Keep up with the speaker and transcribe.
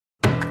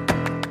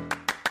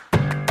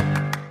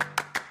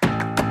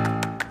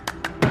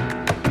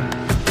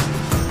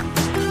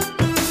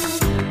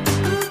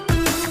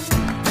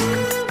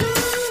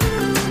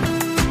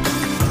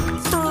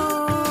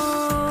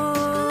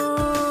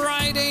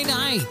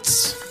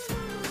It's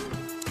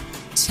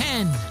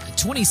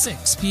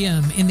 10:26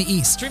 p.m. in the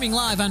East. Streaming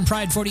live on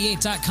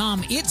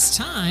Pride48.com. It's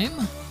time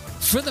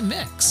for The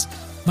Mix.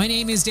 My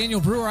name is Daniel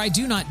Brewer. I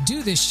do not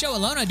do this show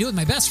alone. I do it with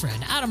my best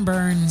friend, Adam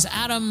Burns.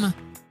 Adam,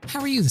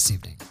 how are you this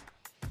evening?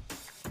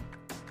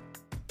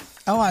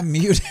 Oh, I'm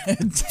muted.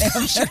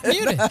 Damn You're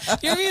muted.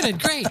 You're muted.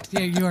 Great.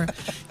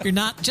 You're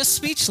not just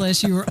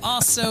speechless. You are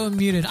also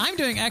muted. I'm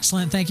doing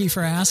excellent. Thank you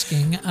for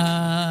asking.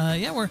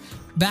 We're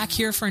back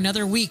here for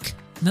another week.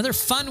 Another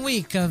fun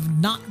week of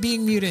not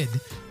being muted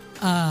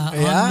on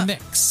The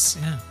Mix.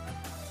 Yeah.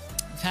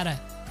 We've had a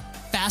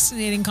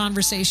fascinating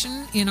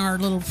conversation in our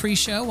little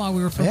pre-show while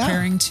we were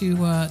preparing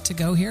to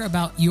go here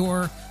about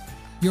your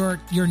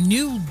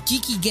new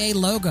Geeky Gay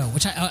logo,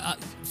 which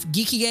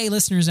Geeky Gay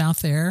listeners out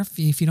there,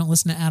 if you don't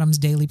listen to Adam's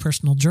daily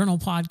personal journal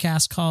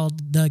podcast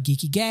called The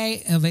Geeky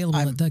Gay, available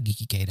at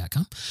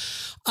thegeekygay.com.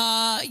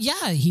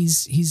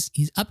 He's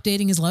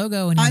updating his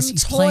logo and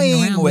he's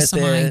playing around with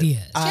some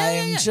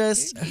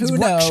ideas. Who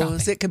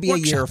knows? It could be a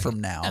year from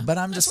now, but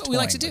I'm just what we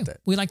like to do.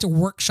 It. We like to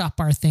workshop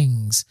our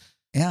things.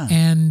 Yeah.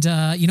 And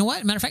you know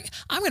what? Matter of fact,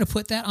 I'm going to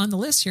put that on the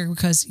list here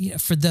because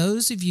for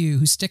those of you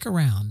who stick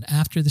around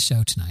after the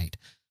show tonight,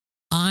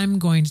 I'm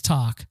going to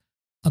talk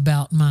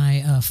about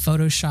my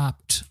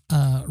photoshopped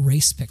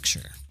race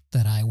picture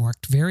that I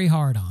worked very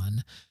hard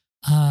on,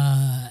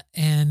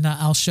 and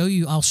I'll show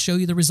you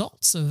the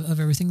results of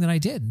everything that I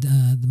did.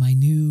 My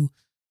new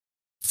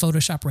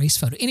Photoshop race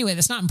photo. Anyway,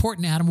 that's not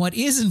important, Adam. What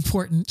is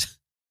important?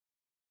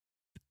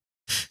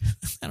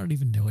 I don't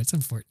even know what's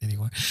important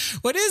anymore.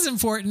 What is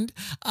important,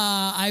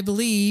 I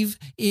believe,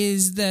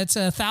 is that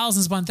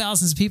thousands upon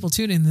thousands of people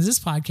tune into this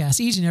podcast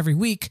each and every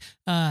week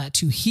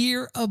to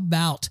hear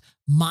about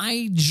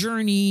my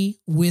journey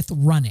with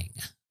running.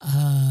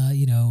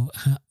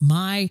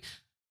 My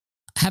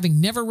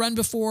having never run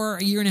before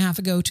a year and a half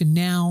ago to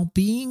now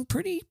being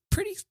pretty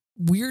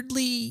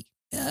weirdly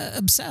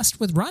obsessed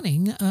with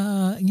running.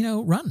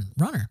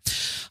 Runner.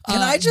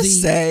 Can I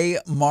just say,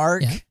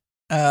 Mark?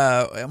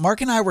 Yeah.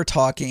 Mark and I were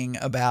talking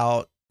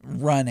about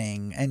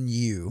running and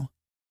you.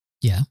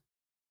 Yeah.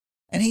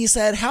 And he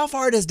said, "How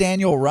far does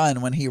Daniel run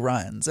when he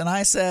runs?" And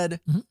I said,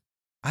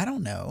 I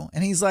don't know.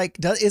 And he's like,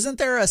 isn't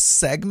there a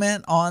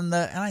segment on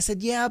the, and I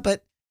said, yeah,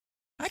 but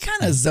I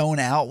kind of zone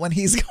out when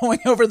he's going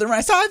over the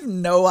run. So I have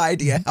no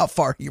idea how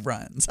far he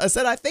runs. I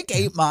said, I think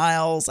 8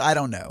 miles. I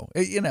don't know.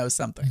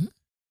 Something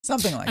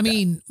like that. I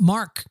mean,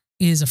 Marc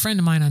is a friend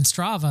of mine on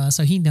Strava,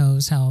 so he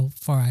knows how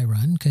far I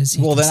run.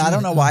 Well, then I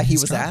don't know why he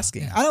was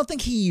asking. Yeah. I don't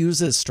think he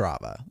uses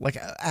Strava like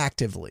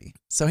actively.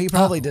 So he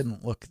probably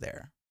didn't look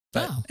there.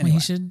 But anyway.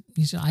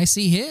 He should. I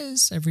see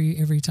his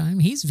every time.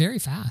 He's very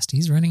fast.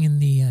 He's running in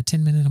the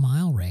 10 minute a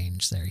mile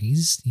range there.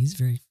 He's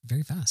very,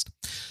 very fast.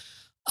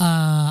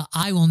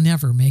 I will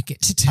never make it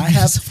to 10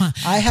 minutes a mile.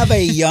 I have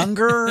a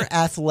younger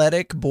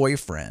athletic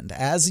boyfriend,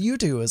 as you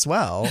do as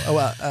well.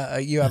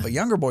 You have a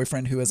younger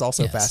boyfriend who is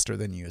also faster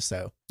than you.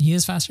 So he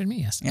is faster than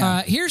me. Yes.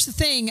 Yeah. Here's the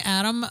thing,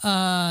 Adam.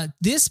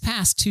 This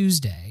past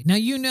Tuesday.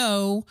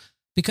 Now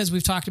because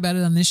we've talked about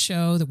it on this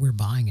show that we're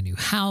buying a new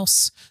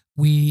house.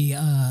 We,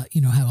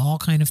 have all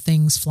kind of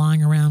things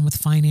flying around with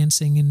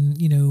financing and,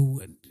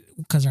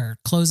 because our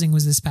closing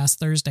was this past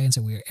Thursday. And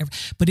so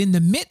but in the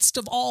midst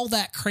of all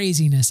that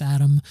craziness,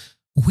 Adam,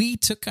 we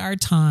took our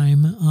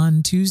time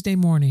on Tuesday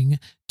morning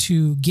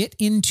to get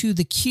into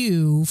the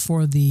queue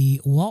for the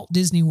Walt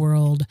Disney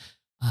World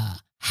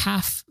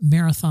half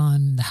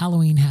marathon, the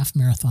Halloween half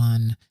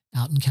marathon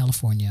out in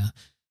California.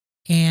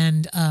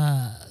 And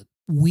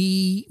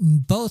we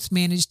both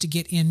managed to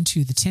get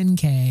into the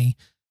 10K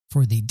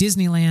for the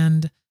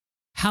Disneyland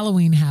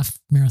Halloween half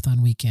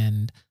marathon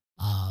weekend,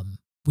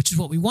 which is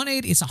what we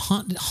wanted. It's a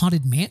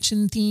haunted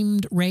mansion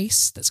themed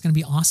race that's going to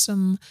be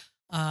awesome.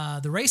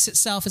 The race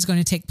itself is going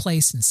to take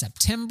place in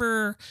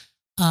September,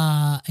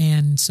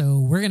 and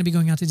so we're going to be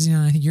going out to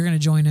Disneyland. I think you're going to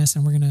join us,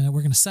 and we're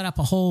going to set up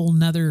a whole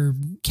nother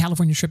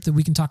California trip that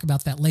we can talk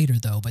about that later,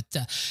 though. But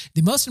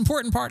the most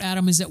important part,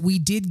 Adam, is that we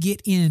did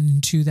get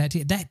into that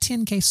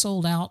 10K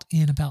sold out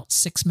in about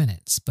 6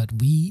 minutes, but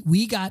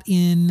we got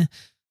in.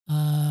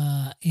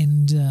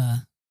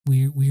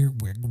 We're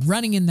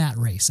running in that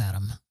race,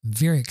 Adam. I'm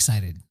very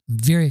excited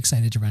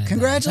to run it.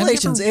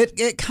 Congratulations.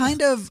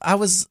 I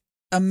was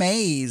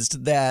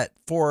amazed that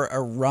for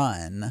a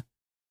run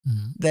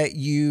that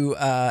you,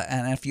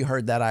 and if you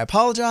heard that, I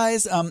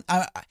apologize.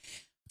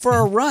 For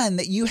a run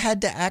that you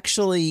had to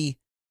actually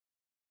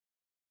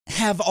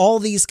have all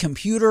these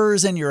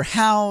computers in your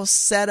house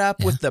set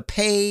up with the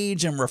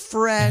page and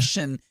refresh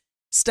and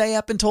stay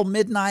up until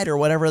midnight or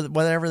whatever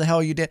the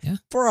hell you did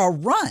for a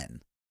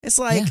run. It's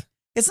like,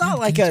 it's not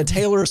like a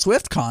Taylor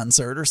Swift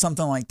concert or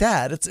something like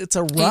that. It's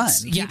a run.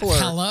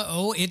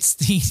 It's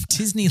the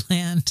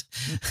Disneyland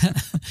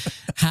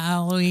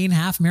Halloween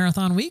half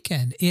marathon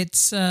weekend.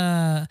 It's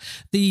the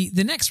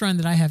next run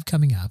that I have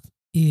coming up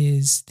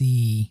is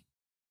the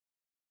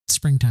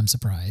Springtime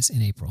Surprise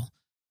in April.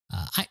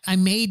 I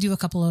may do a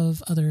couple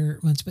of other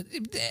ones, but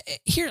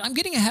here, I'm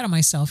getting ahead of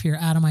myself here,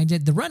 Adam. I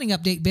did the running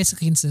update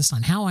basically consists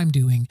on how I'm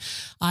doing.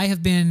 I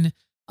have been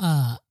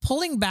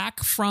pulling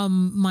back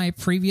from my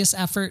previous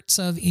efforts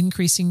of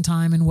increasing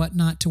time and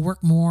whatnot to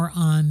work more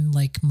on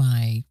like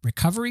my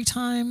recovery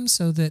time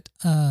so that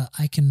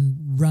I can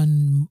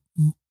run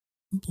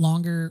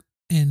longer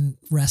and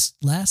rest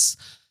less.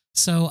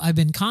 So I've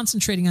been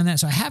concentrating on that.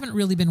 So I haven't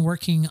really been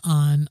working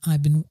on,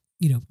 I've been,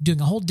 doing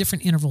a whole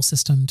different interval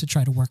system to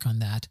try to work on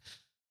that.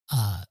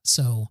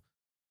 So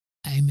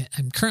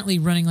I'm currently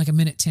running like a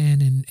minute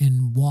 10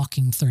 and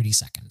walking 30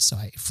 seconds. So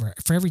for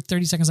every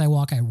 30 seconds I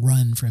walk, I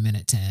run for a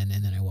minute 10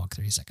 and then I walk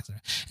 30 seconds.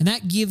 And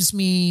that gives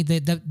me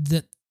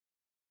the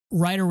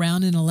right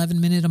around an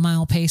 11-minute a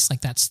mile pace.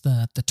 Like that's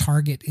the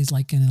target is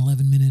like an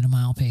 11-minute a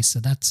mile pace. So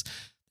that's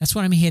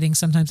what I'm hitting.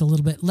 Sometimes a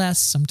little bit less,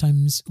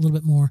 sometimes a little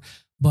bit more,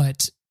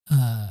 but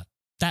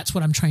that's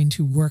what I'm trying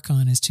to work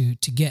on is to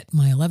get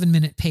my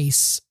 11-minute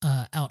pace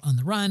out on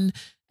the run.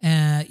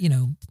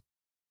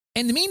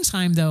 In the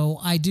meantime,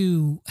 though, I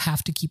do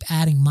have to keep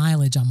adding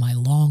mileage on my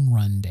long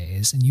run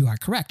days. And you are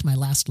correct. My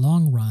last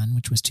long run,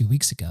 which was 2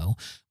 weeks ago,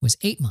 was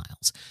 8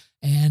 miles.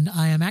 And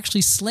I am actually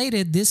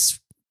slated this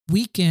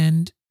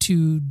weekend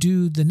to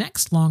do the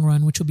next long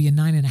run, which will be a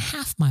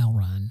 9.5 mile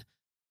run.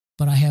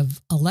 But I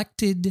have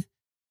elected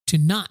to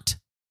not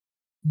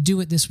do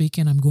it this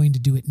weekend. I'm going to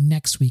do it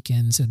next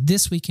weekend. So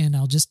this weekend,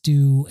 I'll just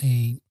do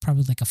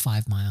probably like a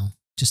 5 mile.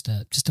 Just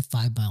a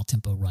 5 mile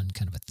tempo run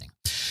kind of a thing.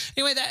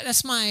 Anyway,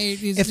 that's my.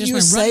 If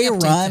you say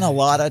run a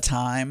lot of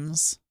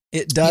times,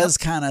 it does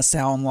kind of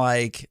sound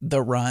like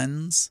the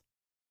runs.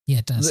 Yeah,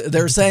 it does.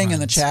 They're saying in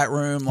the chat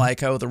room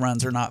like, "Oh, the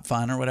runs are not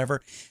fun" or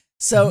whatever.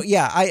 So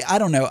yeah, I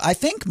don't know. I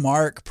think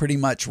Mark pretty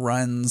much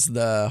runs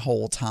the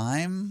whole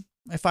time.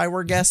 If I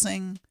were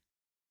guessing,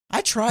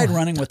 I tried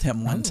running with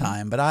him one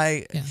time, but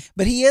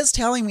he is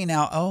telling me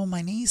now, "Oh,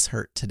 my knees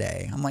hurt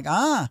today." I'm like,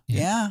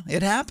 yeah,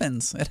 it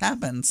happens. It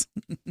happens.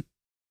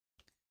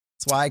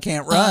 That's why I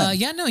can't run.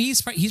 No,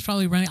 he's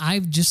probably running.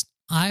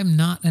 I'm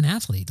not an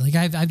athlete. Like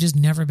I've just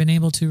never been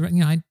able to.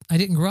 I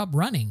didn't grow up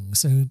running,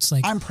 so it's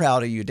like I'm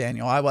proud of you,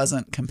 Daniel. I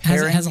wasn't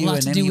comparing has a you lot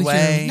in to do any with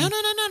way. No.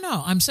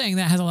 I'm saying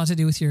that has a lot to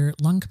do with your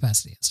lung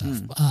capacity and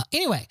stuff.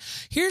 Anyway,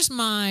 here's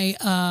my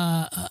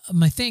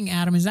my thing,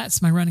 Adam.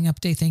 That's my running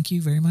update. Thank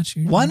you very much.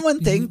 One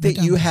thing that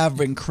you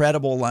have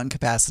incredible lung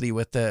capacity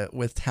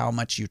with how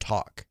much you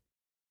talk.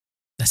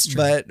 That's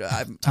true. But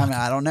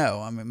I don't know.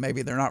 I mean,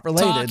 maybe they're not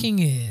related. Talking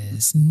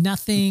is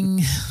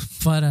nothing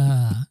but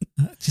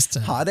just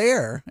hot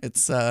air.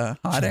 It's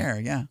hot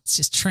air. Yeah. It's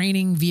just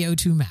training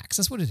VO2 max.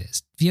 That's what it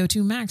is.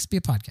 VO2 max, be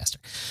a podcaster.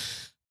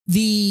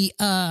 The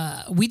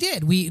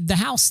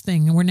house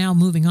thing, and we're now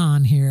moving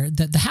on here.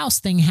 The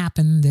house thing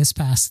happened this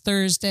past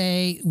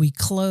Thursday. We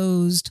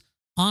closed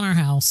on our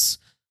house.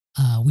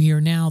 We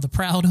are now the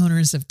proud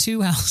owners of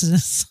 2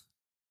 houses,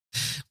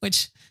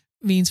 which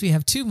means we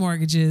have 2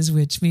 mortgages,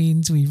 which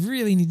means we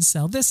really need to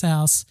sell this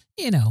house,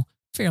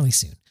 fairly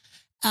soon.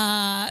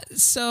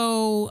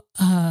 So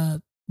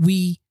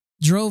we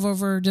drove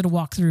over, did a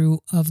walkthrough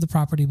of the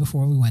property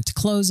before we went to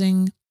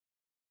closing.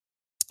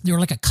 There were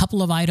like a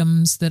couple of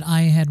items that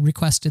I had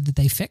requested that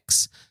they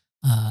fix.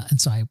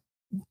 And so I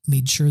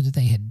made sure that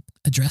they had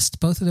addressed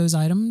both of those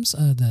items.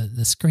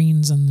 The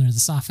screens under the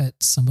soffit,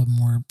 some of them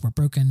were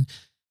broken.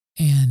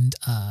 And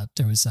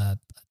there was a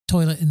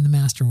toilet in the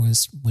master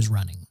was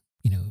running.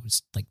 It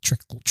was like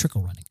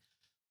trickle running.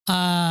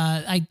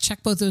 I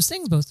checked both those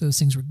things. Both those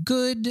things were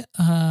good.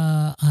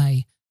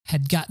 I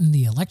had gotten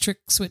the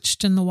electric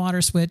switched and the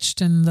water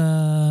switched and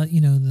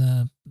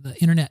the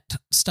internet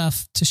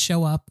stuff to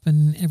show up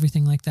and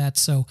everything like that.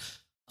 So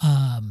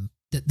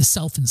the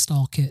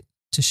self-install kit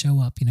to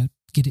show up,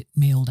 get it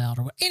mailed out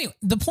or what. Anyway,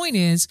 the point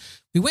is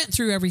we went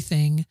through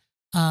everything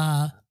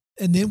and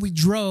then we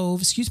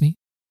drove, excuse me.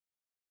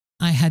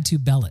 I had to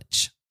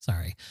belch.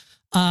 Sorry.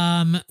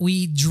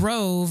 We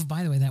drove,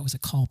 by the way, that was a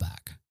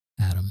callback,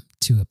 Adam,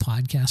 to a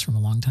podcast from a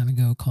long time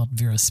ago called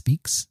Vera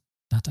Speaks, ...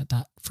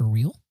 for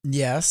real.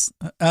 Yes.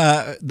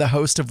 The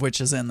host of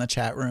which is in the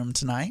chat room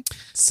tonight.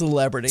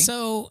 Celebrity.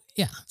 So,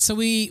 yeah. So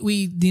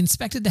we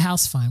inspected the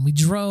house fine. We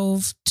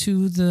drove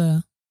to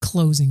the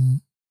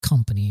closing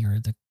company or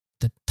the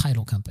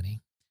title company.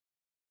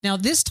 Now,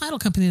 this title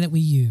company that we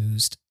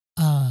used,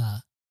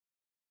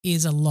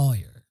 is a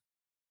lawyer.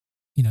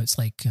 It's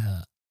like,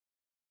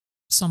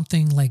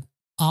 something like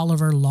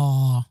Oliver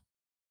Law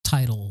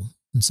Title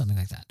and something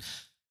like that.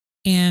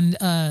 And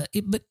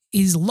but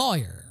he's a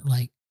lawyer,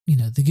 like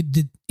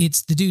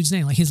it's the dude's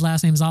name. Like his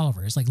last name is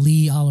Oliver. It's like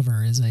Lee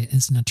Oliver is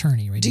an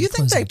attorney, right? Do you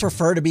think they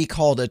prefer to be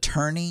called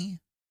attorney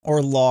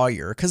or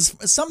lawyer? Because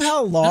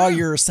somehow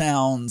lawyer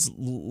sounds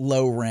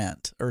low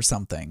rent or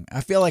something.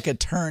 I feel like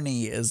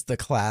attorney is the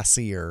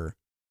classier.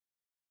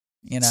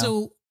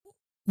 So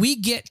we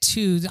get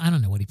to I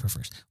don't know what he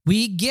prefers.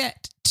 We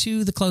get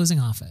to the closing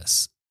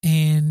office.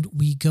 And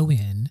we go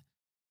in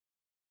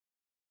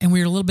and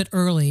we're a little bit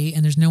early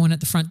and there's no one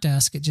at the front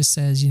desk. It just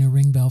says,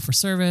 ring bell for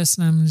service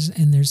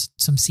and there's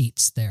some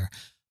seats there.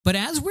 But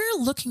as we're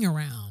looking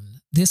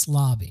around this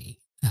lobby,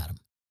 Adam,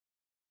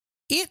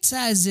 it's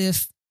as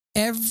if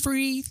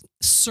every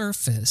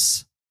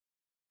surface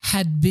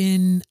had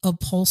been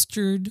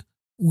upholstered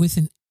with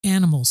an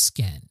animal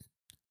skin.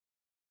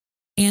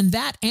 And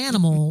that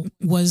animal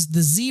was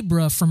the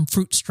zebra from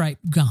Fruit Stripe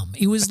gum.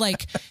 It was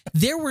like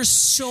there were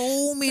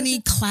so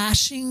many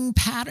clashing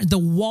patterns. The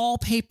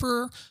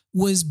wallpaper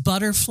was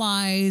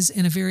butterflies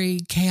in a very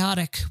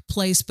chaotic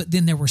place, but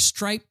then there were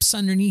stripes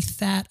underneath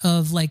that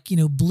of like,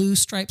 blue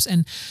stripes,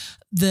 and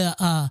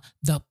the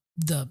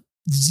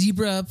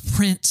zebra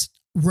print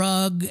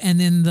rug, and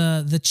then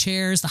the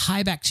chairs, the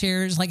high back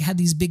chairs, like had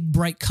these big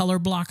bright color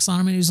blocks on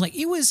them. And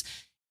it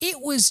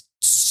was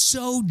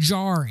so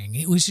jarring.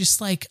 It was just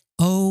like,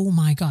 oh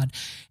my God.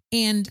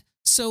 And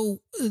so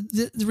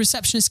the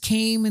receptionist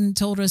came and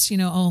told us,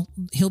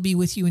 he'll be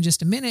with you in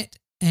just a minute.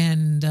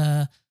 And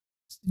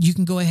you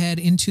can go ahead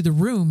into the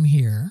room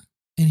here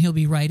and he'll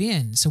be right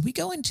in. So we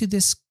go into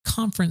this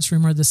conference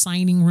room or the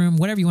signing room,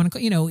 whatever you want to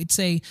call it. It's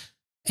a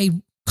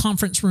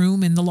conference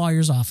room in the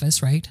lawyer's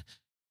office, right?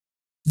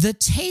 The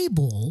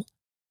table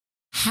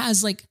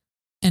has like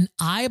an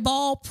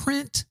eyeball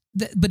print,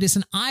 but it's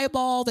an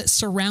eyeball that's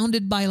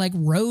surrounded by like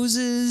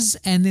roses.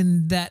 And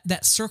then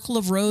that circle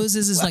of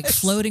roses is like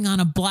floating on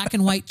a black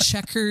and white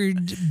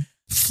checkered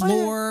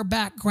floor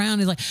background.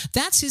 Is like,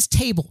 that's his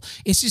table.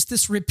 It's just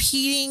this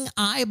repeating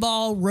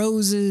eyeball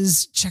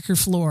roses, checker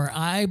floor,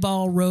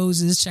 eyeball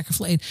roses, checker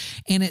floor.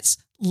 And it's,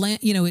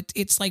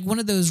 it's like one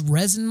of those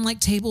resin like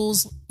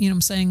tables, you know what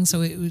I'm saying?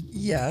 So it was,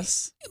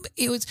 yes,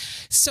 it was,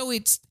 so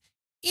it's,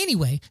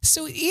 anyway,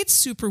 so it's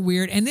super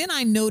weird. And then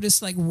I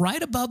noticed like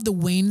right above the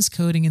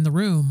wainscoting in the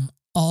room,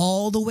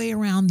 all the way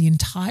around the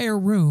entire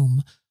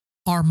room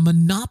are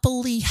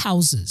Monopoly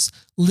houses.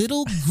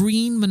 Little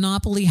green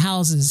Monopoly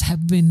houses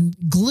have been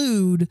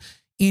glued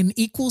in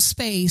equal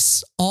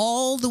space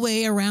all the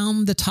way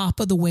around the top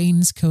of the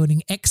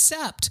wainscoting,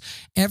 except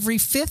every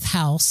fifth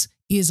house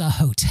is a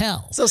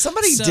hotel. So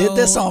somebody did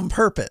this on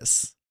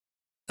purpose.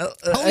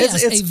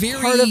 Yes, it's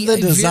part of the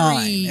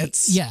design.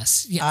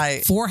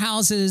 Yes. 4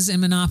 houses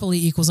in Monopoly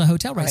equals a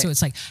hotel, right? So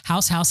it's like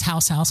house,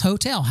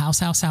 hotel,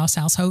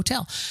 house,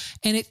 hotel.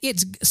 And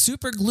it's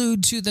super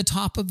glued to the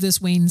top of this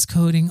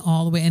wainscoting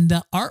all the way. And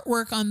the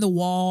artwork on the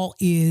wall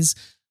is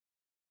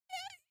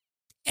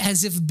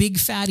as if Big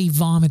Fatty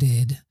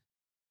vomited,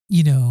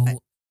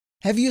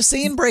 Have you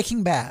seen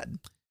Breaking Bad?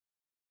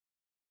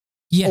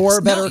 Yes.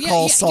 Or Better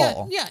Call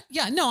Saul.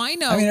 Yeah. No, I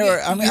know. I mean,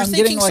 I'm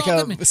getting like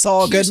a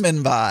Saul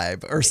Goodman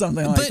vibe or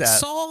something like that. But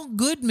Saul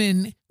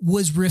Goodman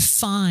was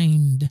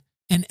refined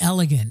and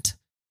elegant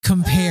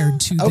compared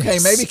to this. Okay,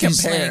 maybe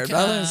compared.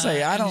 I was going to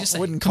say, I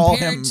wouldn't call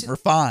him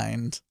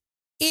refined.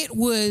 It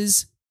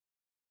was.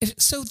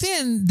 So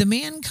then the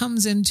man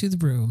comes into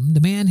the room.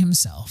 The man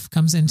himself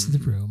comes into the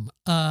room.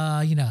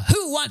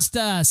 Who wants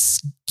to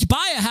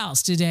buy a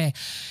house today?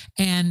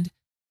 And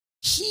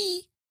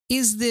he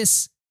is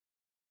this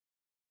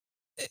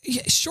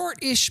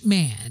short-ish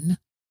man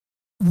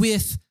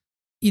with,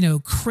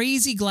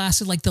 crazy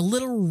glasses, like the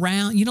little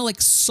round,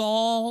 like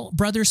Saul,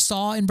 Brother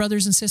Saul in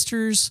Brothers and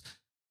Sisters,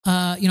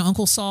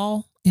 Uncle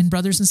Saul in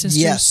Brothers and Sisters.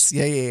 Yes.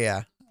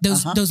 Yeah.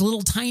 Those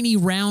little tiny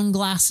round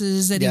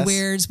glasses that he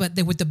wears,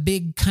 but with the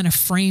big kind of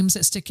frames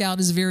that stick out,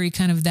 is very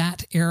kind of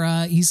that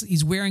era.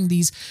 He's wearing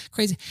these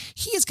crazy.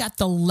 He has got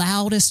the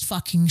loudest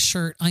fucking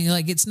shirt.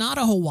 Like, it's not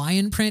a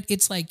Hawaiian print.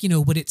 It's like,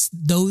 but it's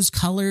those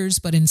colors,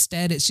 but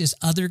instead it's just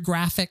other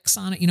graphics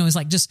on it. It's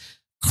like just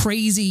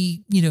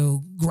crazy,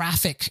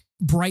 graphic,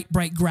 bright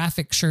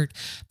graphic shirt,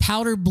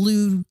 powder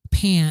blue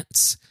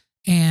pants,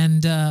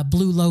 and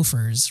blue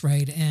loafers,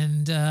 right?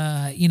 And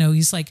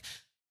he's like,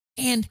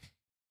 and.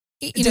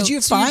 Did you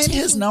find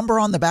his number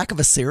on the back of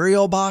a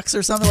cereal box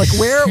or something? Like,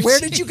 where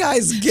did you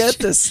guys get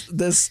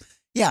this?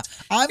 Yeah,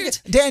 I'm going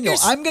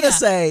to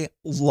say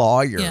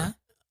lawyer. Yeah.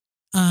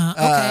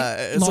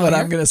 Okay. That's what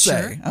I'm going to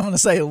say. Sure. I'm going to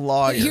say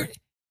lawyer.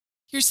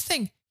 Here's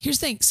the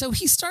thing. So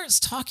he starts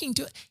talking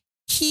to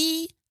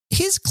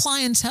his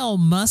clientele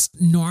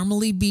must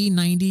normally be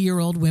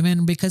 90-year-old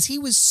women, because he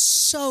was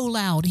so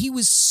loud.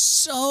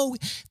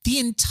 The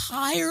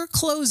entire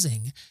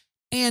closing,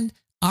 and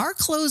our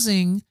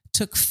closing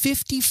took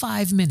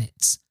 55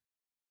 minutes.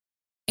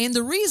 And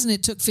the reason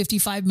it took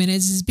 55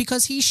 minutes is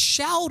because he's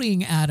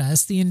shouting at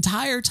us the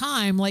entire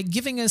time, like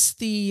giving us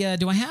the,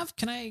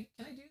 can I do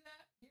that?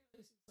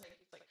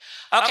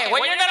 Okay,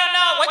 what you're going to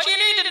know, what you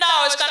need to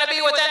know is going to be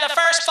within the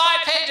first 5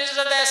 pages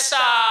of this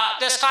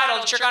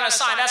title that you're going to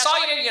sign. That's all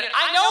you need to get.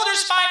 I know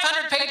there's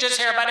 500 pages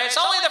here, but it's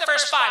only the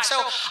first 5. So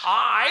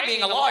I,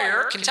 being a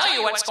lawyer, can tell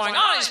you what's going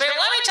on in these pages.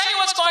 Let me tell you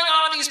what's going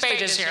on in these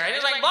pages here. And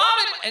it's like, blah,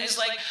 and it's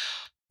like,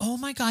 oh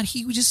my God,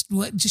 he was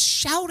just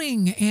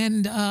shouting.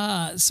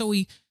 And so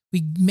we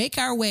make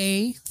our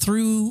way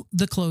through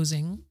the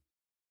closing.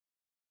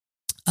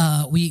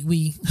 We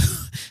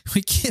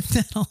get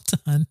that all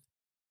done.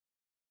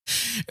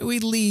 We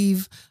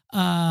leave,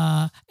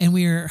 and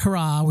we're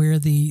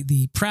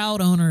the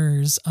proud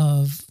owners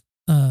of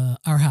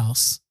our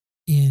house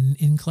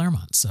in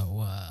Claremont.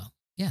 So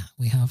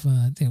we have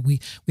we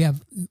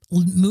have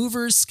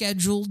movers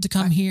scheduled to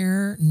come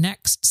here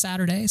next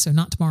Saturday. So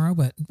not tomorrow,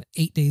 but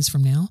 8 days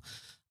from now.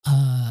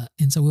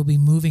 And so we'll be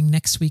moving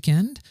next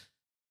weekend.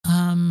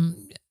 But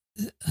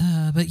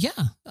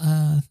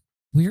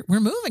we're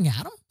moving,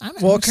 Adam. I'm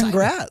excited.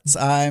 Congrats.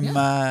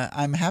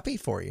 I'm happy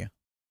for you.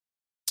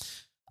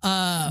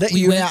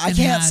 I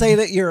can't say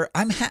that you're.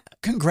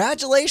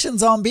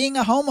 Congratulations on being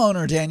a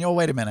homeowner, Daniel.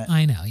 Wait a minute.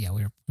 I know. Yeah,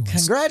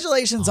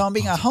 congratulations on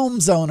being a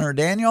homeowner,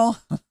 Daniel.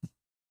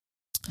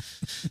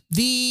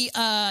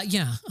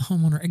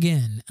 Homeowner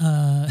again.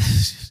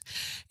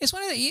 It's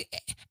one of the,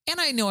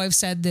 and I know I've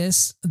said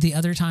this the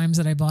other times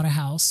that I bought a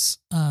house.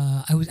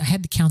 I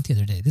had to count the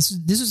other day. This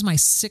was my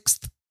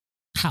 6th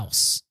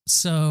house.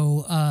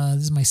 So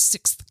this is my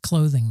 6th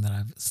closing that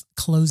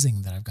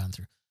I've gone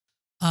through.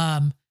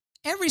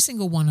 Every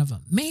single one of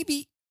them.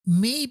 Maybe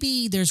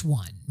there's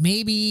one.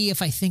 Maybe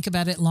if I think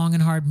about it long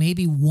and hard,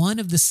 maybe one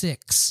of the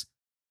 6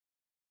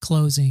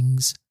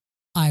 closings,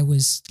 I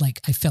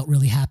felt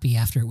really happy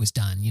after it was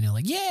done.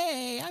 Like,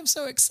 yay, I'm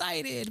so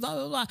excited, blah,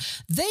 blah, blah.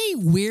 They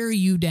wear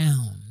you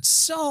down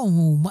so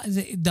much.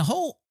 The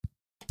whole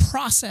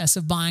process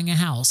of buying a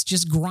house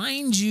just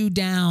grinds you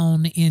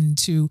down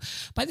into,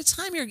 by the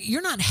time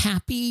you're not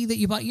happy that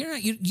you bought,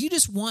 you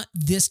just want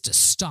this to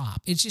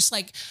stop. It's just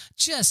like,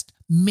 just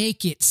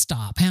make it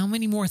stop. How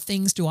many more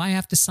things do I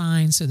have to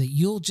sign so that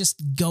you'll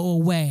just go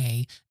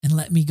away and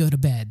let me go to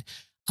bed?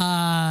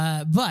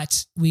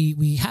 But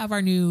we have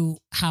our new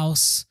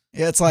house.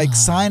 Yeah, it's like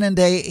sign and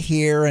date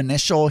here,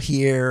 initial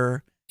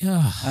here,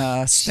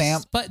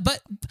 stamp. But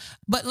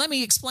let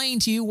me explain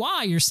to you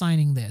why you're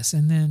signing this,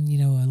 and then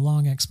a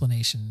long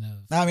explanation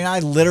of. I mean, I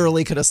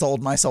literally could have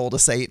sold my soul to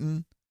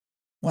Satan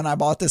when I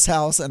bought this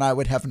house, and I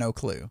would have no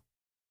clue.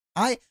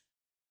 I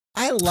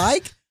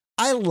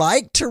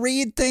like to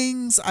read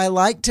things. I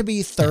like to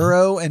be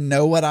thorough and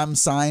know what I'm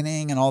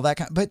signing and all that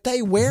kind. But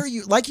they wear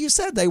you, like you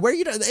said, they wear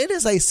you. It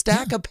is a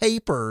stack of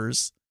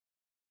papers,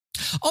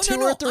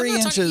 2 or 3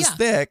 inches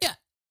thick. Yeah.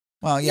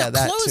 Well,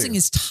 that closing too.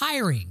 is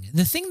tiring.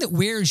 The thing that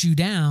wears you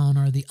down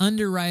are the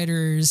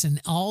underwriters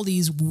and all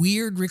these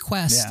weird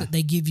requests that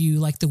they give you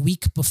like the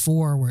week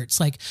before, where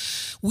it's like,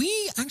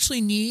 we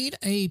actually need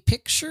a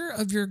picture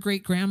of your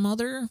great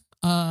grandmother.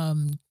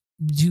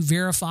 To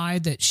verify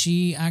that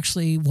she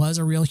actually was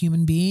a real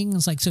human being.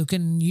 It's like, so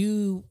can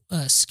you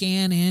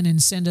scan in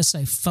and send us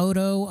a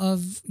photo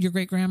of your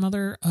great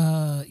grandmother?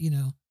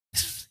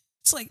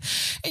 It's like,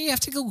 and you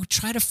have to go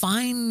try to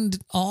find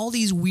all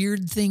these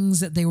weird things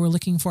that they were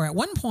looking for. At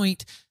one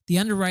point, the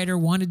underwriter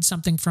wanted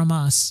something from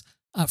us,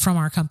 from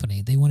our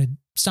company. They wanted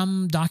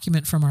some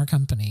document from our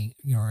company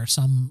or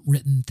some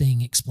written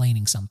thing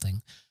explaining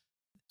something.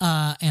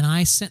 And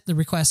I sent the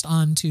request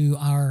on to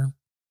our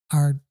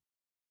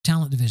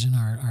talent division,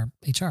 our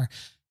HR.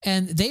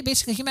 And they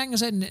basically came back and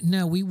said,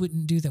 no, we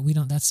wouldn't do that. We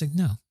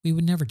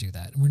would never do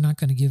that. We're not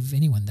going to give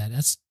anyone that.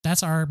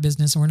 That's our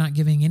business. And we're not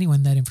giving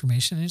anyone that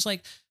information. And it's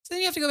like, so then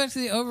you have to go back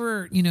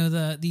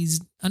to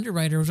these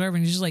underwriters or whatever.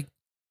 And you're just like,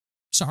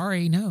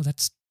 sorry, no,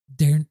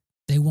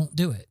 they won't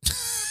do it.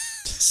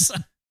 So,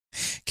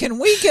 can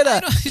we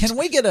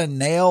get a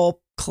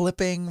nail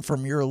clipping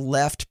from your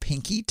left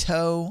pinky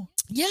toe?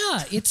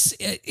 Yeah,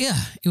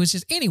 it was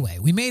just, anyway,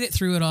 we made it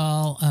through it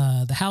all.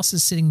 The house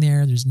is sitting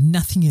there. There's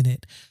nothing in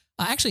it.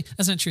 Actually,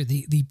 that's not true.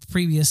 The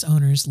previous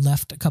owners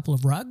left a couple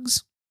of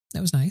rugs.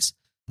 That was nice.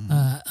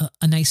 Mm-hmm.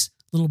 A nice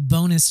little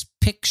bonus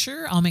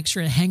picture. I'll make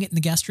sure to hang it in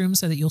the guest room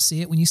so that you'll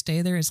see it when you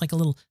stay there. It's like a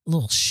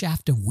little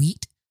shaft of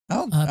wheat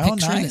picture nice.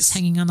 That's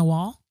hanging on the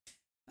wall.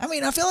 I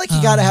mean, I feel like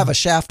you got to have a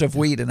shaft of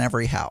wheat in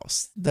every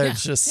house.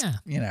 There's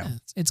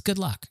it's good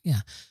luck. Yeah.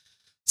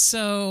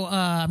 So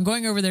I'm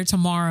going over there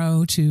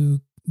tomorrow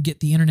to get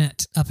the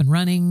internet up and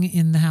running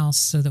in the house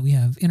so that we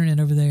have internet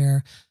over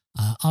there.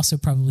 Also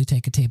probably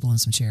take a table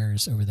and some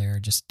chairs over there,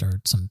 or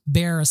some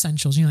bare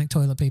essentials, like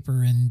toilet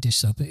paper and dish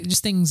soap,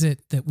 just things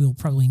that we'll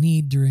probably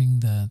need during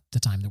the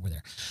time that we're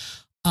there.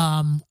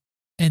 And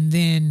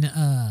then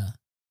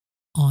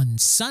on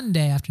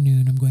Sunday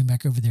afternoon, I'm going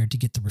back over there to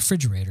get the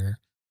refrigerator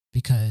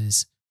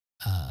because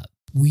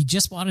we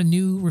just bought a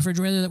new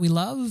refrigerator that we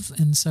love.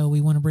 And so we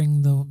want to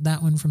bring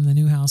that one from the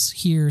new house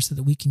here so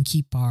that we can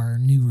keep our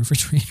new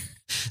refrigerator.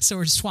 So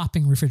we're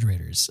swapping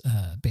refrigerators,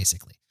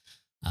 basically.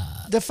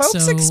 Do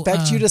folks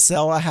expect you to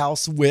sell a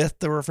house with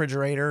the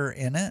refrigerator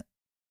in it?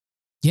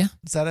 Yeah.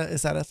 Is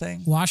that a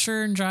thing?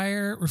 Washer and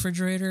dryer,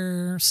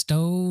 refrigerator,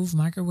 stove,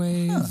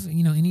 microwave,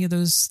 any of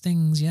those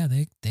things. Yeah,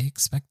 they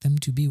expect them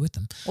to be with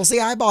them. Well, see,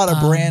 I bought a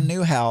brand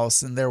new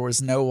house and there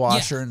was no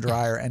washer and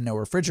dryer and no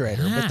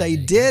refrigerator, but they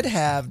did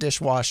have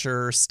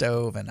dishwasher,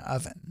 stove, and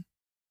oven.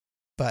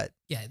 But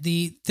yeah,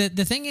 the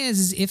thing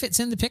is if it's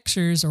in the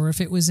pictures or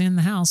if it was in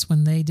the house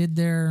when they did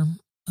their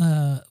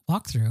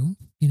walkthrough,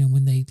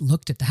 when they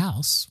looked at the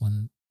house,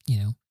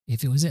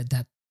 if it was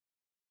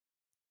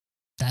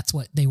that's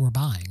what they were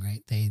buying,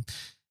 right? They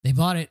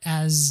bought it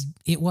as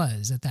it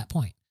was at that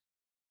point.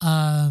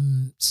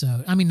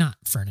 So, I mean, not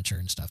furniture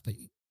and stuff, but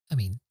I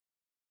mean,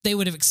 they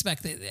would have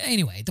expected.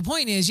 Anyway, the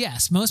point is,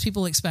 yes, most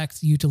people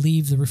expect you to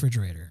leave the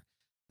refrigerator.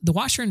 The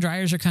washer and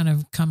dryers are kind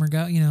of come or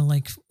go,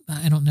 like,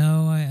 I don't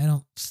know. I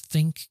don't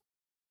think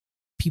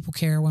people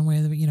care one way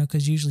or the other,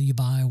 because usually you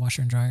buy a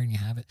washer and dryer and you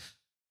have it.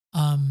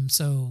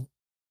 So,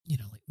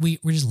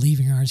 we're just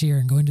leaving ours here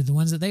and going to the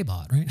ones that they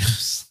bought, right?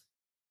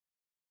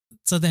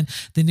 So then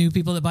the new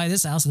people that buy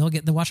this house, they'll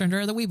get the washer and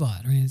dryer that we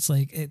bought. I mean, it's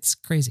like, it's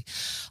crazy.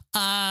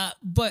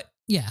 But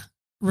yeah,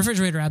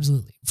 refrigerator,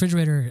 absolutely.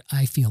 Refrigerator,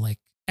 I feel like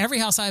every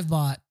house I've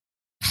bought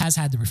has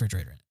had the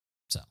refrigerator in it.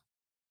 So.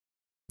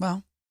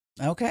 Well,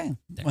 okay.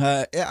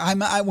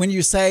 When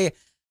you say,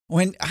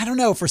 I don't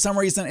know, for some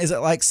reason, is it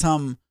like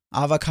some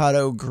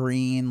avocado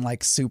green,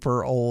 like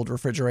super old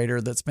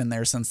refrigerator that's been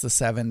there since the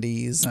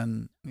 70s?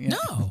 And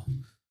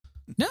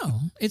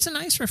No, it's a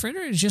nice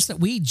refrigerator. It's just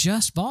that we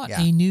just bought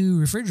a new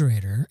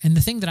refrigerator. And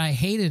the thing that I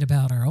hated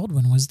about our old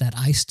one was that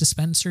ice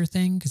dispenser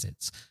thing, because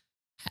it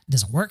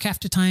doesn't work half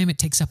the time. It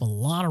takes up a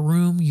lot of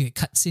room. It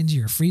cuts into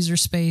your freezer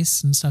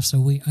space and stuff.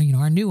 So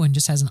our new one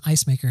just has an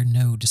ice maker,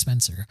 no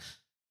dispenser.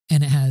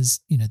 And it has,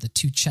 the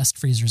 2 chest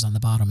freezers on the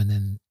bottom, and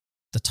then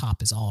the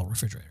top is all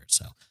refrigerator.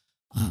 So,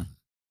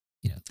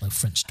 like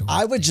French door.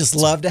 I would just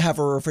love to have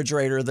a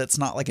refrigerator that's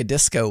not like a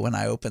disco when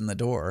I open the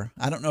door.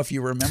 I don't know if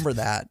you remember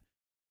that.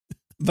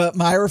 But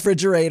my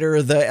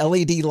refrigerator, the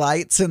LED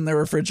lights in the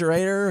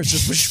refrigerator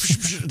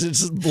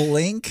just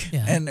blink,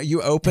 and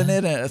you open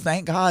it, and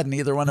thank God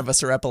neither one of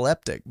us are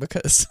epileptic,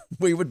 because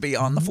we would be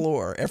on the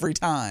floor every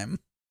time.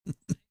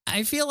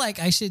 I feel like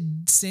I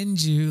should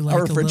send you like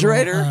a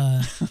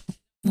refrigerator.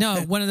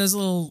 No, one of those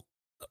little,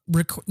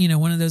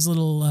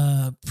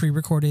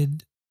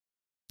 pre-recorded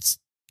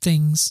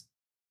things.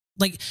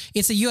 Like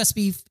it's a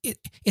USB.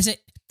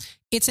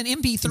 It's an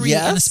MP3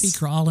 and a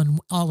speaker all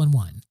in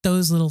one.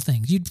 Those little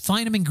things, you'd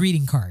find them in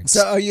greeting cards.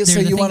 So you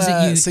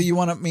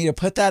want me to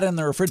put that in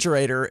the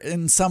refrigerator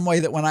in some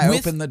way that when I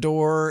open the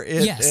door,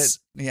 it goes.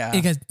 That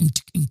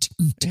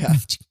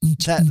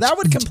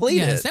would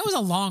complete it. That was a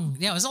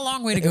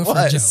long way to go for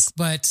a joke,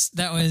 but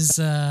that was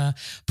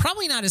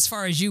probably not as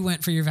far as you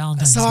went for your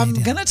Valentine's Day. So I'm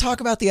going to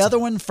talk about the other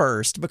one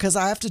first, because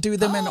I have to do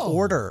them in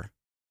order.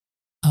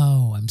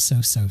 Oh, I'm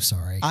so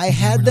sorry. I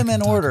had them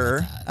in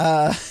order,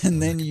 and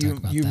then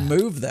you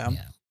move them.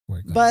 Yeah,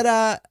 we're going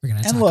to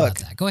talk about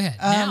that. Go ahead.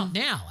 Now,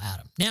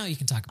 Adam. Now you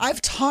can talk about it.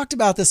 I've talked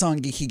about this on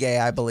Geeky Gay,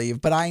 I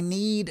believe, but I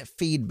need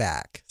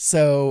feedback.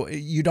 So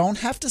you don't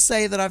have to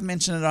say that I've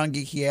mentioned it on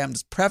Geeky Gay. I'm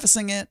just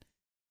prefacing it.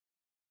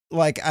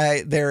 Like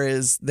I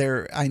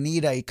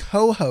need a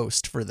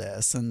co-host for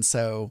this, and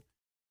so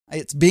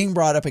it's being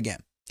brought up again.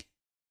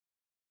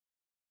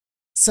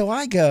 So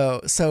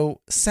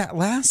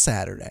last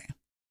Saturday.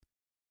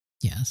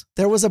 Yes.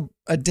 There was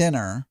a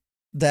dinner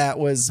that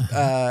was it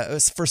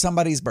was for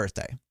somebody's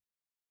birthday.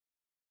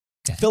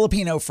 Okay.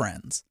 Filipino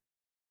friends.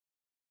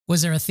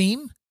 Was there a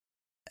theme?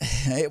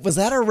 It was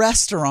at a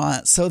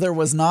restaurant, so there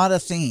was not a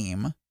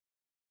theme.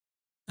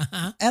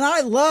 Uh-huh. And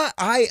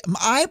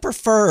I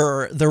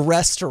prefer the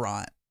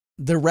restaurant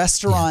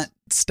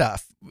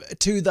stuff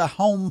to the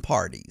home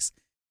parties.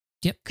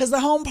 Yep. Because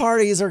the home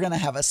parties are going to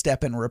have a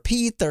step and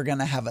repeat. They're going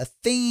to have a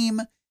theme.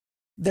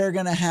 They're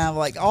going to have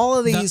like all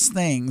of these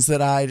things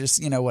that I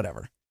just,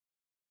 whatever.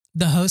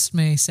 The host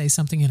may say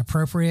something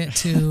inappropriate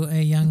to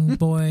a young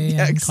boy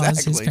and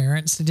cause his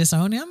parents to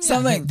disown him.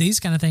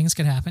 These kind of things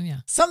could happen. Yeah.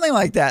 Something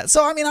like that.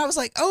 So, I was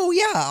like, oh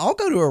yeah, I'll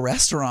go to a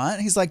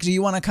restaurant. He's like, do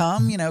you want to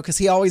come? Because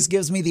he always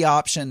gives me the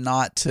option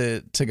not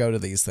to go to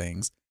these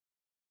things.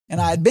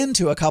 And I had been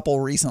to a couple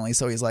recently.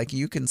 So he's like,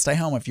 you can stay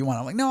home if you want.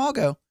 I'm like, no, I'll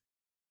go.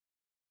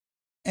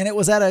 And it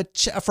was at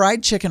a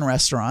fried chicken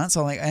restaurant.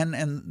 So I'm like,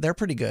 and they're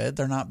pretty good.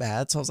 They're not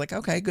bad. So I was like,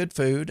 okay, good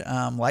food.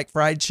 Like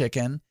fried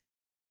chicken.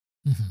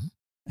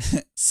 Mm-hmm.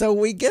 So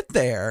we get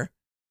there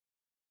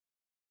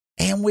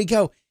and we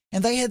go,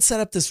 and they had set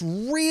up this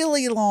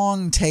really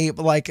long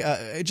table, like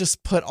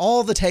just put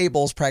all the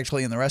tables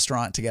practically in the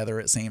restaurant together,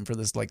 it seemed, for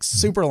this like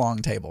super long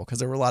table, because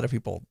there were a lot of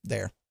people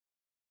there.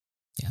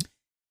 Yeah.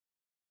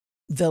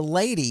 The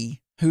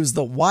lady, who's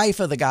the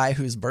wife of the guy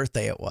whose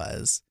birthday it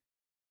was,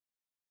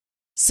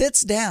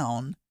 sits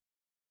down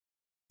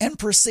and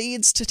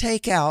proceeds to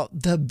take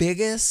out the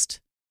biggest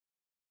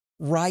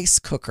rice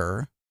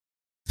cooker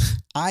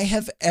I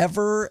have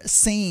ever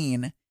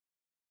seen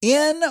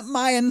in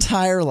my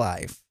entire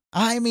life.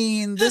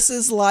 This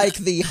is like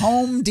the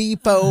Home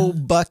Depot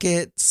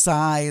bucket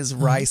size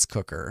rice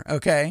cooker.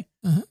 Okay.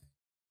 Uh-huh.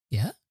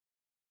 Yeah.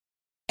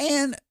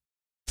 And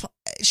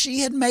she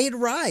had made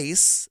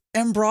rice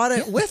and brought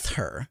it with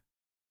her.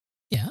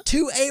 Yeah.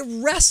 To a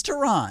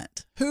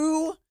restaurant.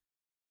 Who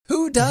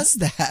does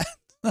that?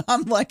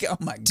 I'm like, oh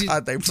my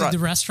God, did the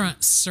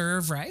restaurant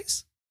serve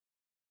rice?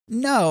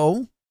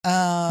 No,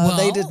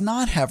 they did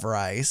not have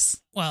rice.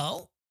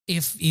 Well,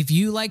 if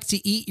you like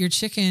to eat your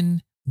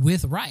chicken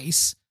with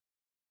rice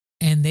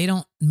and they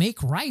don't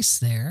make rice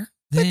there,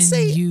 then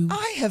you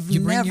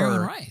bring your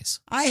own rice.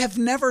 I have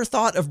never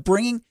thought of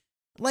bringing,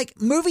 like,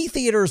 movie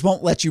theaters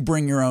won't let you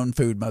bring your own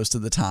food most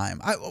of the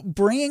time.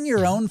 Bringing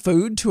your own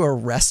food to a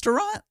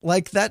restaurant,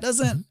 like that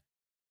doesn't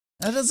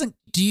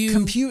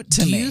compute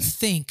to me.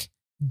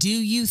 Do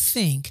you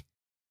think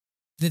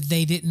that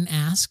they didn't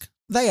ask?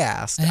 They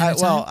asked.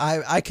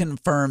 I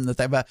confirm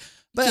that but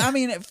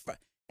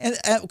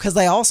because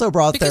they also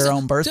brought their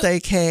own birthday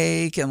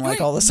cake and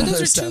like all this other stuff.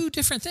 Those are two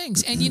different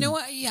things. And you know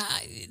what? Yeah,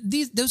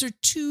 those are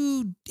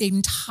two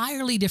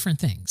entirely different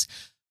things.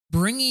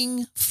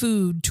 bringing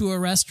food to a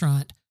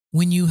restaurant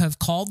when you have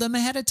called them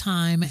ahead of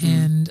time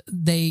and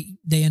they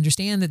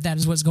understand that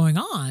is what's going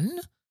on.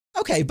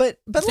 Okay, but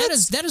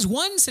that is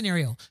one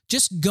scenario.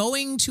 Just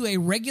going to a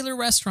regular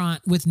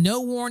restaurant with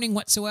no warning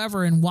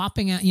whatsoever and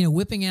whipping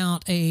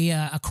out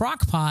a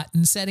crock pot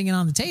and setting it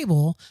on the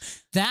table.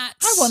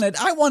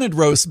 I wanted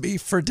roast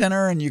beef for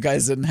dinner, and you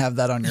guys didn't have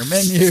that on your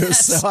menu,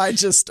 so I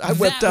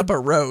whipped up a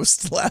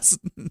roast last.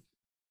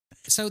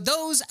 So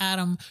those,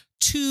 Adam,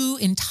 two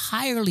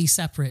entirely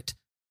separate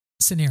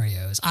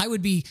scenarios. I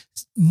would be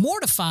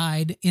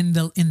mortified in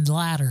the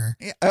latter.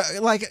 But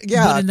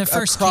in the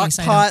first crock case,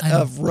 pot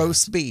of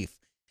roast beef.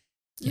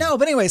 Yeah. No,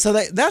 but anyway, so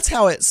that's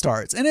how it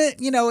starts, and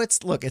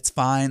it's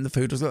fine. The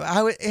food was.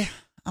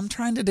 I'm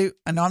trying to do.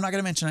 I know I'm not going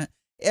to mention it.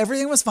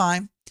 Everything was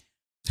fine,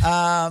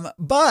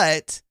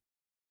 but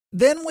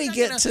then we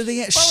get to the.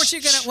 What were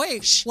you going to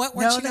wait? What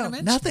weren't you going to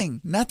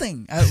mention?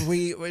 Nothing.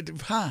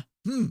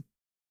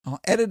 I'll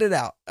edit it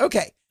out.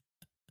 Okay,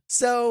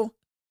 so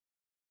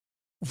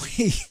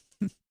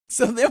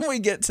then we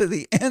get to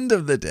the end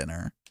of the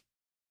dinner.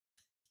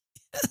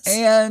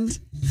 Yes.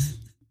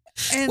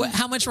 And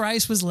how much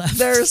rice was left?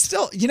 There's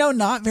still,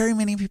 not very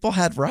many people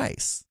had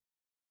rice.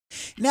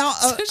 Now,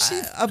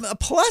 a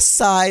plus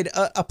side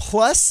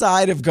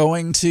of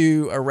going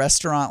to a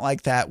restaurant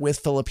like that with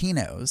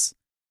Filipinos.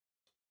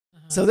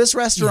 So this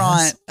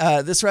restaurant,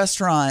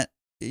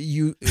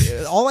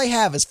 all they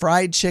have is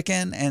fried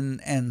chicken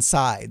and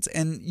sides,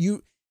 and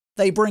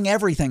they bring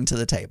everything to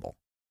the table.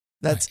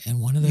 And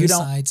one of those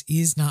sides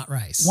is not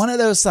rice. One of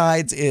those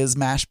sides is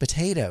mashed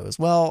potatoes.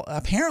 Well,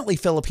 apparently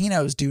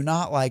Filipinos do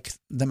not like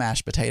the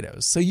mashed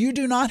potatoes. So you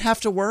do not have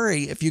to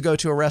worry if you go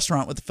to a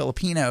restaurant with a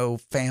Filipino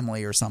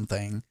family or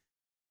something.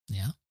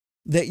 Yeah.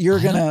 That you're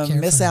going to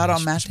miss out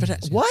on mashed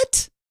potatoes. Yeah.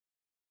 What?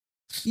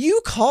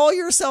 You call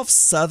yourself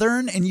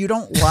Southern and you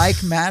don't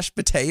like mashed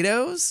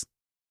potatoes?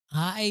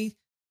 I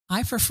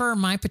prefer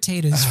my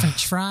potatoes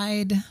French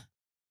fried.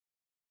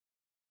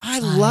 I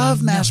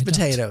love mashed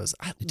potatoes.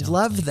 I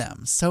love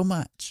them so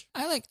much.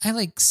 I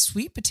like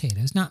sweet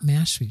potatoes, not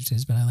mashed sweet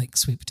potatoes, but I like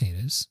sweet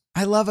potatoes.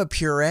 I love a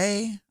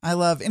puree.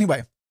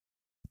 Anyway.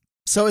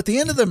 So at the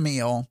end of the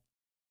meal,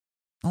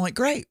 I'm like,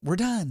 great, we're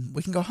done.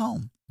 We can go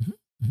home.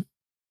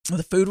 Mm-hmm.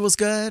 The food was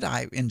good.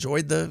 I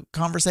enjoyed the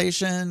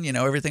conversation.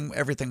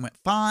 Everything went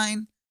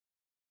fine.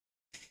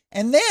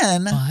 And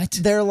then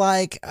they're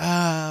like,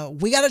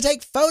 we got to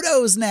take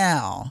photos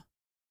now.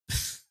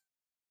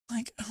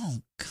 Like, oh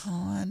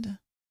God.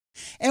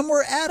 And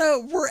we're at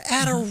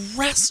a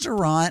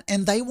restaurant,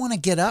 and they want to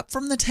get up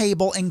from the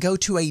table and go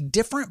to a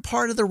different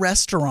part of the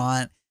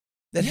restaurant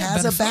that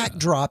has a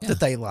backdrop that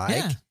they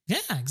like. Yeah,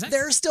 exactly.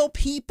 There are still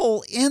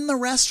people in the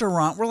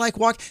restaurant. We're like,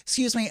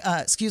 excuse me,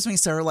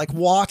 sir, like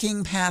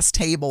walking past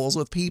tables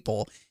with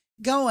people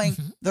going.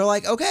 Mm-hmm. They're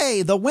like,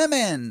 okay, the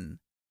women.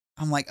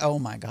 I'm like, oh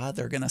my God,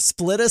 they're going to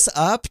split us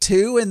up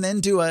too and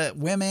then do a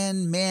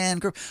women, men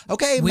group.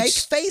 Okay, make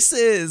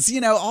faces,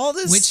 all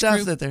this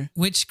stuff that they're.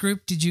 Which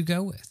group did you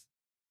go with?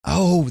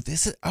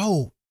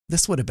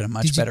 This would have been a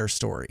much better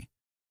story.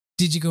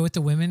 Did you go with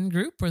the women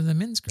group or the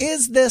men's group?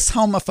 Is this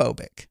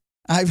homophobic?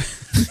 I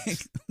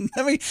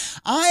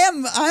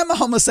am a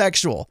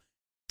homosexual.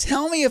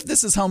 Tell me if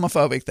this is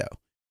homophobic though.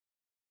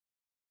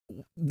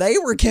 They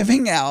were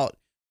giving out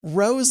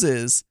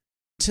roses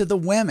to the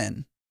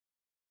women.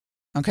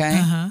 Okay.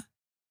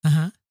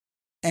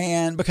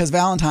 And because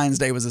Valentine's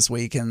Day was this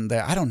week, and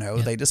I don't know,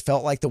 they just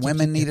felt like the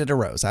women needed a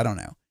rose. I don't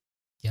know.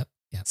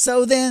 Yep.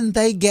 So then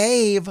they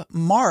gave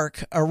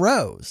Mark a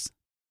rose.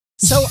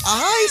 So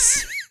I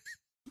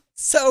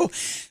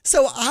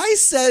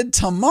said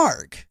to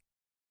Mark,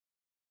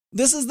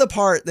 this is the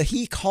part that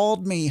he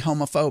called me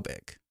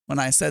homophobic when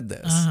I said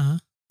this.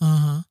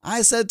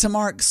 I said to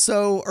Mark,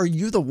 so are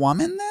you the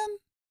woman then?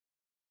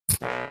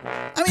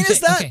 I mean,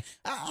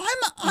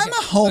 I'm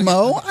a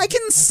homo. I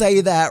can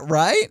say that,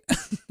 right?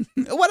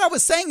 What I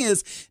was saying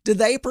is, did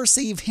they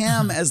perceive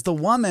him as the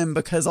woman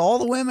because all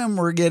the women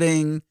were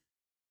getting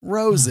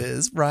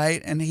roses,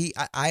 right? And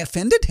I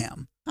offended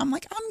him. I'm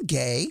like, I'm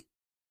gay.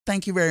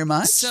 Thank you very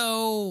much.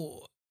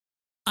 So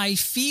I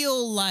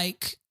feel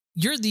like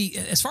you're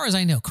as far as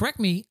I know, correct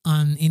me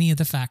on any of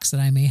the facts that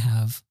I may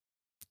have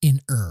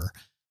in error.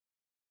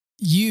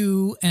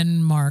 You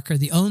and Mark are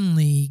the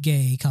only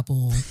gay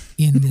couple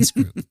in this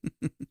group.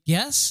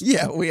 Yes?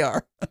 Yeah, we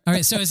are. All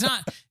right. So it's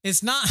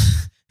not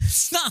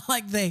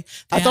like they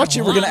I thought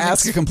you were going to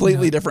ask a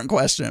completely different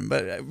question,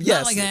 but yes.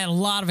 Not like they had a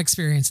lot of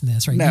experience in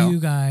this, right? No. You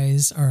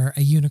guys are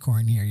a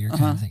unicorn here. You're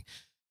kind of thing.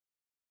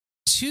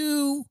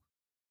 To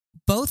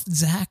both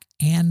Zach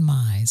and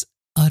Mai's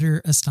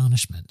utter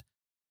astonishment,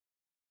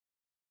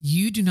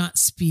 you do not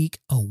speak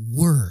a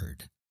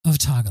word of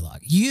Tagalog.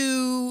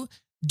 You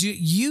Do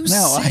you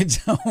No, I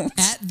sit don't.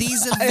 at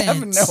these events? I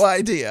have no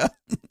idea.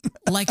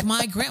 Like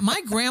my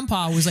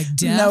grandpa was like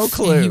deaf. No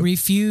clue. And he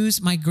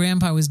refused. My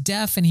grandpa was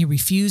deaf and he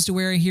refused to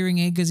wear a hearing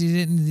aid because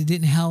it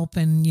didn't help,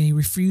 and he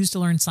refused to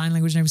learn sign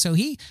language and everything.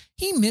 So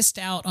he missed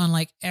out on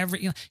like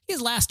every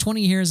his last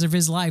 20 years of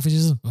his life was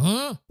just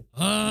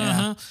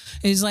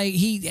It's like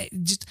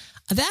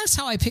that's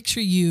how I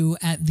picture you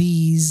at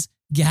these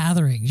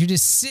gatherings. You're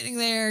just sitting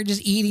there,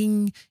 just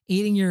eating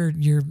your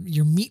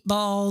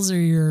meatballs or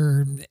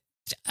your,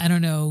 I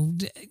don't know,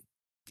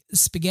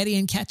 spaghetti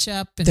and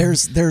ketchup. And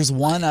there's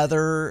one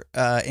other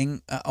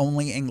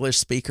only English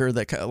speaker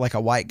that like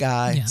a white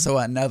guy. Yeah. So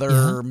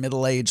another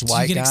middle-aged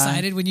white guy. Do you get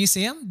excited when you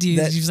see him? Do you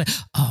just like,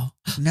 oh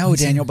no,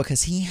 Daniel,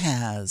 because he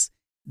has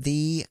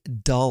the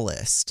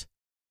dullest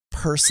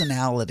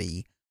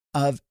personality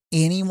of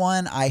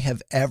anyone I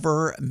have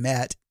ever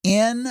met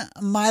in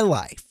my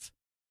life.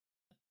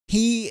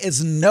 He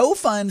is no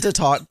fun to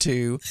talk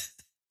to.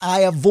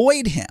 I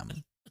avoid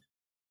him.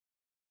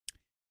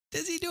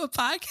 Does he do a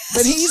podcast?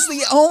 But he's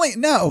the only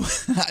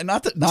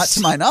not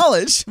to my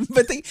knowledge,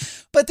 but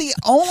the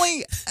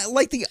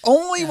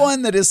only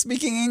one that is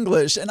speaking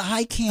English, and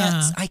I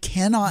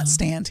cannot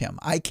stand him.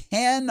 I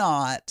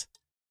cannot,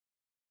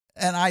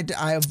 and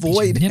I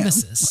avoid him.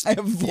 Nemesis. I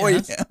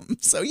avoid him.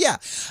 So yeah,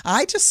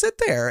 I just sit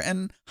there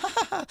and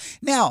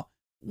now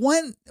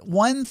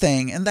one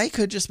thing, and they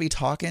could just be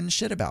talking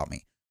shit about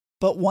me,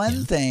 but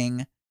one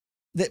thing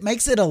that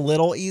makes it a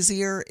little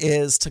easier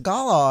is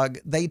Tagalog.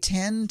 They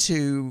tend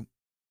to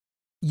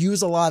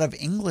use a lot of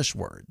English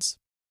words.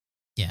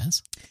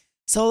 Yes.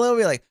 So they'll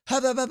be like,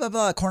 blah, blah, blah,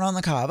 blah, corn on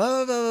the cob,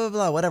 blah, blah, blah,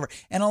 blah, whatever.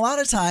 And a lot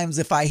of times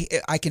if I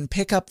can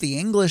pick up the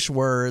English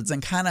words and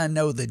kind of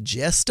know the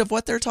gist of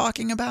what they're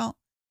talking about.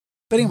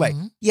 But anyway,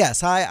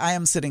 yes, I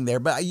am sitting there,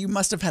 but you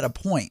must have had a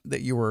point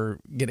that you were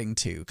getting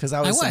to, because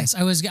I was trying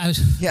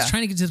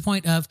to get to the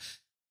point of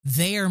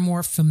they are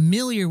more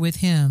familiar with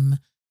him.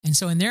 And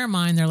so in their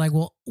mind, they're like,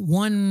 well,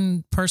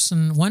 one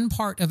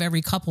part of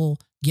every couple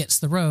gets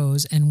the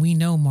rose. And we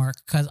know Mark,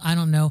 because I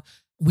don't know.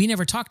 We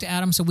never talked to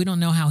Adam, so we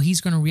don't know how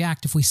he's going to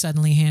react if we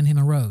suddenly hand him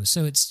a rose.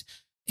 So it's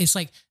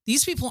like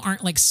these people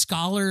aren't like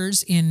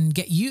scholars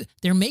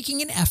they're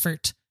making an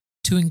effort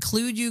to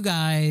include you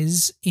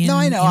guys in. No,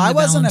 I know. I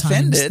wasn't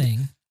Valentine's offended.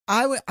 Thing.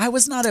 I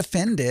was not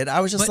offended.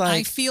 I was just but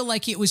I feel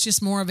like it was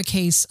just more of a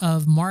case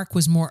of Mark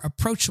was more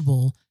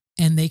approachable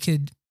and they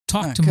could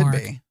talk to Mark.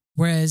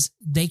 Whereas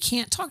they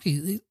can't talk to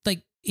you.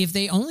 Like, if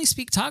they only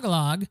speak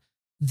Tagalog,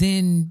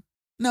 then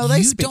no, they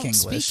you speak don't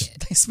English. Speak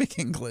it. They speak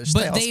English.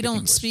 But they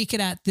don't speak it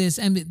at this.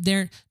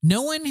 And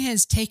no one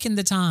has taken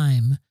the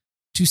time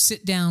to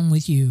sit down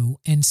with you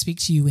and speak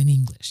to you in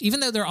English.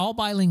 Even though they're all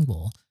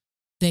bilingual,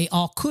 they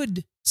all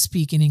could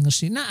speak in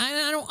English. No,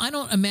 I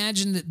don't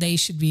imagine that they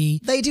should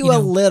be. They do a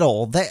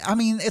little.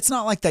 It's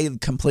not like they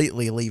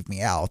completely leave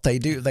me out. They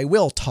do. They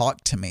will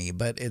talk to me,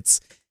 but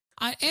it's.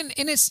 And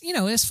it's,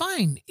 it's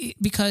fine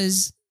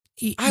because,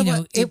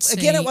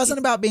 it wasn't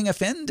about being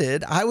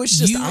offended. I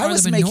was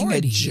making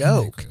a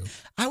joke.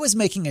 I was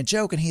making a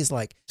joke and he's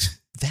like,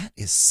 that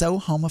is so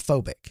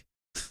homophobic.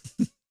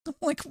 I'm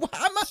like, well,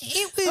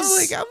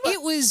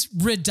 it was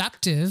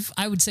reductive.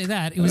 I would say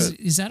that it was,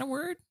 is that a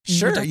word?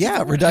 Sure.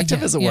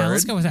 Reductive is a word. Yeah,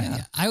 let's go with that.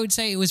 Yeah. I would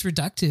say it was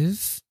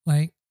reductive.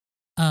 Like,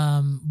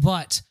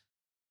 but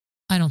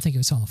I don't think it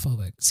was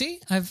homophobic. See,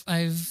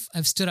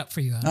 I've stood up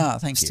for you.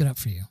 Thank you. Stood up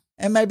for you.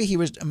 And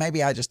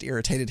maybe I just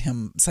irritated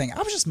him saying,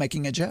 I was just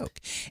making a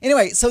joke.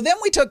 Anyway, so then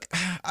we took,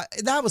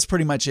 that was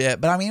pretty much it.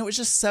 But it was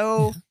just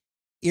so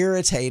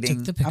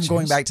irritating. I'm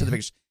going back to the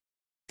pictures.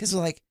 Because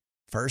we're like,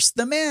 first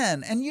the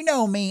men. And you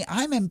know me,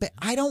 I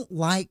don't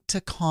like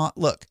to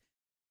look,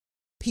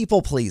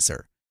 people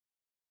pleaser.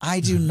 I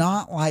do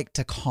not like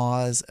to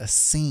cause a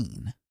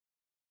scene.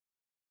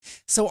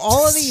 So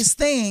all of these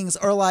things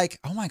are like,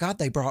 oh my God,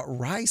 they brought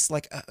rice.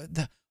 Like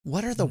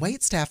what are the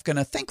wait staff going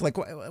to think? Like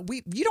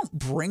you don't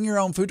bring your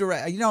own food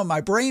to,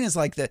 my brain is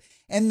like that.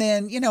 And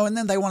then, and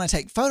then they want to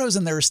take photos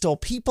and there are still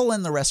people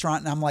in the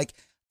restaurant. And I'm like,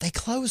 they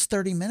closed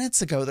 30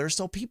 minutes ago. There are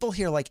still people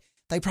here. Like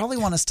they probably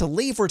want us to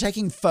leave. We're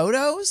taking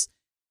photos,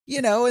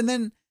 and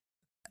then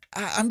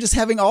I'm just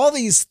having all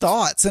these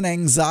thoughts and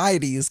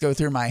anxieties go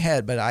through my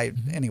head. But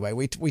anyway,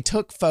 we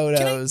took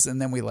photos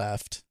and then we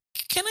left.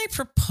 Can I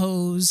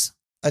propose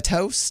a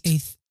toast?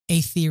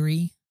 A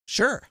theory?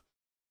 Sure.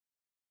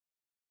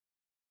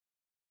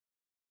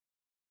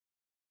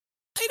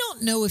 I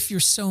don't know if you're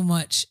so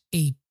much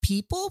a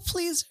people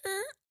pleaser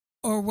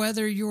or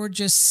whether you're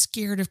just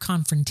scared of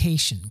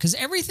confrontation. Because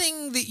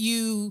everything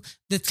the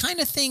kind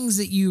of things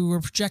that you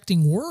were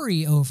projecting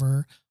worry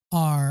over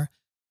are,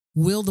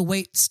 will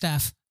the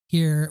staff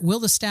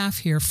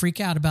here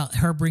freak out about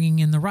her bringing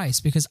in the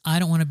rice? Because I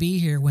don't want to be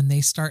here when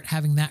they start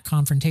having that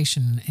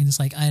confrontation. And it's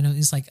like,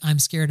 I'm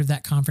scared of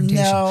that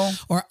confrontation. No.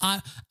 Or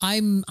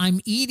I'm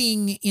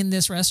eating in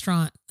this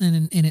restaurant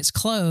and it's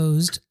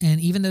closed. And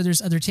even though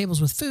there's other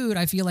tables with food,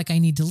 I feel like I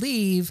need to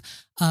leave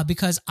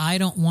because I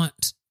don't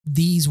want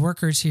these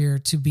workers here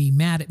to be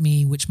mad at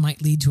me, which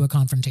might lead to a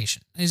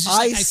confrontation. It's just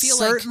I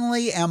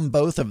certainly am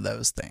both of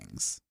those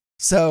things.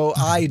 So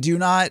I do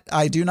not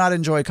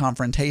enjoy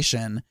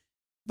confrontation,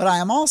 but I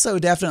am also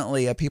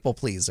definitely a people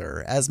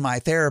pleaser, as my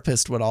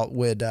therapist would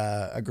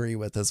agree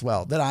with as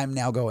well, that I'm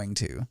now going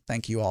to.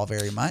 Thank you all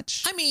very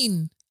much. I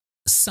mean,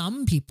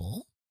 some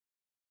people.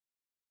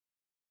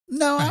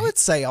 No, right. I would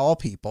say all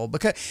people,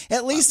 because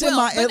at least in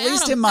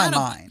my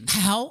mind.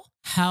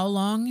 How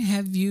long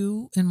have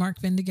you and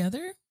Mark been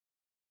together?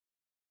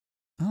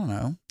 I don't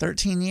know,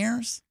 13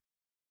 years.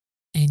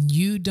 And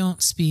you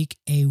don't speak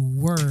a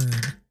word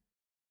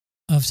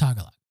of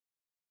Tagalog.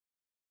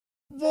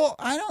 Well,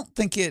 I don't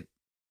think it.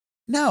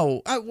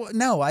 No,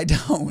 I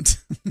don't.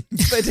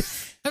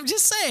 But I'm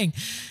just saying.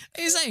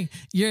 He's saying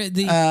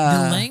the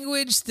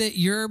language that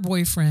your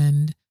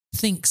boyfriend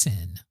thinks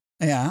in,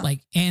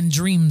 and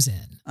dreams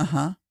in.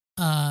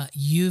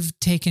 You've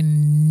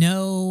taken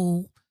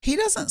no. He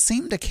doesn't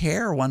seem to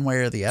care one way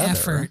or the other.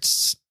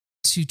 Efforts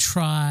to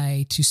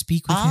try to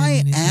speak with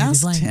him in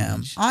his native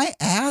language. I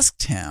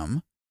asked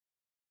him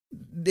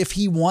if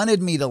he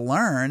wanted me to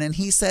learn, and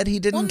he said he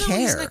didn't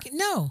care.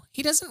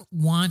 He doesn't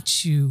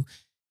want you.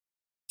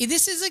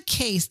 This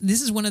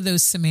is one of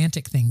those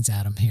semantic things,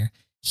 Adam, here.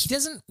 He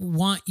doesn't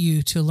want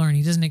you to learn.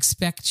 He doesn't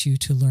expect you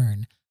to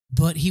learn,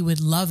 but he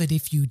would love it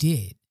if you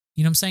did.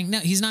 You know what I'm saying? No,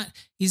 he's not.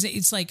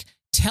 It's like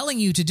telling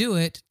you to do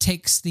it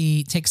takes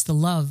the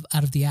love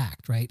out of the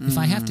act, right? If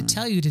I have to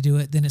tell you to do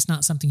it, then it's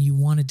not something you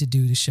wanted to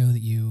do to show that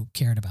you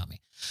cared about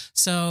me.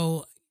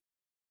 So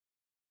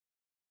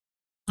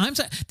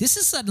this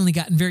has suddenly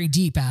gotten very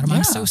deep, Adam. Yeah.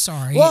 I'm so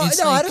sorry. Well, I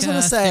just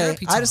want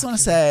to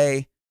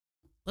say,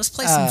 let's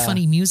play some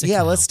funny music. Yeah,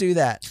 now. Let's do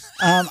that.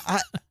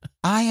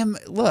 I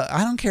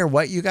don't care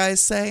what you guys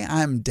say.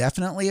 I'm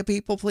definitely a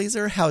people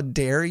pleaser. How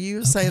dare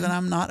you say that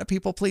I'm not a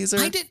people pleaser?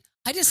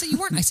 I just said you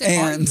weren't. I said,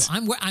 are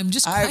you? I'm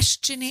just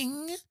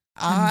questioning.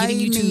 I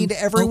need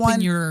everyone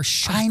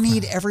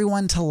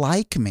to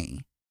like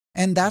me.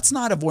 And that's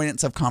not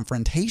avoidance of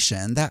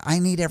confrontation. That I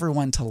need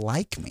everyone to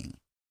like me.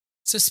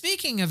 So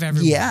speaking of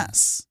everyone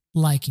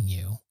liking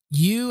you,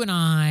 you and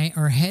I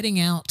are heading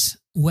out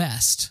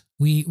west.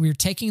 We're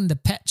taking the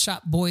Pet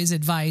Shop Boys'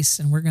 advice,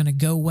 and we're going to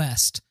go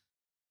west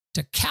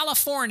to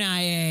California,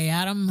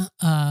 Adam.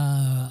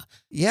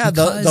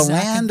 The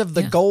land of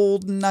the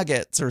gold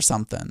nuggets or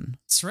something.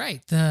 That's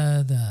right.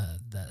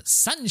 The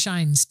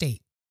Sunshine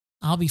State.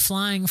 I'll be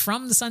flying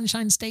from the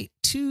Sunshine State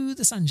to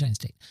the Sunshine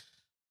State.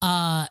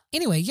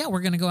 Anyway,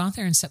 we're going to go out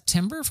there in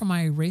September for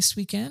my race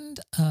weekend.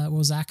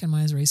 Zach and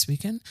my race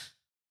weekend.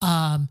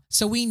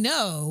 So we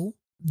know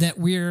that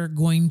we're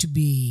going to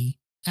be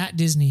at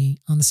Disney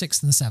on the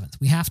 6th and the 7th.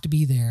 We have to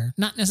be there.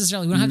 Not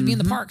necessarily, we don't have to be in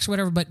the parks or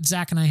whatever, but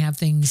Zach and I have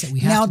things that we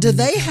have now, to do. Now, do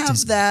they have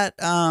Disney.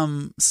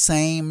 That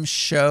same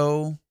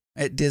show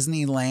at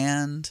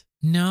Disneyland?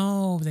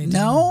 No, they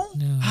don't.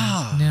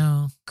 No?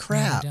 No.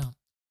 Crap. No, they don't.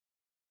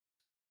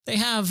 They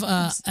have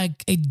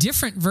a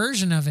different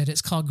version of it.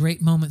 It's called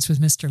Great Moments with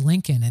Mr.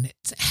 Lincoln, and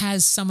it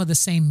has some of the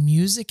same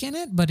music in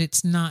it, but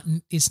it's not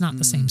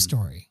the same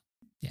story.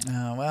 Yeah.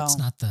 Oh, well. It's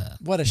not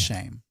What a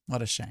shame.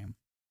 What a shame.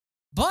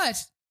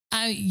 But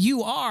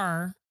you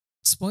are,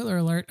 spoiler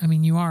alert,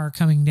 you are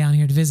coming down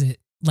here to visit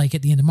like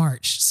at the end of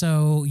March.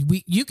 So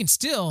you can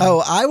still.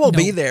 Oh, I will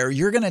be there.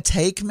 You're going to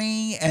take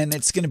me, and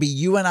it's going to be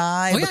you and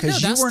I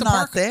because you were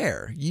not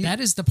there. That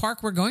is the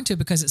park we're going to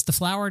because it's the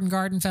Flower and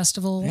Garden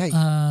Festival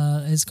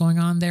is going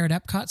on there at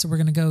Epcot. So we're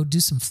going to go do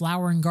some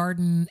flower and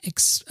garden,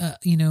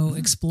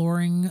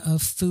 exploring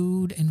of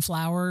food and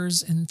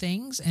flowers and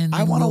things. And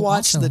I want to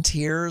watch the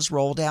tears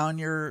roll down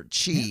your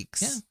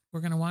cheeks. Yeah. We're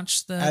going to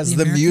watch the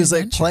music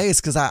Adventure. plays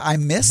because I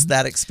missed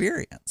that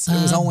experience.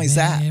 It was only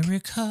Zach.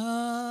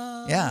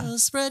 America,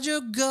 spread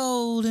your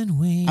golden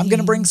wings. I'm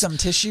going to bring some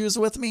tissues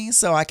with me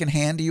so I can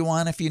hand you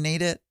one if you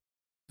need it.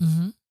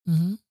 Mm-hmm.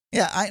 Mm-hmm.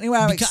 Yeah,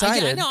 I'm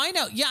excited. I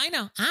know. Yeah, I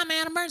know. I'm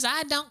Adam Burns.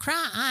 I don't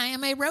cry. I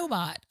am a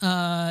robot.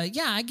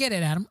 I get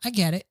it, Adam. I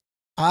get it.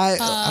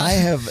 I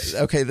have,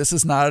 okay, this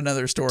is not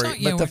another story,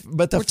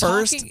 but the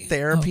first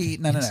therapy,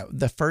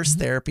 the first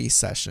therapy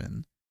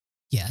session.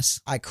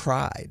 Yes. I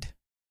cried.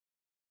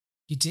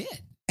 You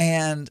did.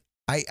 And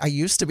I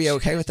used to be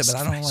okay with it, but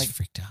I don't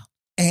freaked out.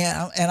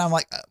 And I'm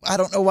like, I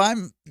don't know why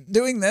I'm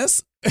doing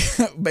this.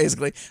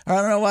 Basically, I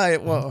don't know why.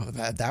 Well,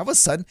 that was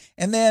sudden.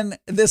 And then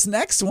this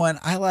next one,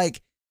 I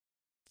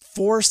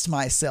forced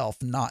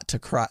myself not to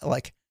cry.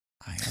 Like,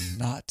 I am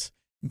not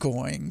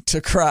going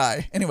to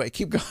cry. Anyway,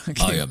 keep going.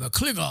 I am a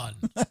Klingon.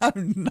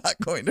 I'm not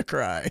going to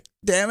cry.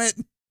 Damn it.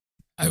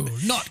 I will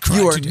not cry.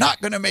 You are not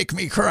going to make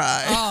me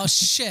cry. Oh,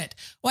 shit.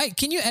 Wait,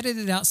 can you edit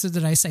it out so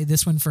that I say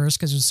this one first?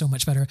 Because it's so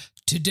much better.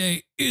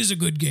 Today is a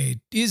good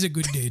day. Is a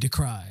good day to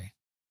cry.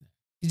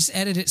 You just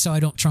edit it so I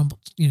don't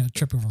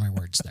trip over my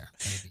words there.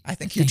 I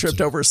think you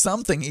tripped over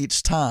something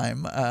each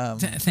time.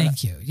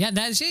 Thank you. Yeah,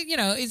 that's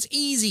it's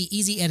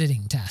easy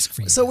editing task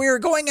for you. So we were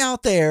going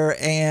out there,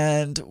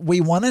 and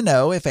we want to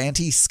know if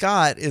Auntie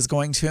Scott is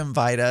going to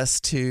invite us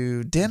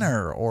to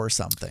dinner or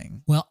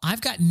something. Well, I've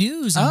got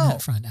news on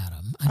that front,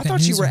 Adam. I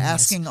thought you were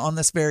asking on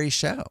this very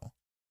show.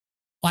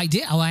 Well, I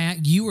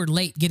did. You were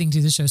late getting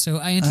to the show,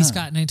 so Auntie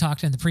Scott and I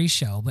talked in the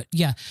pre-show. But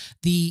yeah,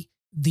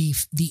 the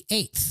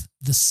 8th,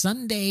 the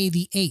Sunday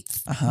the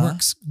 8th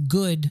works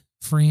good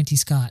for Auntie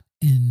Scott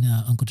and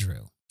Uncle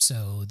Drew.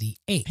 So the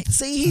 8th.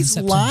 See, he's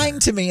lying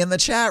to me in the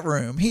chat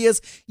room.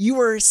 You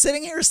were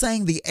sitting here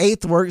saying the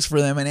 8th works for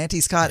them, and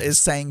Auntie Scott is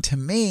saying to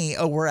me,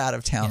 "Oh, we're out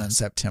of town in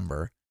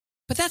September."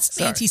 But that's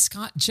the Auntie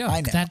Scott joke.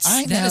 I know. That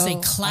is a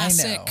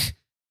classic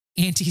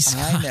Auntie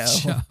Scott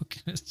joke.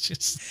 It's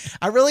just,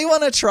 I really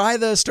want to try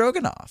the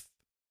stroganoff.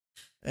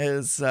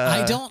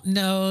 I don't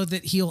know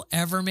that he'll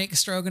ever make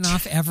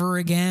stroganoff ever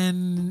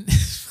again.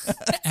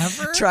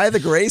 Ever. Try the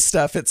gray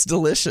stuff. It's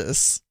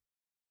delicious.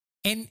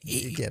 And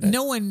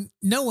no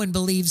one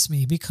believes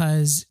me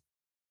because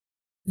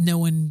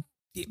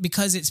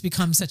it's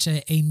become such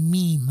a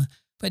meme,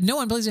 but no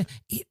one believes it.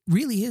 It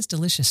really is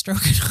delicious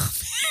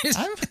stroganoff.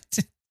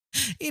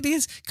 It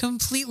is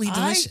completely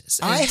delicious.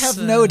 I have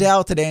no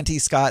doubt that Auntie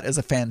Scott is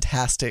a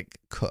fantastic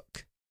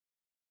cook.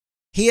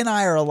 He and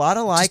I are a lot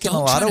alike in a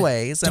lot of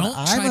ways, and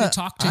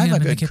I'm a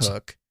good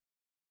cook.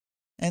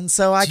 And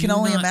so I can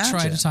only imagine.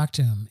 Try to talk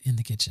to him in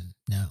the kitchen.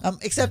 No.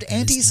 Except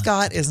Auntie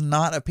Scott is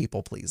not a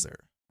people pleaser,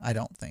 I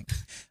don't think.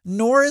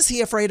 Nor is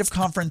he afraid of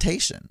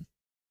confrontation.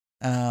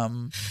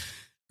 Right.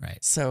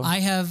 So I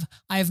have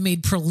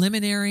made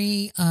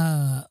preliminary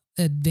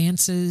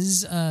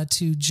advances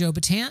to Joe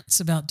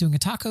Batance about doing a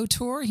taco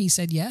tour. He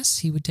said yes,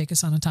 he would take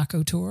us on a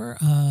taco tour.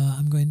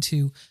 I'm going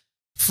to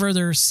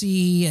further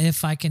see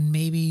if I can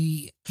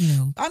maybe,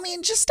 I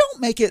mean, just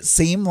don't make it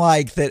seem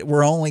like that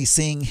we're only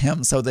seeing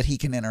him so that he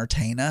can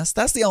entertain us.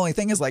 That's the only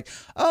thing is like,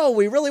 oh,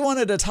 we really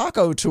wanted a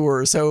taco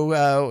tour.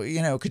 So,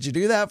 could you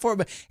do that for?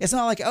 But it's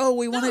not like, oh,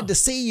 we wanted to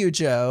see you,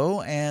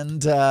 Joe.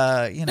 And,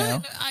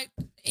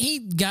 he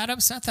got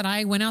upset that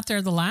I went out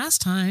there the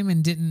last time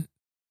and didn't.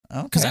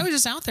 Okay. Because I was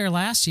just out there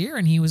last year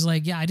and he was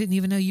like, yeah, I didn't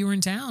even know you were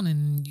in town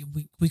and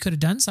we could have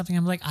done something.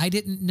 I'm like, I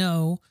didn't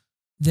know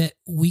that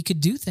we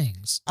could do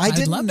things. I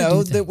didn't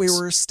know that we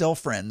were still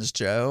friends,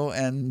 Joe.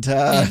 And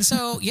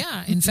so,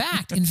 yeah, in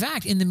fact,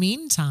 in the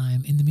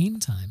meantime,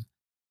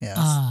 yes.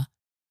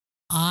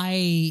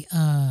 I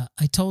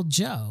told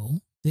Joe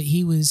that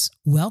he was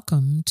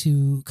welcome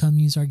to come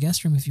use our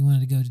guest room if he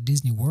wanted to go to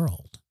Disney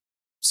World.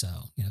 So,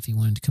 if he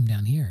wanted to come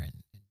down here and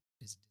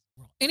visit Disney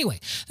World. Anyway,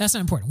 that's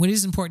not important. What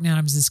is important now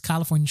is this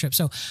California trip.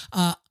 So,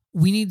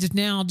 we need to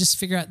now just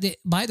figure out that,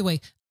 by the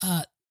way,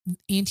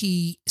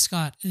 Auntie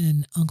Scott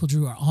and Uncle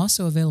Drew are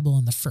also available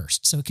on the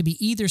 1st. So it could be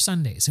either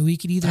Sunday. So we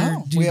could either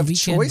do we have the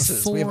weekend choices.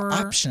 before. We have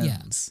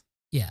options.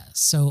 Yeah.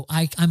 So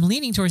I'm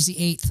leaning towards the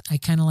 8th. I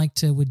kind of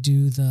would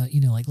do the,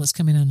 let's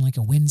come in on like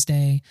a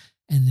Wednesday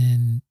and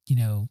then,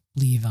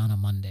 leave on a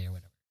Monday or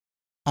whatever.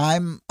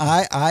 I'm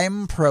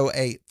pro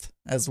 8th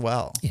as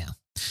well. Yeah.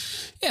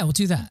 Yeah, we'll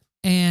do that.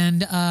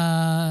 And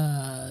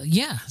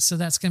so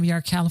that's going to be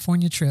our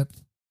California trip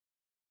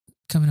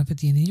coming up at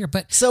the end of the year.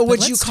 But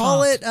would you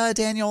call it,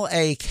 Daniel,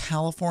 a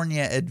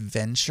California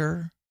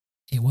adventure?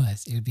 It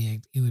was. It would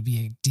be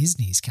a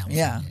Disney's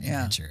California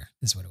adventure.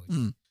 Is what it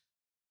would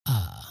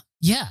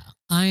be.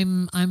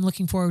 I'm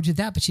looking forward to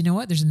that. But you know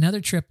what? There's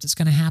another trip that's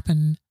going to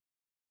happen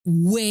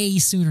way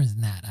sooner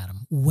than that,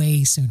 Adam.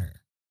 Way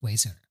sooner.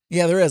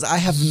 Yeah, there is. I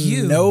have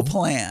no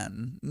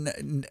plan.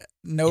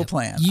 No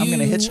plan. I'm going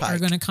to hitchhike.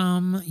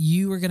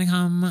 You are going to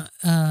come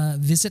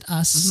visit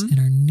us in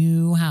our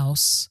new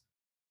house.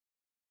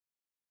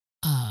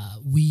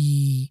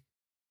 We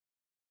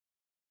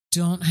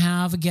don't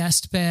have a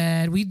guest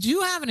bed. We do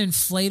have an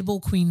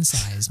inflatable queen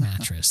size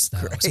mattress,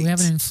 though. So we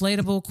have an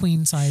inflatable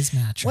queen size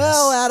mattress.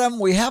 Well, Adam,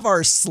 we have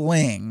our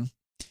sling.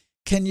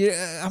 Can you?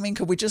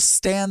 Could we just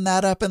stand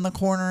that up in the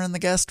corner in the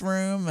guest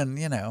room? And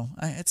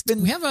it's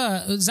been. We have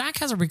Zach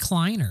has a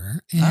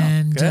recliner,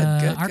 and good,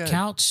 our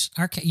couch.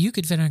 You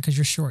could fit on because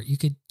you're short.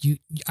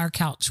 Our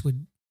couch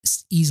would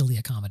easily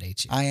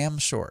accommodate you. I am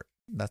short.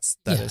 That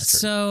is true.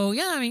 So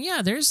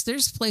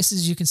there's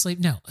places you can sleep.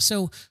 No,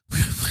 so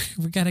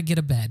we got to get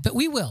a bed, but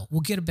we will.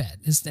 We'll get a bed.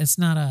 It's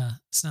not a.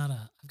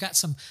 I've got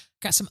some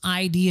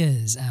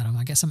ideas, Adam.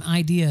 I got some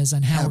ideas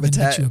on how we're going to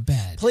get you a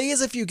bed.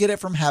 Please, if you get it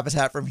from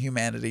Habitat from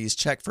Humanities,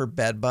 check for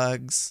bed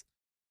bugs.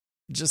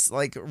 Just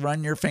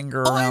run your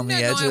finger around the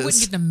edges. I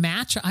wouldn't get the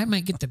mattress. I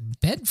might get the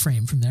bed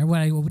frame from there.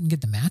 I wouldn't get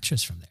the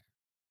mattress from there.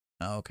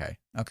 Oh, okay.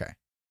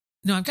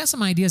 No, I've got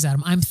some ideas,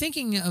 Adam. I'm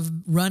thinking of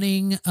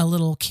running a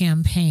little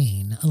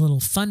campaign, a little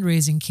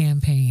fundraising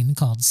campaign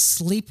called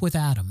Sleep with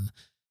Adam.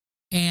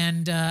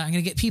 And I'm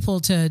going to get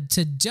people to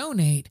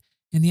donate.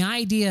 And the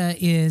idea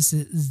is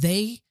that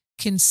they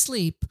can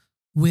sleep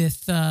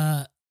with,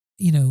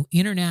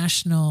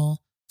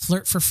 international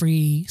Flirt for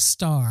Free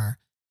star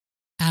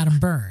Adam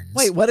Burns.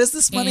 Wait, what is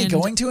this money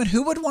going to? And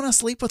who would want to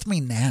sleep with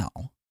me now?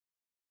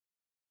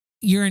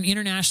 You're an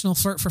international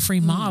Flirt for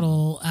Free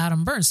model,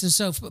 Adam Burns.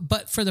 So,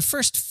 but for the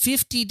first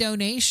 50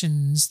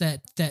 donations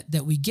that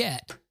we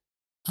get,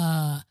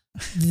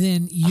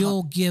 then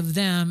you'll give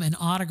them an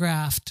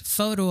autographed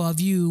photo of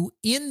you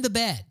in the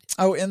bed.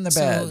 Oh, in the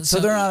bed. So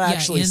they're not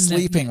actually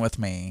sleeping with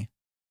me.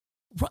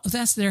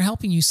 They're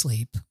helping you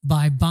sleep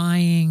by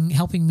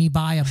helping me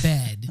buy a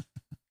bed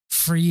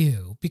for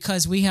you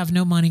because we have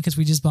no money because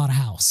we just bought a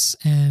house.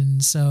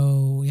 And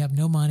so we have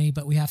no money,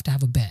 but we have to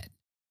have a bed.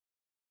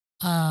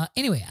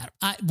 Anyway,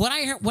 what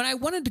I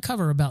wanted to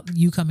cover about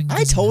you coming to I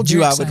visit, told I'm you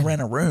very I would excited.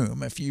 rent a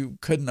room if you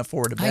couldn't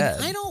afford a bed.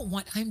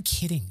 I'm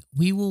kidding.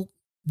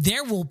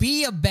 There will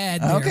be a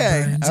bed there,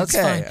 Okay. Burns. It's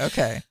fine.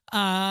 Okay.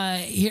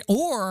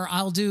 Or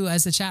I'll do,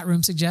 as the chat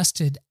room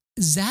suggested,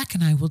 Zach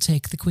and I will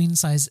take the queen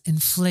size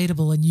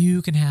inflatable and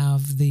you can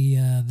have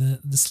the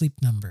sleep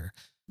number.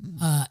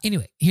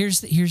 Anyway, here's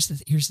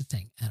the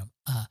thing, Adam.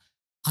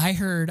 I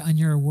heard on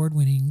your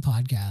award-winning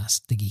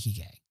podcast, The Geeky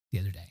Gay, the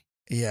other day.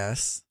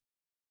 Yes.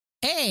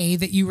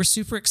 That you were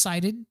super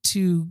excited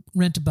to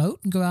rent a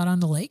boat and go out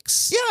on the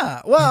lakes.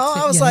 Yeah. Well,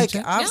 I was like,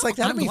 that'd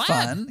I'm be glad.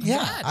 fun. I'm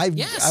Yeah. glad.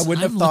 I wouldn't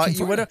have thought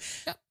you would have.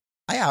 Yep.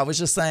 I was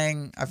just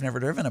saying I've never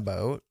driven a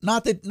boat.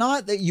 Not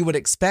that you would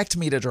expect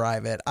me to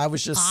drive it. I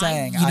was just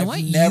saying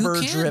I've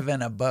never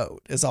driven a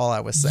boat is all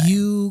I was saying.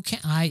 You can.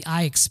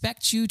 I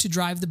expect you to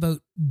drive the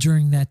boat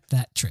during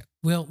that trip.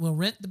 We'll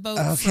rent the boat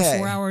for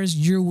 4 hours.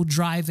 You will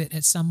drive it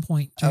at some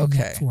point during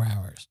that 4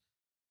 hours.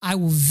 I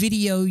will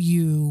video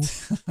you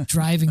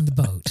driving the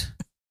boat.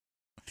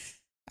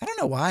 I don't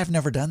know why I've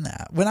never done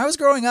that. When I was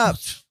growing up,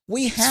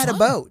 we had a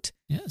boat.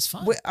 Yeah, it's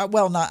fun.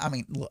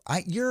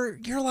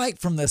 You're like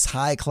from this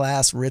high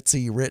class,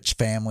 ritzy, rich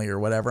family or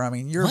whatever. I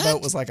mean, your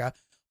boat was like a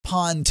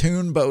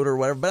pontoon boat or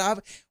whatever,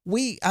 but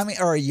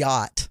or a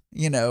yacht,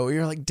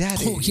 you're like,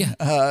 Daddy. Oh, yeah.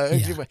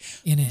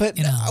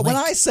 When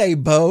I say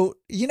boat,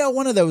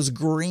 one of those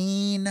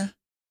green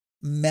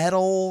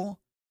metal,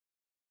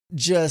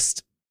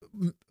 just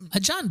a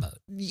John boat.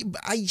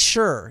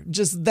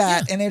 Just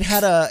that. Yeah. And it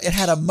had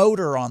a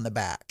motor on the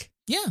back.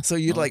 Yeah. So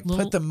you'd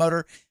put the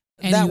motor.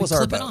 That was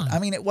our boat. I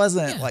mean, it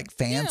wasn't like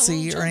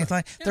fancy or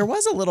anything. Yeah. There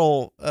was a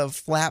little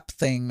flap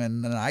thing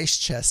and an ice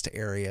chest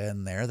area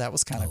in there. That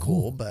was kind of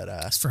cool. But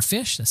it's for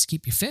fish. Let's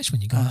keep your fish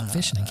when you go out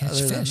fishing and catch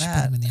fish. Put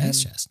them in the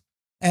ice chest.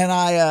 And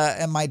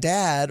and my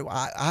dad,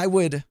 I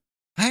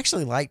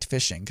actually liked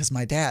fishing because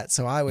my dad.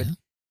 So I would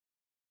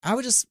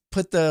just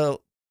put the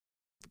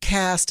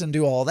cast and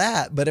do all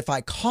that. But if I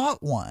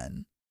caught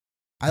one,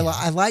 I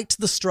liked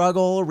the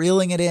struggle,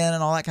 reeling it in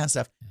and all that kind of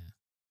stuff. Yeah.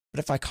 But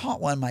if I caught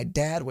one, my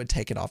dad would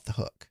take it off the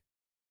hook.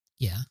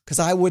 Yeah. Because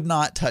I would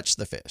not touch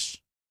the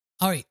fish.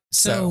 All right.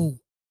 So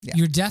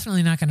you're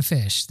definitely not going to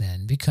fish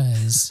then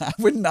because I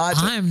would not.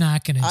 I'm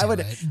not going to do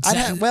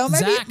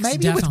it.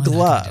 Maybe with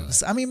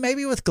gloves. I mean,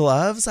 maybe with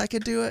gloves I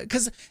could do it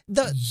because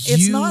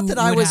it's not that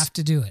I would have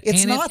to do it.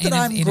 It's not that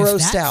I'm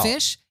grossed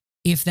out.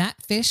 If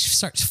that fish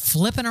starts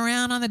flipping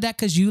around on the deck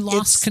because you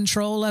lost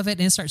control of it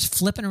and it starts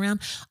flipping around,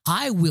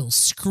 I will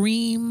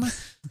scream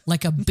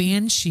like a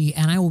banshee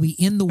and I will be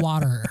in the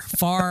water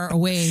far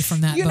away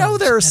from that boat.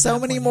 There are so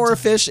many more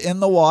fish in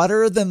the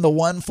water than the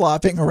one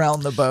flopping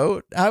around the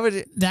boat.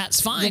 That's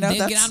fine. They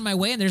get out of my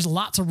way and there's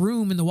lots of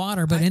room in the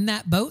water, but in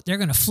that boat, they're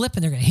going to flip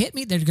and they're going to hit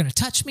me. They're going to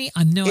touch me.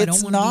 I know I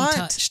don't want to be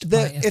touched by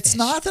a fish. It's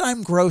not that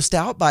I'm grossed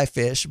out by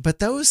fish, but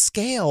those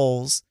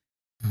scales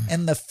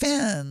and the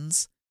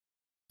fins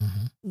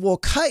will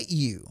cut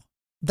you.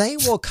 They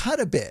will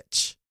cut a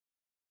bitch.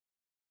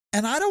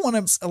 And I don't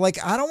want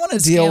to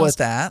deal with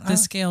that. The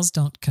scales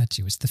don't cut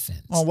you. It's the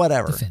fins. Well,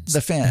 whatever. The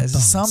fins.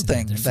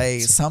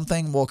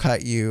 Something will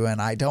cut you.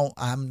 And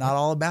I'm not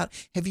all about.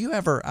 Have you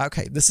ever,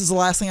 this is the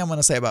last thing I'm going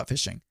to say about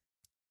fishing.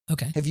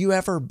 Okay. Have you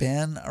ever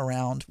been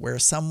around where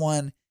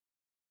someone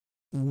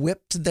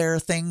whipped their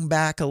thing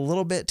back a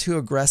little bit too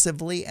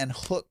aggressively and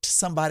hooked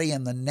somebody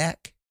in the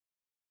neck?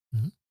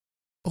 Mm-hmm.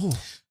 Oh,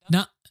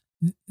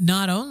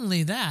 Not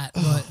only that,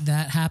 but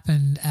that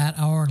happened at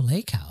our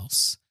lake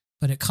house,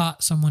 but it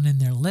caught someone in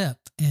their lip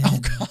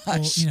and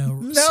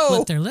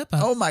split their lip up.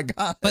 Oh my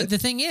God. But the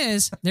thing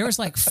is, there was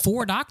like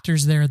 4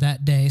 doctors there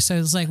that day. So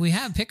it's like we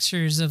have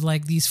pictures of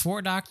like these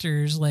 4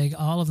 doctors, like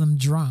all of them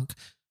drunk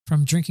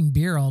from drinking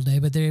beer all day,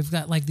 but they've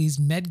got like these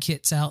med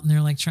kits out and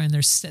they're like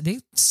they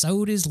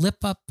sewed his lip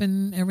up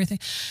and everything.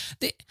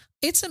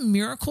 It's a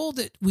miracle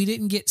that we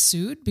didn't get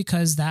sued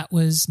because that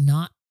was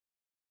not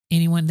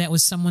anyone. That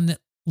was someone that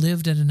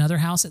lived at another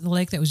house at the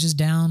lake that was just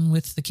down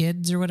with the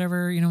kids or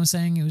whatever, you know what I'm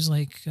saying? It was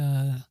like,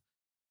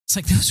 it's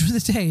like those were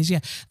the days. Yeah.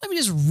 Let me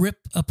just rip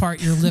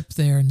apart your lip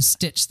there and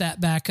stitch that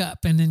back up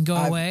and then go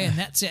away. And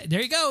that's it. There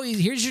you go.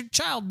 Here's your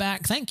child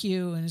back. Thank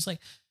you. And it's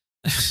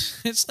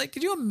like,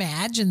 could you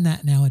imagine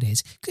that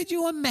nowadays? Could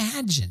you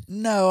imagine?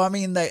 No, I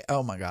mean,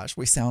 oh my gosh,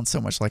 we sound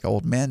so much like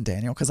old men,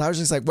 Daniel. Cause I was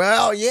just like,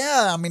 well,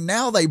 yeah, I mean,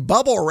 now they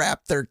bubble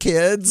wrap their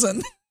kids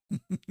and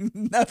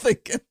nothing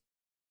can,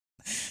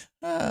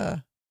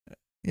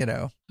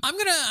 I'm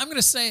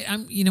gonna say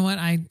you know what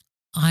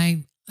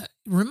I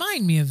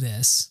remind me of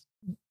this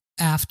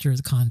after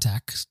the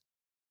contact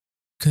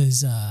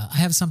because I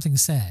have something to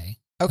say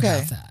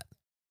about that.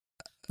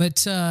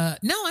 But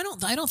no,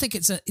 I don't think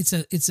it's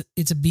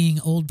a being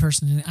old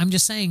person. I'm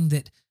just saying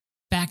that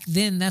back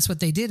then that's what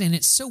they did, and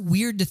it's so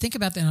weird to think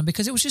about that now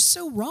because it was just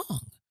so wrong.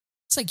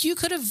 It's like you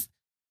could have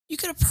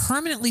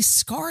permanently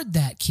scarred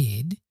that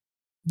kid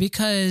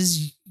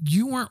because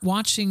you weren't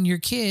watching your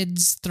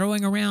kids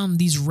throwing around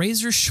these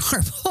razor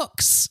sharp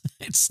hooks.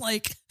 It's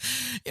like,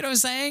 you know what I'm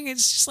saying?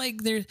 It's just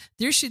like there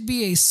should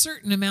be a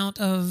certain amount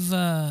of,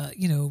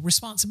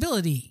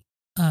 responsibility,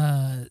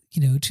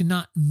 to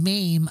not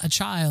maim a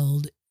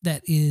child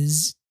that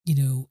is,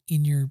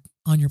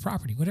 on your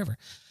property, whatever.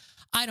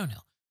 I don't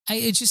know.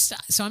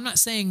 So I'm not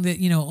saying that,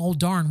 oh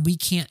darn, we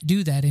can't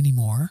do that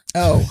anymore.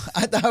 Oh,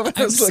 I thought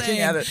I was looking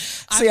at it.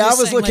 See, I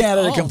was looking at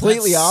it a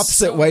completely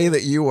opposite way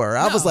that you were.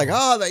 I was like,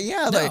 what?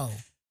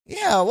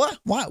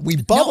 We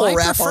bubble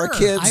wrap our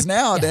kids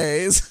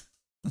nowadays.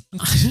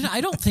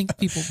 I don't think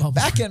people bubble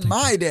Back in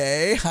my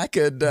day, I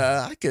could,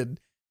 I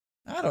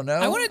don't know.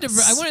 I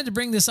wanted to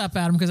bring this up,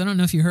 Adam, because I don't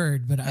know if you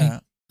heard, but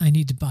I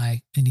need to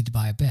buy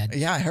a bed.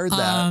 Yeah, I heard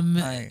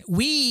that.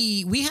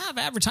 We have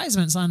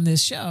advertisements on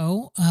this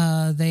show.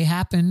 They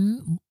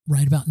happen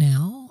right about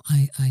now.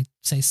 I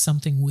say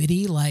something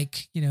witty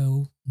like,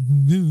 and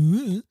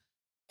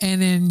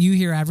then you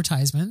hear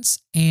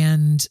advertisements,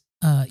 and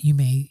you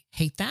may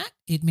hate that.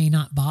 It may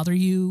not bother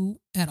you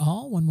at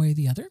all, one way or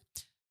the other.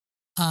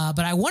 But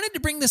I wanted to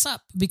bring this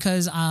up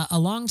because a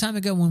long time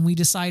ago, when we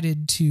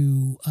decided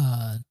to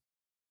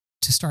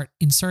start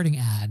inserting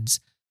ads,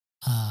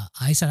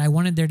 I said I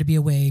wanted there to be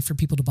a way for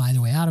people to buy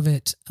their way out of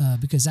it,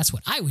 because that's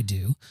what I would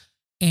do.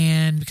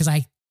 And because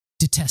I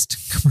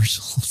detest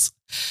commercials.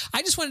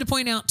 I just wanted to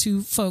point out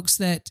to folks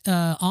that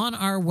on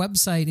our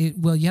website,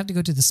 you have to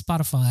go to the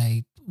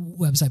Spotify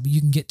website, but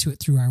you can get to it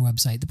through our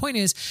website. The point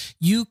is,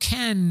 you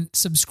can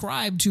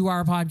subscribe to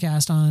our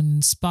podcast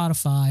on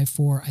Spotify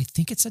for, I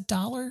think it's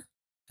 $1.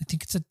 I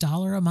think it's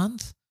 $1 a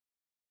month.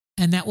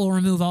 And that will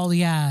remove all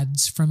the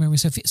ads from every.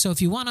 So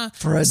if you want to,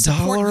 for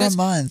 $1 a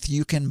month,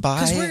 you can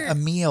buy a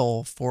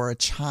meal for a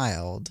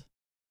child.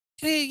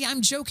 I'm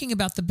joking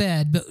about the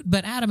bed,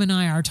 but Adam and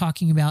I are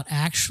talking about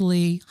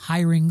actually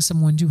hiring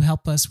someone to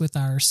help us with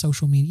our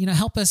social media.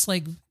 Help us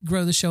like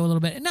grow the show a little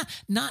bit, and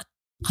not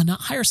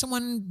hire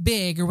someone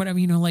big or whatever.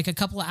 Like a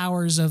couple of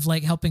hours of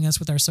like helping us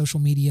with our social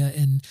media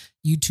and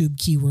YouTube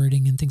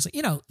keywording and things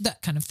like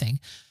that kind of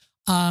thing.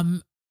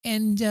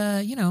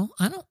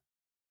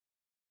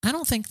 I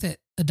don't think that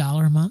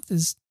 $1 a month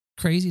is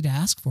crazy to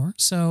ask for.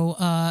 So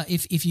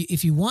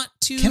if you want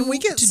to, can we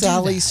get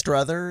Sally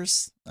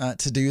Struthers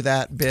to do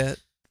that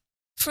bit?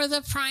 For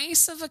the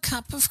price of a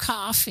cup of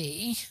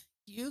coffee,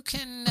 you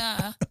can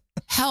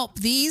help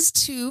these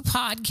two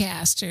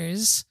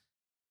podcasters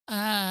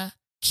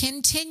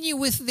continue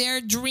with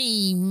their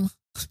dream.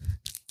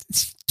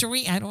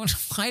 I don't know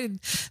why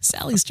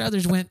Sally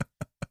Struthers went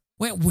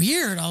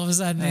weird all of a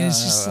sudden.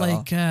 It's just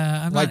like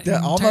I'm like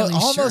not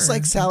almost sure.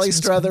 like Sally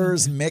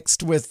Struthers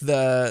mixed with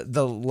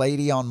the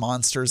lady on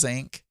Monsters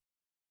Inc.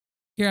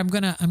 Here, I'm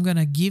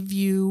gonna give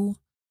you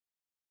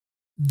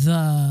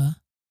the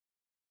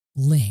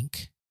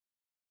link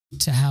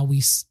to how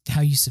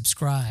you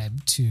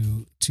subscribe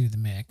to the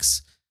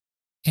mix.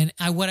 And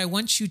what I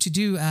want you to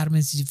do, Adam,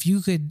 is if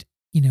you could,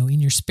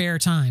 in your spare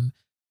time,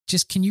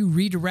 can you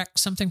redirect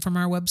something from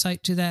our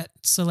website to that?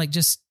 So like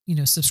just,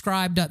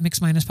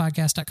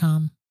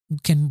 subscribe.mix-podcast.com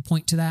can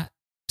point to that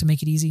to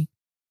make it easy.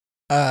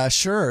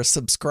 Sure.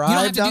 Subscribe. You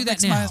don't have to do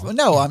that now.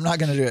 No, I'm not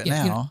going to do it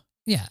now.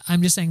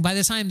 I'm just saying by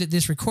the time that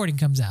this recording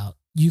comes out,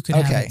 you could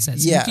have it set.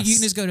 So you can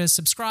just go to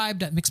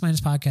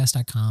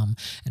subscribe.mix-podcast.com.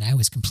 And I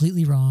was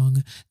completely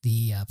wrong.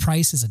 The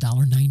price is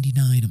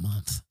 $1.99 a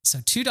month. So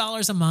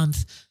 $2 a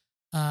month.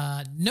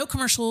 No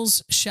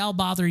commercials shall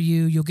bother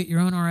you. You'll get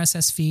your own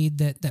RSS feed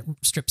that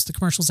strips the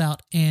commercials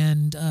out,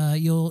 and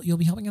you'll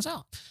be helping us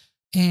out.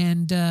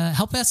 And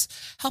help us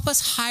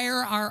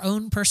hire our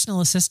own personal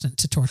assistant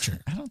to torture.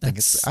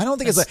 It's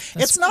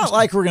not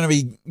like we're going to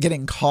be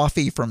getting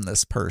coffee from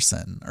this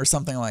person or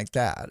something like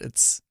that.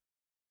 It's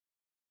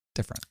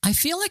different. I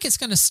feel like it's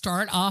going to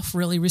start off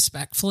really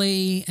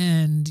respectfully,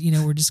 and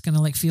we're just going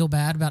to like feel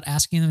bad about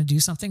asking them to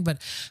do something.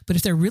 But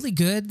if they're really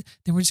good,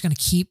 then we're just going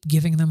to keep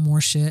giving them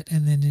more shit,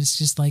 and then it's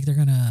just like they're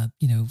going to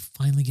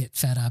finally get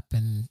fed up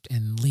and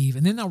leave,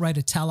 and then they'll write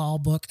a tell-all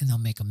book and they'll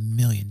make $1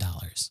 million.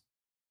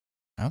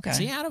 Okay.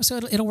 See, Adam, so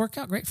it'll work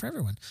out great for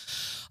everyone.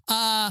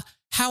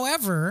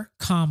 However,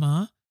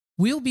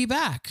 we'll be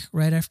back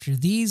right after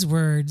these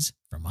words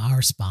from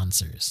our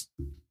sponsors.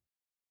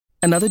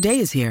 Another day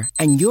is here,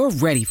 and you're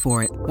ready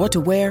for it. What to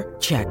wear?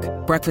 Check.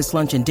 Breakfast,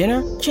 lunch, and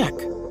dinner? Check.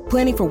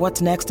 Planning for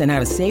what's next and how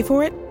to save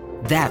for it?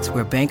 That's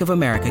where Bank of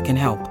America can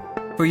help.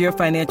 For your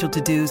financial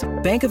to-dos,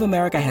 Bank of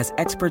America has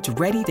experts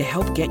ready to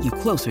help get you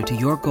closer to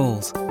your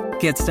goals.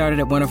 Get started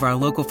at one of our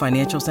local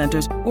financial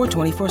centers or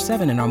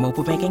 24/7 in our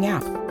mobile banking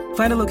app.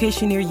 Find a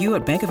location near you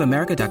at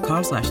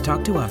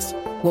bankofamerica.com/talktous.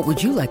 What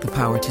would you like the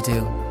power to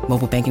do?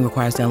 Mobile banking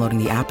requires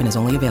downloading the app and is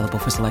only available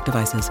for select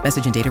devices.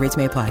 Message and data rates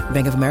may apply.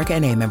 Bank of America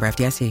NA, member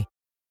FDIC.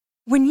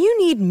 When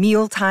you need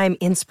mealtime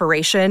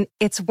inspiration,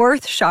 it's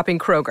worth shopping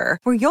Kroger,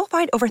 where you'll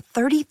find over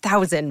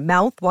 30,000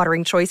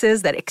 mouth-watering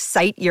choices that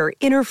excite your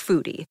inner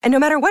foodie. And no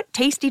matter what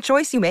tasty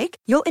choice you make,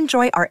 you'll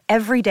enjoy our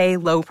everyday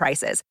low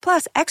prices,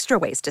 plus extra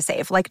ways to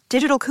save, like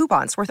digital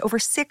coupons worth over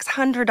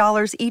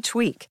 $600 each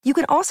week. You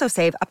can also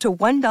save up to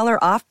 $1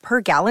 off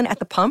per gallon at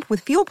the pump with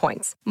fuel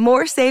points.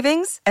 More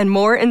savings and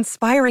more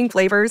inspiring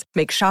flavors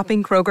make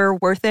shopping Kroger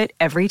worth it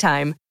every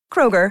time.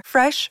 Kroger,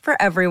 fresh for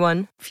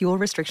everyone. Fuel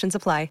restrictions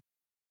apply.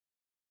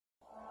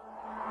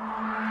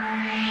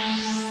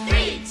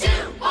 3, 2,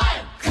 1.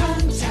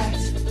 Contact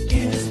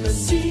is the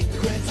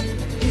secret,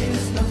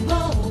 is the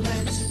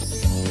moment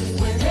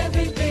when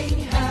everything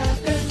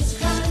happens.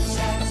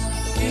 Contact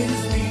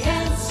is the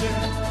answer,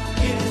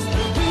 is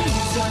the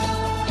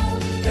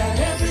reason that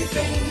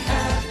everything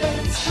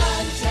happens.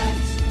 Contact.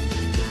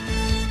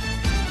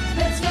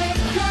 Let's make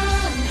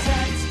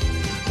contact.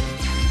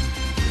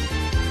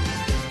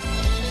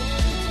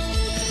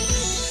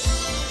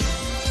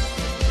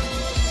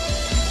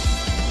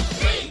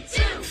 3,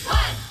 2, 1.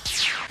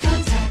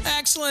 Contact.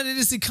 Excellent. It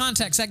is the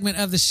contact segment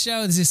of the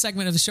show. This is a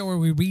segment of the show where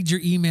we read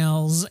your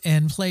emails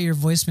and play your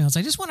voicemails.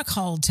 I just want to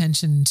call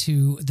attention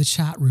to the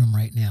chat room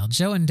right now.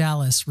 Joe in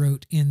Dallas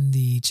wrote in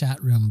the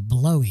chat room,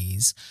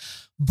 blowies,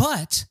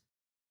 but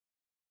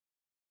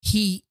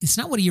it's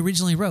not what he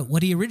originally wrote.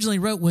 What he originally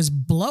wrote was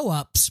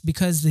blow-ups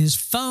because his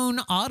phone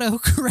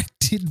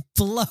auto-corrected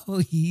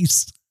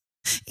blowies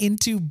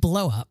into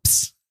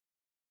blow-ups.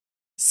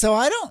 So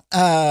I don't.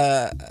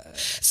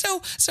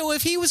 So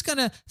if he was going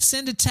to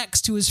send a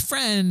text to his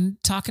friend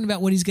talking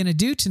about what he's going to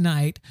do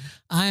tonight,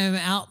 I am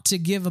out to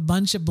give a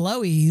bunch of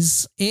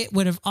blowies, it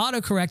would have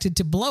autocorrected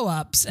to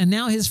blow-ups, and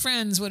now his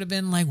friends would have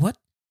been like, what?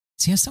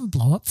 Does he have some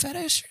blow-up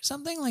fetish or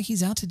something? Like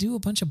he's out to do a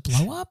bunch of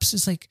blow-ups?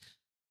 It's like,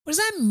 what does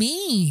that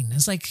mean?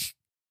 It's like,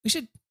 we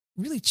should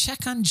really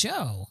check on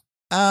Joe.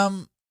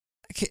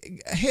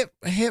 Hit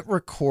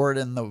record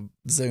in the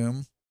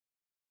Zoom.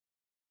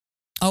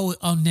 Oh,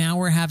 now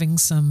we're having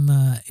some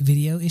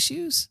video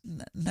issues?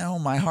 No,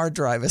 my hard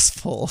drive is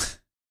full.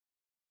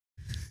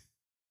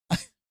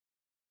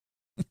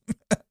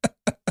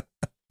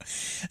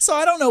 So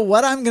I don't know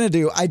what I'm going to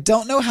do. I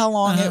don't know how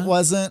long it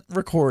wasn't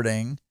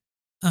recording.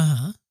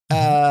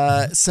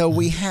 So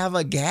we have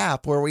a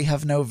gap where we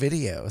have no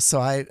video. So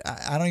I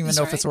don't even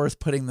know if it's worth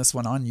putting this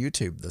one on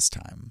YouTube this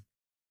time.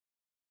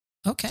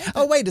 Okay.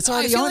 Oh, wait, it's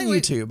already on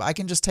YouTube. I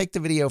can just take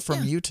the video from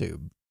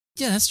YouTube.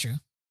 Yeah, that's true.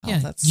 Yeah,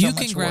 that's so you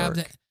can much grab work.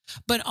 that.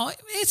 But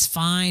it's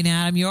fine,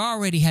 Adam. You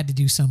already had to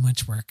do so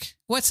much work.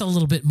 What's a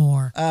little bit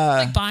more?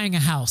 Like buying a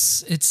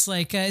house. It's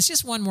like, it's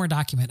just one more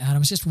document, Adam.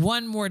 It's just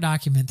one more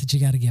document that you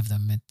got to give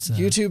them.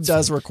 YouTube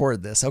does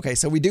record this. Okay,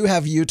 so we do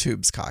have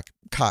YouTube's copy.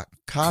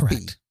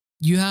 Correct.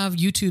 You have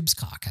YouTube's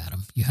cock,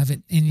 Adam. You have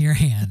it in your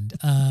hand.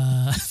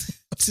 Adam,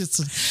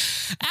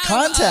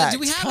 Contact.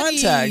 No.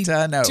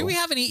 Do we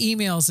have any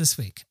emails this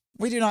week?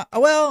 We do not.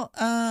 Well,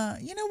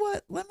 you know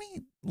what? Let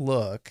me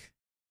look.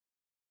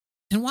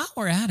 And while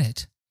we're at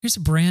it, here's a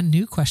brand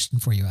new question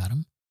for you,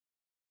 Adam.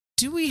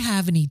 Do we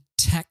have any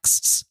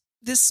texts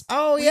this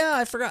week? Yeah,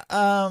 I forgot.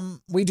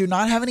 We do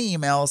not have any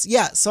emails.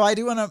 Yeah, so I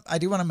do want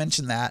to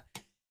mention that.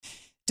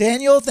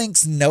 Daniel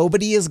thinks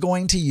nobody is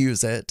going to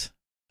use it.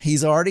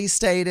 He's already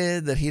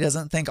stated that he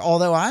doesn't think,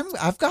 although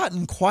I've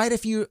gotten quite a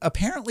few,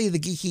 apparently the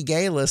Geeky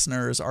Gay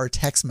listeners are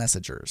text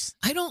messengers.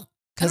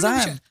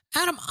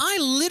 Adam, I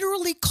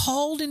literally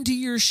called into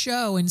your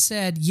show and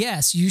said,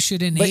 yes, you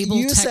should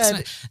enable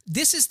text.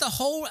 This is the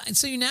whole.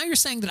 So now you're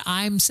saying that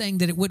I'm saying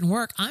that it wouldn't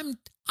work. I'm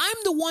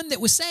the one that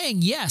was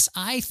saying, yes,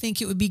 I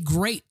think it would be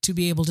great to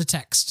be able to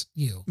text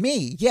you.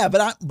 Me. Yeah.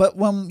 But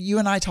when you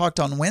and I talked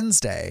on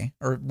Wednesday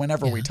or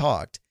whenever we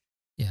talked.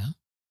 Yeah.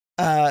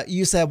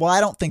 You said, well, I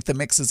don't think the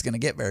mix is going to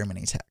get very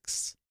many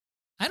texts.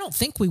 I don't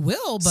think we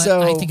will, but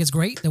I think it's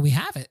great that we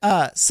have it.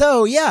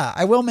 So yeah,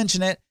 I will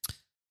mention it.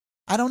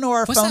 I don't know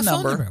our What's phone that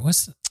number. Phone number?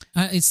 It's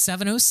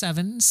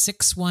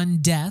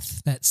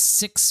 707-61-DEATH. That's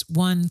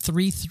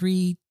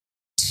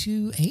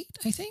 613328,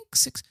 I think.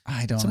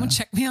 I don't know. Someone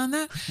check me on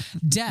that.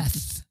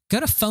 Death. Go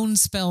to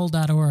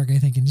phonespell.org, I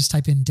think, and just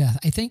type in death.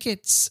 I think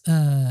it's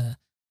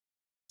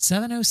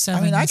 707.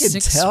 I mean, I can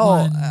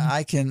tell.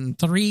 I can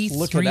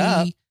look it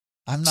up.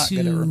 I'm not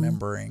good at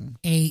remembering.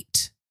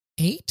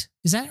 88.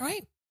 Is that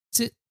right? Is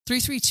it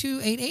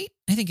 33288?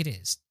 I think it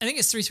is. I think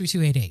it's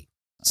 33288.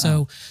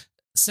 So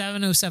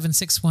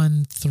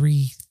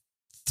 707-6133.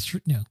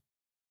 No.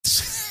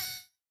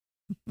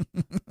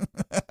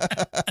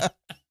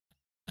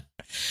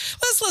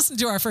 Let's listen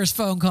to our first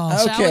phone call,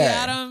 shall we,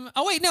 Adam?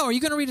 Oh, wait, no. Are you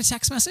going to read a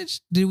text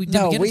message? Did we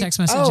get a text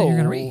message that you're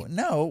going to read?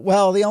 No.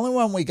 Well, the only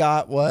one we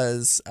got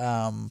was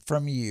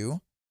from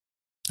you.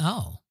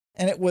 Oh.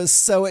 And it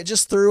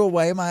just threw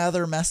away my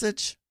other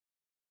message.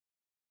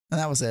 And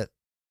that was it.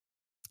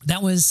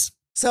 That was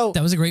a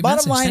great bottom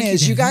message. Line Thank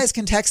is you guys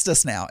can text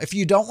us now. If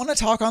you don't want to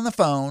talk on the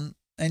phone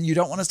and you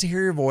don't want us to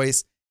hear your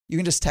voice, you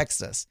can just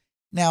text us.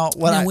 Now,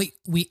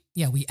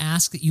 we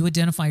ask that you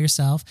identify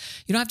yourself.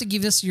 You don't have to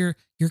give us your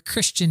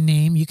Christian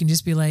name. You can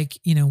just be like,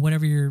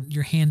 whatever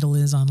your handle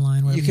is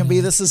online. You can be,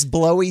 this is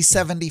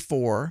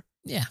Blowy74.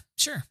 Yeah,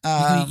 sure.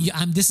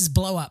 This is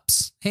Blow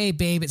Ups. Hey,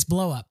 babe, it's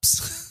Blow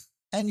Ups.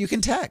 And you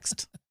can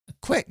text.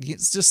 Quick,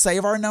 just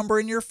save our number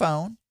in your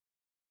phone.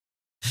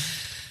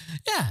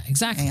 Yeah,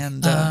 exactly.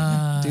 And do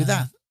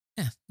that.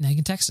 Yeah, now you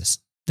can text us.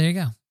 There you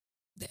go.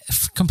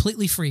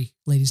 Completely free,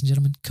 ladies and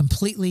gentlemen.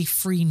 Completely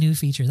free new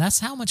feature. That's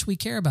how much we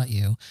care about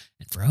you.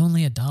 And for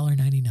only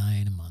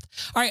 $1.99 a month.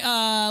 All right,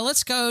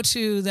 let's go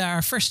to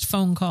our first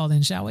phone call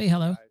then, shall we?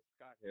 Hello. Hi,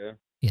 Scott here.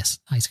 Yes.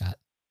 Hi, Scott.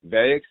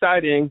 Very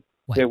exciting.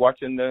 What? They're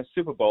watching the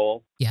Super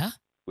Bowl. Yeah?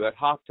 We're at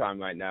halftime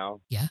right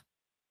now. Yeah.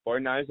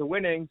 49ers are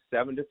winning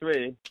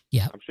 7-3.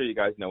 Yeah. I'm sure you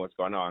guys know what's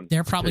going on.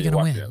 They're probably sure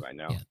going to win. it right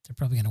now. Yeah, they're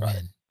probably going to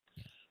win.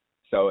 Yeah.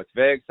 So it's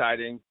very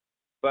exciting.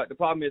 But the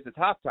problem is it's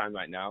halftime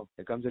right now.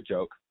 Here comes a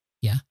joke.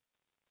 Yeah.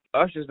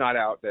 Usher's not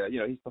out there.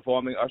 He's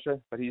performing Usher,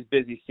 but he's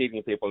busy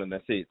seating people in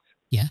their seats.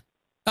 Yeah.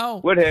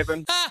 Oh.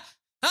 Woodhaven.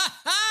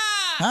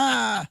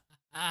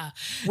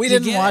 We Do you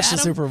didn't get watch it, the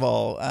Adam? Super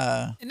Bowl.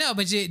 No,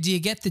 but do you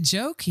get the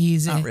joke?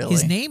 Not really.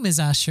 His name is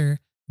Usher,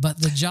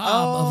 but the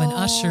job of an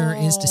usher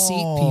is to seat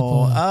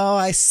people. Oh,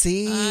 I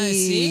see.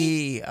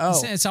 See?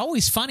 Oh, It's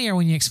always funnier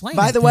when you explain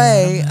by it. the than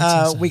way,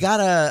 on the we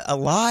got a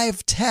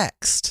live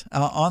text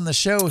on the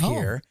show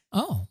here.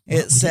 Oh.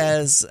 It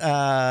says,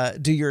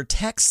 do your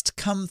text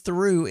come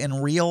through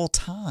in real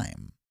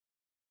time?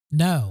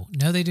 No,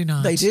 they do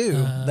not. They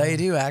do. They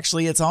do.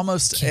 Actually, it's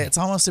almost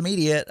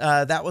immediate.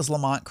 That was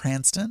Lamont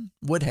Cranston,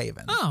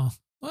 Woodhaven. Oh,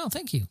 well,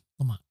 thank you,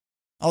 Lamont.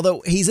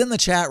 Although he's in the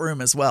chat room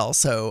as well.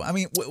 So, I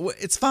mean,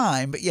 it's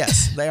fine. But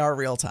yes, they are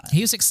real time.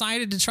 He was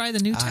excited to try the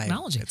new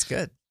technology. It's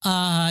good.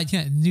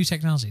 Yeah, new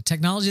technology.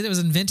 Technology that was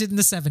invented in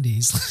the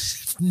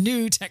 70s.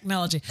 New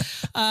technology.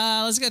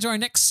 Let's go to our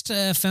next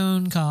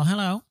phone call.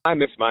 Hello. Hi,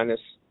 Miss Minus.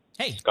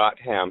 Hey. Scott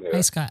Ham here.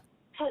 Hey, Scott.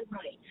 Turn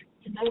right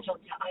to merge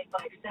onto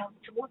I-5 south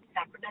towards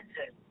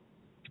Sacramento.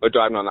 We're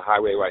driving on the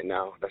highway right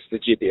now. That's the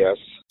GPS.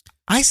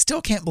 I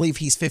still can't believe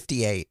he's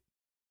 58.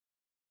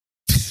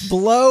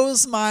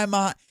 Blows my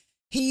mind.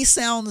 He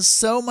sounds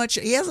so much.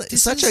 He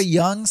has such a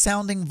young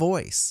sounding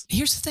voice.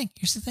 Here's the thing.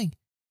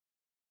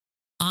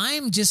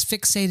 I'm just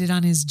fixated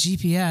on his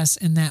GPS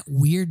and that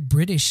weird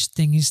British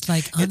thing. He's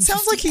like, It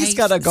sounds like he's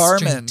got a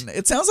Garmin. Street.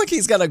 It sounds like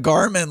he's got a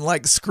Garmin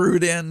like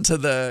screwed into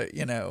the,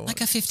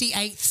 like a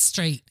 58th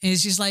Street.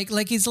 It's just like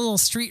he's a little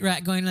street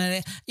rat going,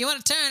 you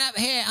want to turn up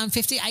here on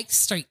 58th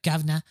Street,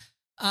 governor.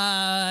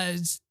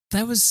 That's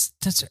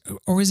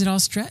or is it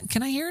Australia?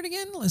 Can I hear it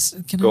again?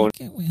 Wait,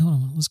 hold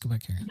on. Let's go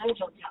back here.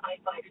 Merge onto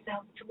I-5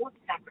 south towards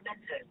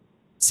Sacramento.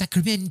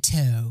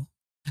 Sacramento.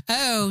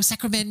 Oh,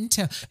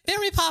 Sacramento.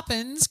 Mary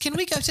Poppins, can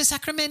we go to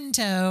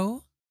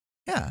Sacramento?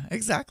 Yeah,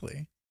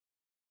 exactly.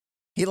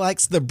 He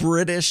likes the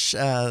British,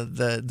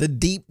 the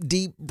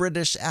deep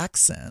British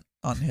accent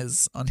on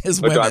his We're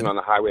women. driving on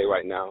the highway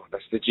right now.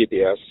 That's the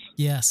GPS.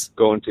 Yes.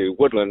 Going to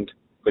Woodland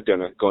for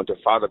dinner. Going to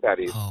Father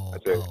Patty's.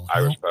 That's an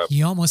Irish pub.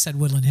 You almost said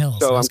Woodland Hills.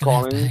 So I was I'm going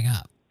to have to calling. hang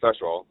up. First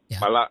of all, Yeah.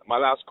 my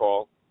last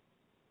call,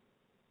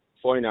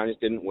 49ers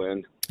didn't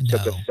win. No.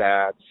 Such a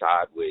sad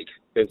week.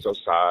 Been so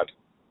sad.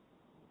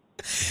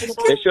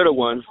 They should have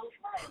won.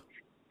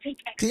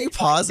 Can you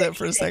pause that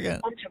for a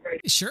second?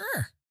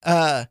 Sure.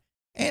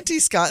 Auntie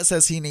Scott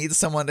says he needs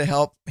someone to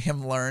help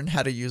him learn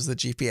how to use the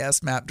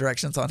GPS map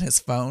directions on his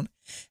phone.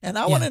 And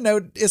I want to know,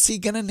 is he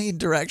going to need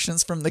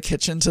directions from the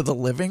kitchen to the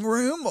living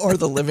room or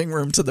the living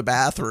room to the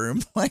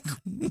bathroom? Like,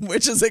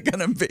 which is it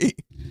going to be?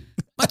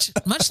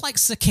 Much like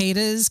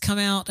cicadas come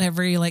out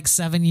every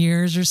 7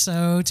 years or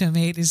so to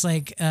mate, is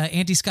like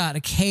Auntie Scott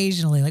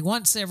occasionally, like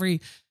once every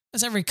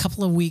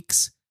couple of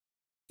weeks,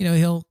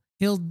 he'll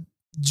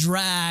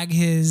drag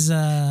his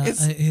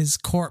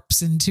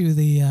corpse into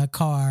the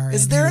car.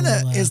 Is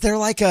there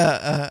like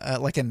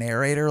a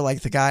narrator,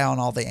 like the guy on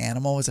All the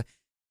Animals?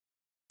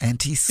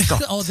 Auntie Scott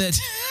that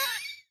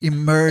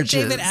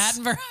emerges David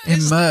Attenborough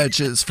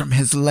emerges from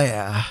his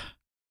lair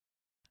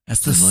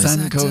as the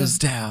sun goes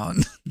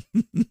down.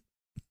 The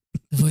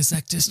voice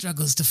actor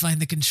struggles to find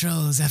the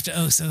controls after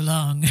so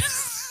long.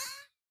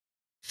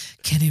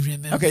 Can he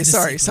remember? Okay,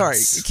 sorry.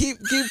 sequence?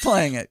 Keep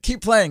playing it.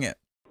 Keep playing it.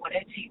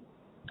 102.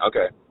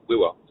 Okay, we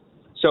will.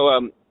 So I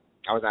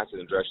was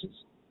answering the directions.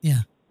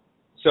 Yeah.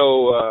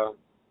 So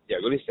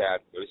really sad.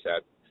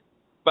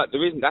 But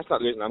that's not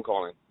the reason I'm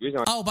calling.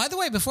 By the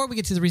way, before we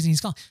get to the reason he's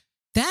calling,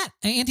 that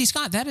Auntie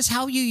Scott, that is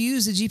how you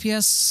use the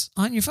GPS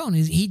on your phone.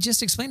 He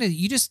just explained it.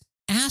 You just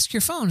ask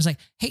your phone. It's like,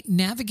 hey,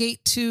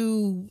 navigate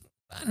to,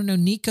 I don't know,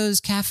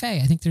 Nico's Cafe.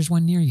 I think there's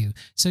one near you.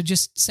 So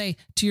just say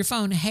to your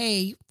phone,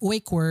 hey,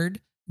 wake word,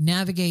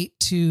 navigate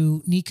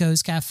to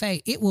Nico's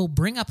Cafe. It will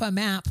bring up a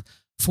map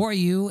for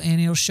you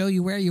and it'll show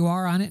you where you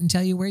are on it and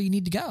tell you where you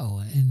need to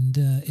go. And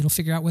it'll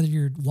figure out whether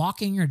you're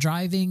walking or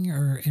driving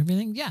or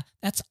everything. Yeah,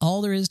 that's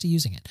all there is to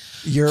using it.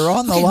 You're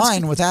on the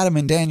line with Adam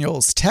and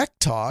Daniel's Tech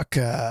Talk.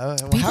 How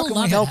can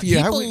we help you?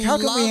 How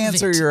can we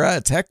answer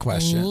your tech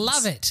questions?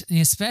 Love it,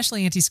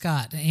 especially Auntie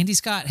Scott. Auntie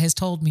Scott has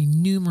told me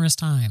numerous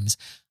times,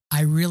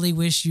 I really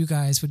wish you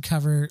guys would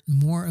cover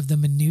more of the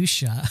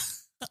minutia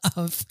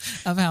of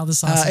how the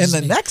sausage in is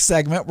the made. next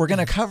segment, we're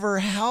going to cover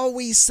how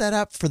we set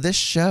up for this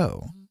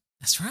show.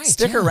 That's right.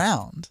 Stick yeah.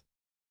 around.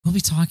 We'll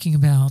be talking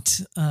about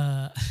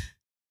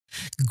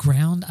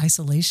ground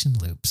isolation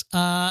loops.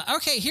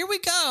 Okay, here we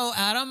go,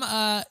 Adam.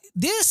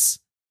 This,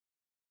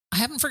 I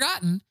haven't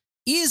forgotten,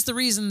 is the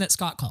reason that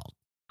Scott called.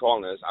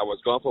 Calling is, I was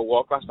going for a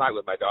walk last night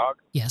with my dog.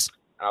 Yes.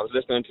 And I was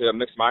listening to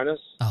Mix Minus.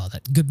 Oh,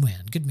 that good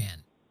man. Good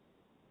man.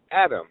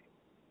 Adam,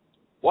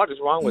 what is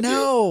wrong with you?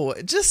 No,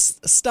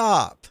 just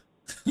stop.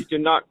 You do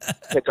not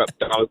pick up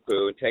dog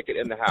poo and take it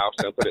in the house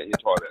and put it in your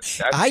toilet.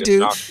 That's I just do.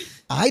 nasty.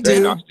 I Very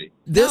do. nasty.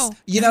 This, No,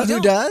 you no, know you who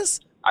don't. does?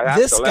 I asked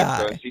This Alexa,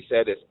 guy. and she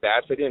said it's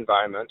bad for the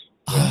environment.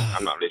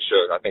 I'm not really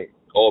sure. I think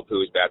all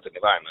poo is bad for the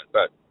environment,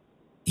 but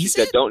she Is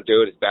said it? don't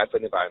do it. It's bad for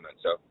the environment.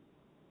 So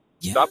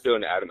Yeah. stop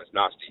doing it, Adam. It's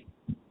nasty.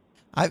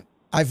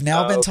 I've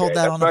now been told Okay,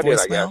 that that's on the about it,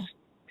 I voicemail. guess.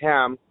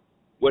 Ham,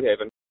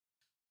 Woodhaven.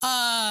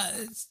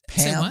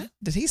 Say Pam? what?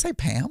 Did he say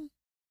Pam?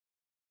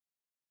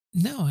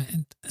 No, I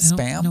don't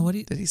Spam? know what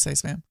he, Did he say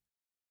spam?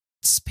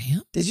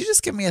 spam? Did you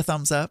just give me a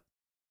thumbs up?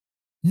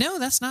 No,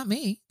 that's not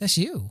me. That's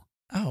you.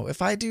 Oh,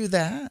 if I do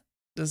that,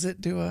 does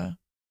it do a...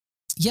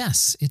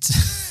 Yes,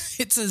 it's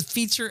it's a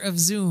feature of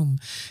Zoom.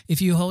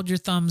 If you hold your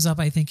thumbs up,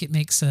 I think it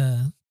makes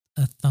a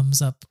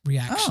thumbs up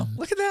reaction. Oh,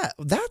 look at that.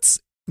 That's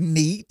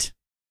neat.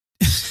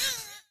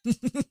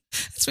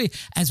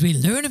 As we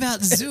learn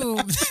about Zoom.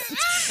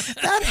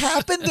 That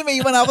happened to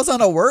me when I was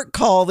on a work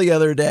call the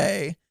other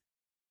day.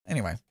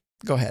 Anyway,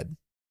 go ahead.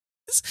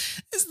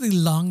 This is the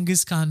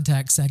longest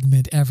contact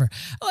segment ever.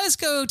 Let's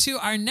go to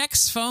our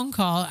next phone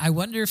call. I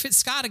wonder if it's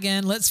Scott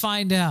again. Let's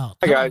find out.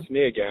 Hi guys,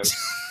 me again.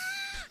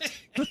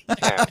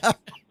 Yeah.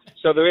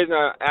 So the reason,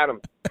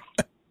 Adam,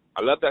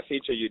 I love that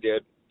feature you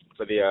did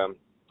for the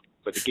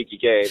geeky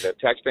gay, the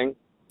texting.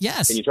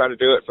 Yes. Can you try to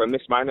do it for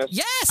Mix Minus?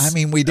 Yes. I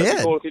mean, we That'd be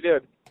did. cool if you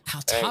did. How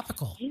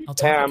topical. How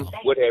Pam, topical.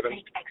 Woodhaven.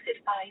 Take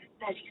exit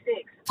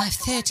 536.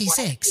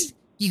 536.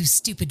 You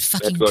stupid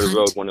fucking Let's go to cunt.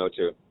 Road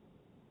 102.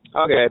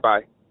 Okay,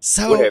 bye.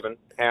 So, Woodhaven.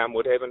 Ham,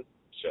 Woodhaven.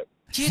 Shit.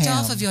 Get Ham.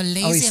 off of your Oh, he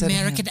lazy said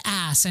American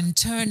ass and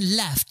turn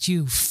left,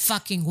 you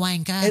fucking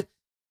wanker.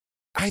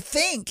 I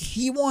think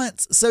he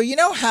wants... So you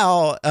know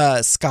how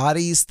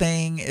Scotty's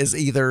thing is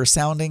either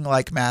sounding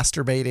like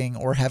masturbating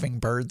or having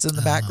birds in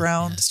the Yeah,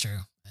 background? that's true.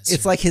 That's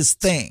It's true. like his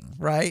thing,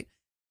 right?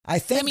 I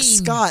think mean-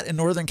 Scott in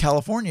Northern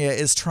California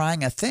is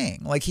trying a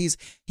thing. Like he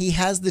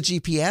has the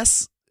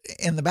GPS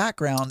in the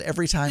background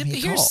every time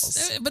he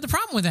calls. But the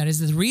problem with that is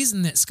the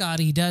reason that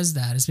Scotty does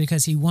that is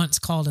because he once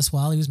called us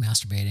while he was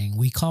masturbating.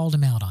 We called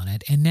him out on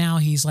it, and now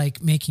he's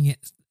like making it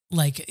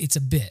like it's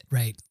a bit,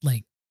 right?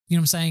 Like, you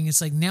know what I'm saying?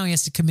 It's like now he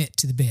has to commit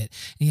to the bit and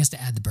he has to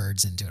add the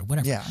birds into it,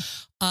 whatever. Yeah.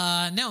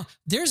 No,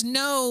 there's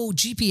no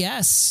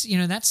GPS. You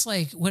know, that's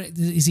like, what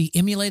is he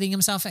emulating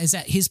himself? Is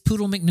that his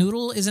poodle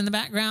McNoodle is in the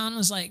background?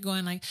 Is like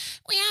going like,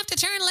 we have to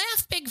turn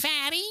left, big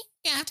fatty.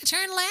 You have to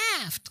turn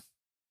left.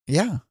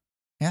 Yeah.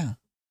 Yeah.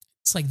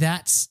 It's like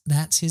that's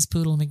his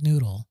poodle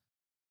McNoodle.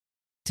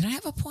 Did I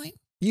have a point?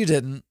 You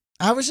didn't.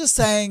 I was just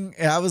saying,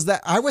 I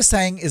was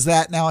saying, is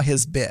that now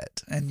his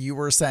bit? And you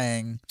were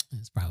saying,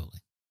 It's probably.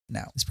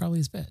 no. It's probably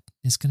his bit.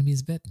 It's going to be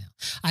his bit now.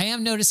 I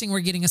am noticing we're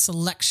getting a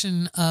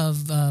selection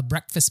of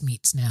breakfast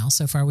meats now.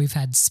 So far, we've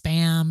had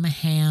Spam,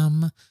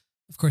 ham.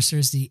 Of course,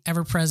 there's the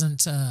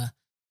ever-present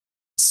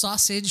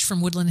sausage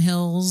from Woodland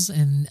Hills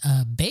and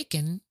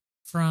bacon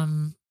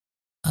from...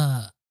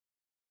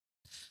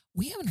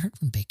 we haven't heard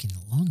from Bacon in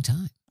a long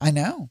time. I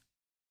know.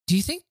 Do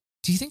you think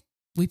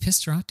we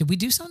pissed her off? Did we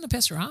do something to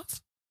piss her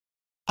off?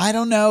 I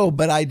don't know,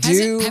 but I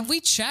do. Have we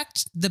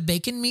checked the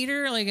bacon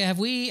meter? Like, have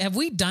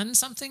we done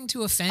something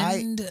to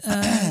offend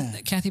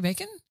Kathy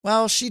Bacon?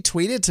 Well, she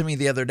tweeted to me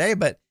the other day,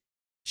 but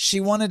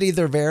she wanted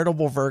either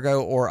Veritable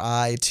Virgo or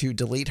I to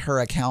delete her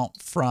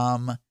account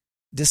from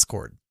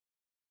Discord.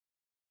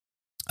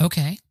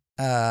 Okay.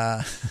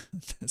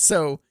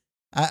 So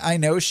I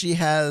know she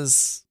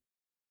has,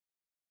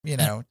 you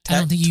know, I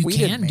don't think you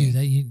tweeted can me. do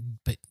that.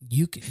 But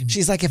you can.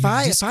 She's like, if your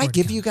I Discord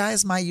give account. you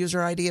guys my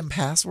user ID and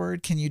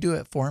password, can you do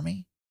it for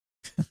me?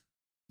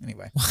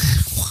 Anyway,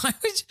 Why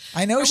would you,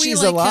 I know are we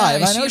she's like,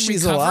 alive. is I she know in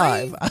she's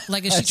recovery? alive.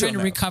 Like, is I she trying to don't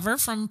know. recover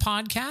from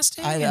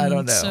podcasting? I And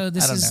don't know. So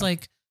this I don't is know.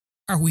 like,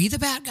 are we the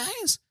bad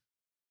guys?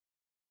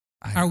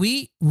 Are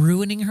we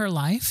ruining her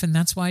life, and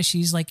that's why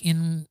she's like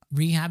in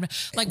rehab?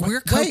 Like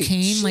we're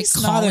cocaine, like she's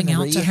not calling in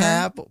out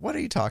rehab. What are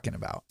you talking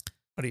about?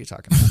 What are you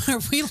talking about? to her.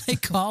 Are we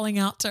like calling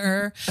out to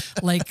her,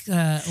 like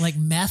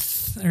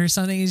meth or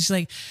something? It's just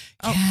like,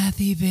 Oh.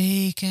 Kathy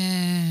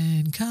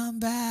Bacon, come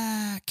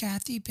back,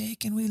 Kathy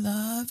Bacon, we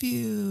love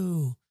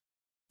you.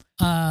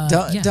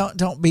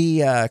 Don't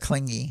be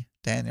clingy,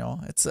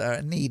 Daniel. It's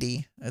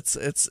needy. It's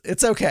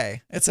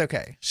okay. It's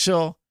okay.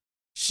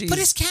 She's But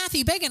it's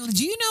Kathy Bacon.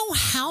 Do you know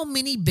how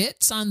many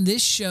bits on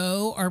this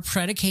show are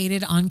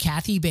predicated on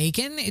Kathy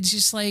Bacon? It's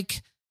just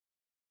like,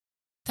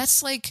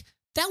 that's like,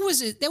 that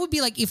would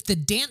be like if the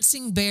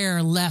dancing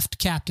bear left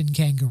Captain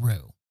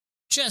Kangaroo.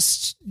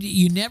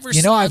 you never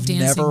You know, saw I've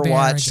Dancing never Bear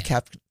watched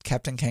again.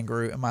 Captain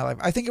Kangaroo in my life.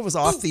 I think it was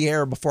off the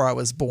air before I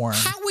was born.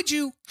 How would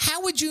you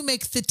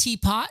make the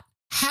teapot?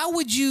 How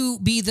would you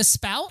be the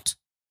spout?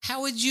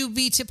 How would you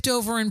be tipped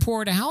over and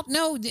poured out?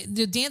 No,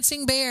 the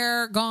Dancing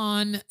Bear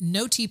gone.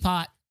 No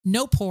teapot.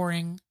 No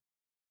pouring.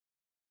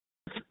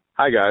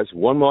 Hi, guys.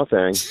 One more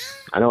thing.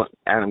 I know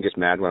Adam gets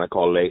mad when I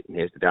call late and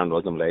he has to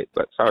download them late,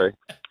 but sorry.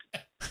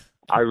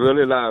 I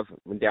really love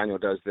when Daniel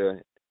does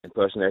the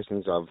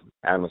impersonations of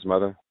Adam's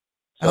mother.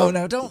 So Oh,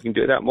 no, don't. if you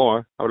can do that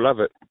more, I would love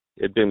it.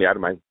 It'd bring me out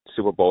of my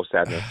Super Bowl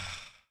sadness.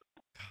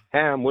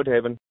 Ham,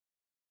 Woodhaven.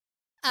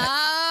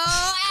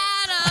 Oh,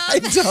 Adam.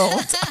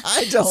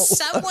 I don't.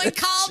 Someone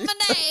called my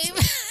name.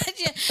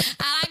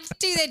 I like to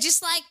do that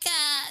just like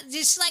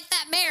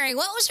that Mary.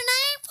 What was her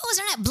name? What was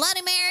her name?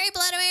 Bloody Mary,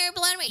 Bloody Mary,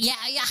 Bloody Mary. Yeah,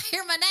 I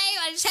hear my name.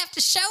 I just have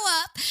to show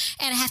up.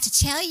 And I have to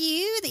tell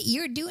you that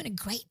you're doing a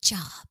great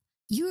job.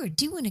 You are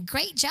doing a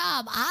great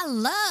job. I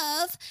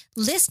love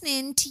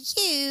listening to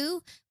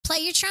you play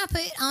your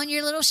trumpet on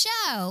your little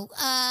show.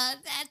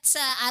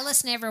 I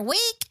listen every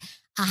week.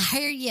 I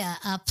hear you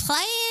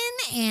playing,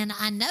 and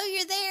I know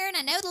you're there, and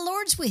I know the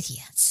Lord's with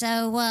you.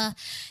 So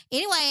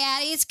anyway,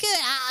 Addie, it's good.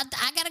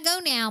 I got to go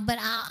now, but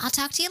I'll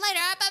talk to you later.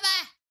 All right,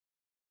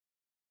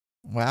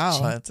 bye-bye.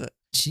 Wow,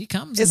 She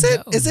comes. Is and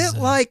it goes.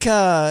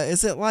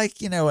 is it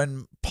like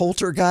in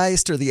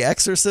Poltergeist or The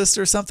Exorcist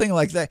or something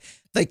like that?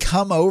 They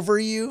come over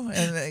you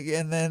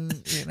and then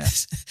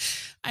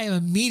I am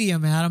a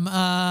medium, Adam.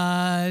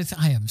 I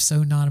am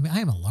so not. I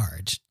am a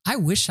large. I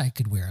wish I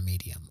could wear a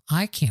medium.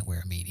 I can't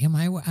wear a medium.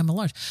 I'm a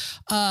large.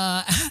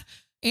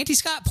 Auntie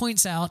Scott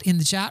points out in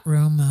the chat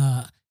room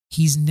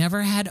he's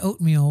never had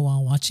oatmeal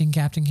while watching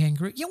Captain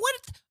Kangaroo. Yeah, what?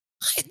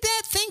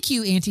 Thank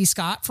you, Auntie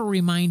Scott, for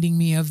reminding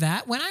me of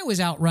that. When I was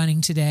out running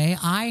today,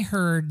 I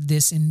heard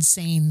this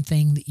insane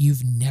thing that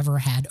you've never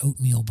had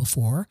oatmeal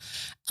before.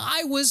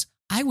 I was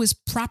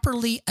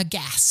properly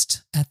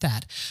aghast at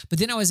that. But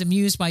then I was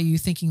amused by you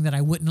thinking that I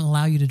wouldn't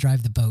allow you to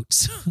drive the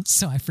boats.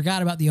 So I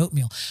forgot about the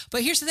oatmeal.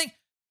 But here's the thing.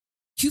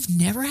 You've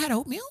never had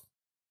oatmeal?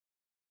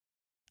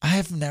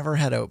 I've never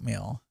had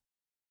oatmeal.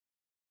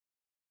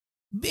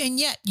 And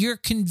yet you're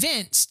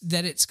convinced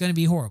that it's going to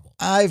be horrible.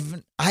 I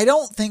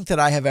don't think that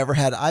I have ever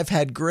had. I've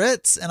had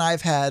grits and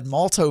I've had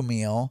malto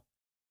meal.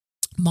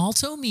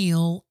 Malto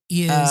meal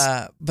is...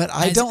 but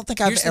I don't think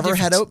I've ever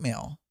had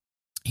oatmeal.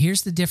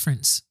 Here's the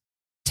difference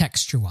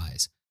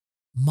texture-wise.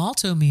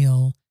 Malto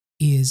meal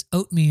is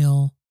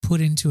oatmeal put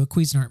into a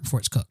Cuisinart before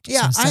it's cooked.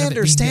 Yeah, So I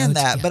understand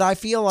that, yeah. but I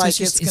feel like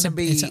So it's going to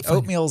be,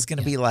 oatmeal is going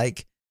to be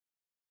like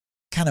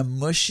kind of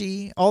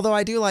mushy, although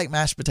I do like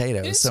mashed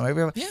potatoes. So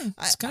maybe,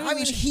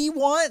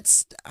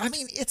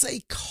 it's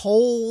a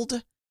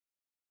cold,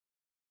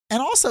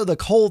 and also the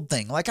cold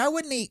thing. Like I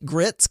wouldn't eat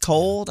grits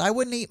cold. I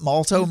wouldn't eat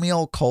malto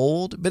meal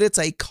cold, but it's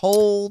a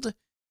cold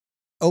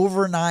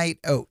overnight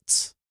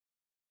oats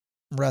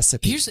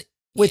recipe.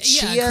 With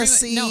chia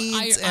seeds.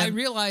 No, I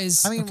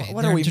realize. I mean, okay,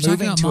 what are we they're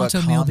talking moving about to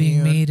a malto meal being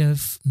commune? made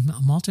of?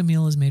 Malto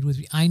meal is made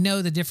with. I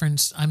know the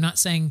difference. I was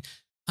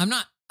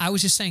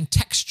just saying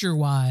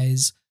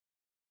texture-wise,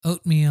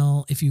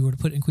 oatmeal, if you were to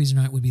put it in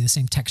Cuisinart, would be the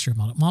same texture of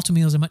malto. Malto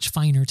meal is a much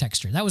finer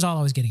texture. That was all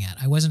I was getting at.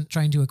 I wasn't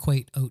trying to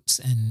equate oats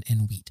and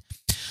wheat.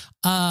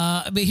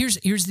 But here's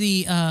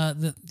the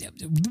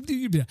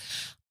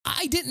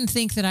I didn't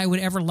think that I would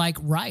ever like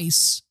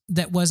rice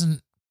that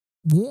wasn't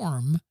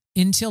warm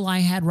until I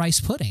had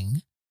rice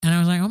pudding. And I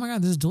was like, oh my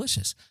God, this is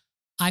delicious.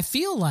 I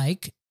feel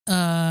like,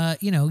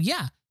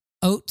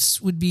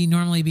 oats would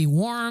normally be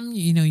warm.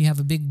 You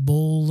have a big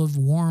bowl of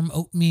warm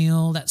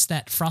oatmeal. That's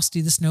that Frosty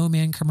the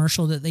Snowman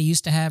commercial that they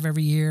used to have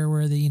every year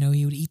where he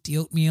would eat the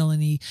oatmeal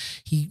and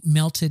he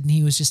melted and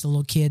he was just a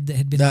little kid that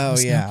had been out in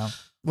the snow. Yeah.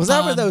 Was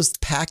that with those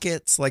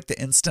packets, like the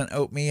instant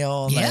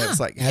oatmeal? And Yeah, it was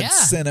had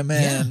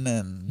cinnamon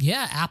and...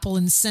 Yeah, apple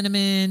and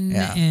cinnamon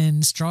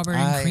and strawberry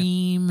and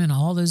cream and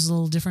all those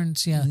little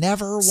different... Yeah,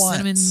 never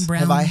cinnamon, once brown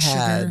have I sugar.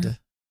 had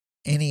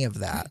any of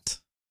that.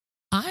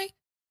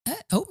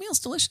 Oatmeal's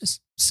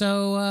delicious.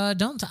 So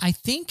I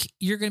think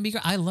you're going to be...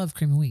 I love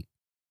cream of wheat,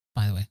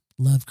 by the way.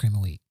 Love cream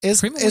of wheat.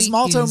 Is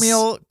malto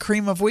meal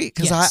cream of wheat?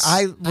 Because Yes,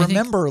 I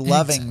remember I think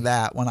loving so.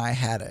 that when I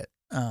had it.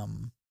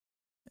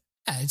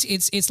 Yeah,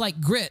 it's like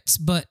grits,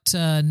 but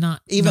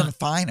not Even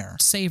finer.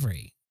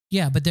 savory.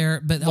 Yeah, but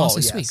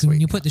also sweet. sweet,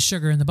 When you put the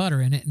sugar and the butter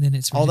in it, and then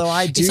it's really, Although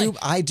I it's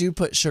like- do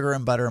put sugar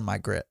and butter in my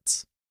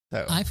grits.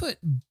 So I put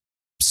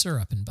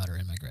syrup and butter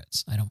in my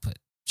grits. I don't put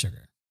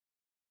sugar.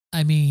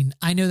 I mean,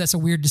 I know that's a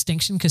weird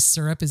distinction because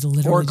syrup is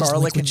literally just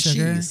garlic liquid and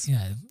sugar. cheese.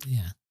 Yeah.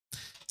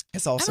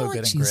 it's I also don't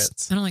good like in cheese.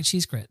 grits. I don't like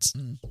cheese grits.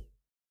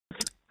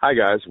 Hi,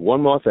 guys.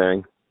 One more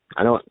thing.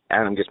 I know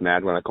Adam gets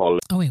mad when I call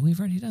Oh wait, we've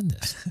already done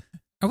this.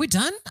 Are we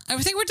done? I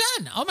think we're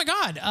done. Oh my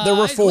God. There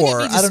were look at 4.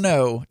 me I just don't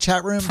know.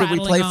 Chat room, did we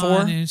play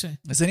prattling 4? on.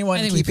 Is anyone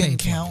I think we keeping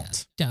played 4,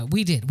 count? Yeah,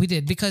 we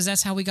did because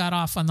that's how we got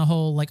off on the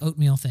whole like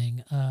oatmeal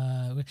thing.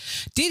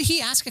 Did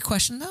he ask a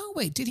question though?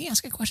 Wait, did he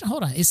ask a question?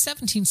 Hold on, it's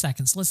 17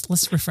 seconds.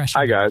 Let's refresh.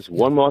 Hi, guys.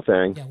 One more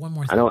thing. Yeah, one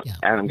more thing. I know Yeah.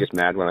 Adam gets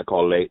mad when I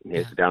call late and he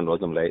has to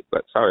download them late,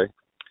 but sorry.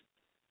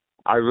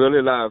 I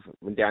really love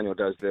when Daniel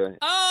does the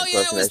Oh,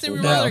 yeah, it was the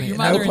impersonations. your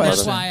No mother, and that's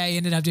question. why I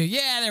ended up doing.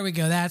 Yeah, there we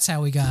go. That's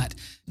how we got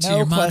to No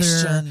your mother.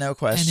 question, no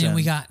question. And then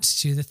we got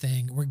to the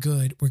thing. We're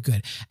good. We're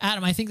good.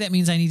 Adam, I think that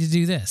means I need to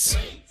do this.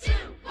 3, 2,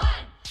 1.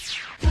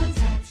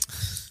 Contact.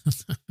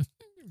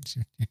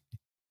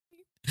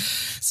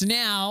 So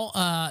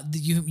now,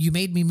 you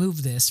made me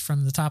move this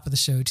from the top of the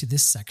show to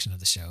this section of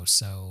the show.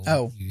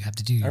 So you have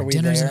to do your we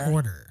dinners there? in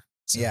order.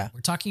 So Yeah.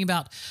 we're talking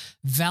about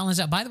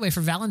Valentine's. By the way,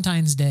 for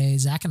Valentine's Day,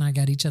 Zach and I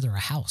got each other a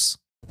house.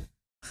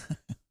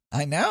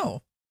 I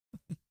know.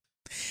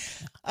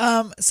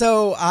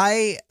 So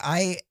I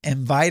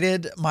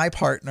invited my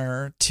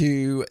partner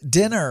to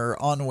dinner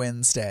on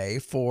Wednesday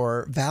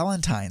for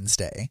Valentine's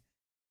Day.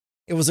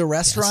 It was a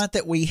restaurant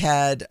that we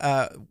had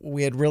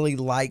really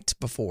liked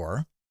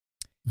before.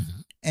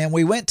 Mhm. And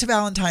we went to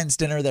Valentine's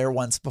dinner there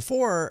once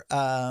before.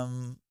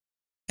 And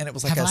it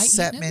was like Have a I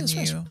set eaten at this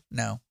menu. restaurant?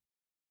 No.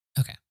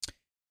 Okay.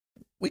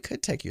 We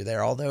could take you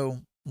there, although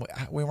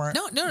we weren't.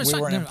 No, it's we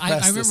fine. weren't No, I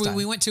impressed this remember time.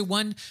 we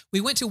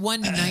went to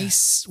one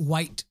nice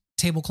white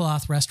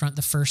tablecloth restaurant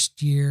the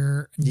first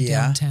year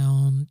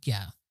downtown.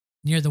 Yeah.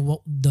 Near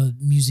the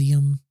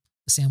museum,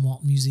 the Sam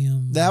Walton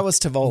Museum. That was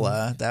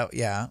Tavola.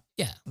 Yeah.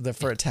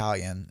 For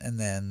Italian, and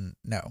then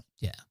no.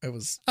 Yeah. It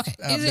was Okay.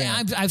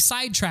 man. I've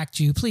sidetracked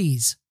you.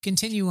 Please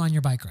continue on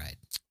your bike ride.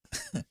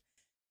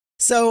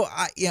 So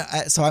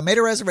I made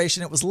a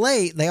reservation. It was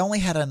late. They only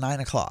had a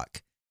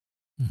 9:00.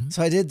 Mm-hmm.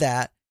 So I did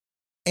that.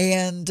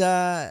 And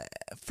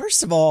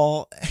first of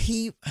all,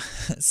 he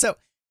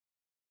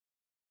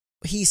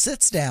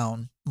sits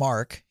down,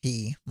 Mark,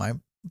 my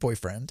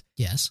boyfriend,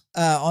 Yes.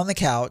 on the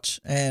couch.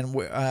 And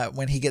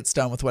when he gets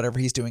done with whatever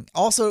he's doing,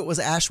 also it was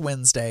Ash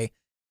Wednesday.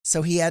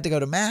 So he had to go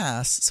to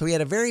mass. So he had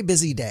a very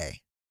busy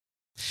day.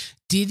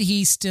 Did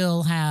he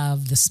still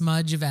have the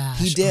smudge of ash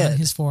He did. on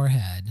his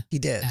forehead He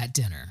did. at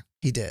dinner?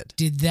 He did.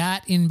 Did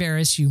that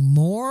embarrass you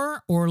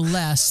more or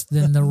less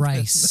than the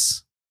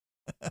rice?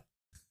 I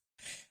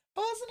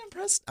wasn't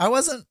impressed. I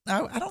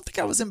don't think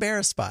I was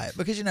embarrassed by it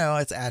because,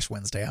 it's Ash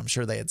Wednesday. I'm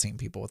sure they had seen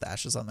people with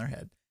ashes on their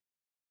head.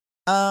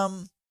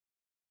 So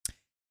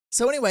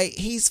anyway,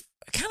 he's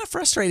kind of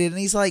frustrated and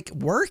he's like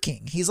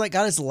working. He's like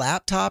got his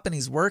laptop and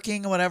he's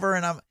working or whatever.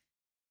 And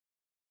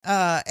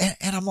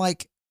I'm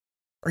like,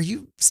 are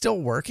you still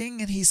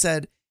working? And he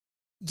said,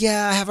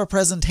 yeah, I have a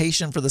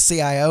presentation for the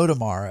CIO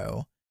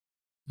tomorrow.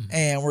 Mm-hmm.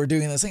 And we're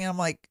doing this thing. And I'm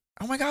like,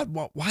 oh my God,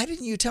 why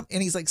didn't you tell me?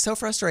 And he's like so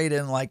frustrated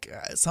and like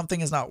something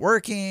is not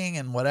working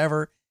and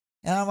whatever.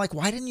 And I'm like,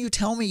 why didn't you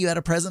tell me you had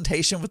a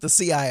presentation with the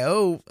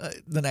CIO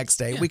the next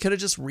day? Yeah. We could have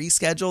just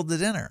rescheduled the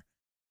dinner.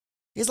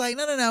 He's like,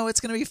 no, it's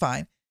going to be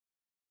fine.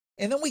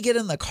 And then we get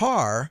in the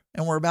car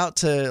and we're about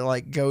to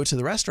like go to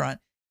the restaurant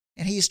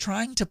and he's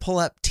trying to pull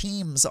up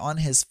Teams on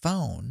his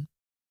phone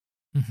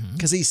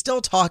because he's still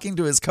talking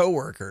to his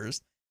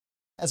coworkers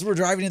as we're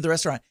driving to the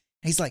restaurant.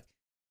 And he's like,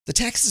 the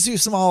text is too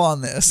small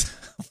on this.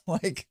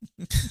 like,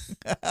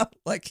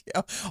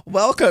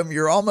 welcome.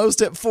 You're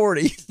almost at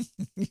 40.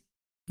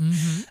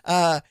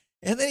 Mm-hmm.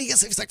 And then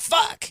he's like,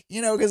 fuck,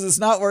 because it's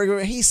not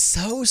working. He's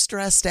so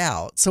stressed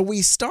out. So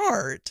we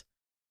start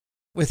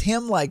with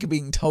him like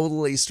being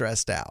totally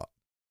stressed out.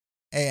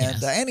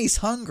 And and he's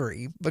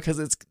hungry because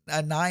it's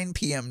a 9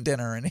 p.m.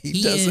 dinner and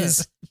he doesn't.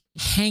 Is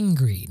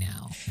hangry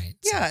now. Right?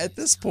 Yeah, So at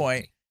this he's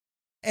point.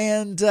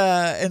 hungry.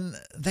 And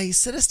they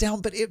sit us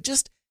down, but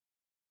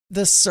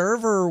the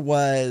server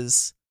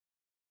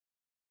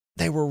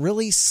they were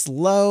really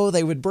slow.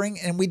 They would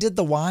and we did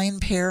the wine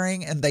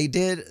pairing and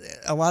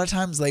a lot of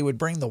times they would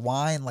bring the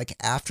wine like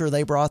after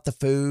they brought the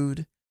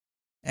food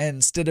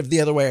instead of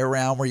the other way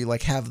around where you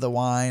like have the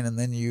wine and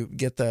then you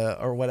get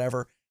or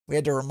whatever. We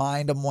had to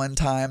remind them one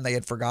time they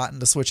had forgotten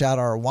to switch out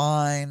our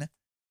wine.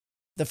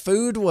 The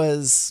food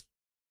was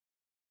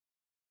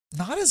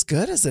not as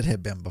good as it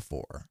had been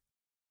before.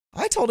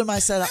 I told him, I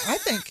said, I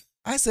think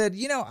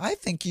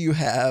you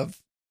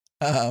have,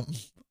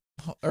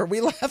 are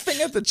we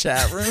laughing at the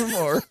chat room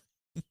or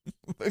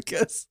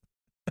because,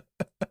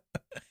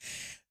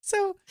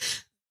 so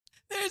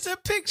There's a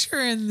picture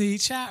in the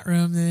chat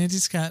room that it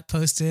just got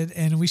posted,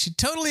 and we should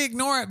totally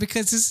ignore it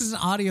because this is an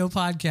audio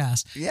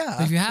podcast. yeah,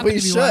 But if you happen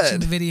to be watching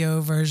the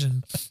video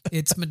version,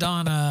 it's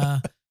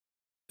Madonna.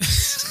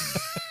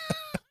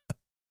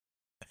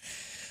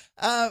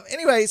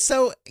 Anyway,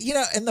 so,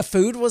 and the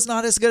food was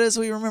not as good as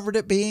we remembered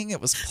it being.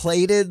 It was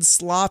plated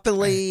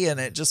sloppily and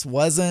it just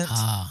wasn't.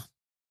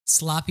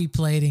 Sloppy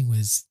plating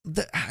was.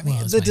 The was my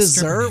stripper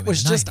dessert name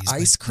was in the just 90s, but ice that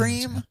was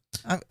cream.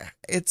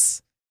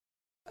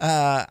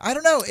 I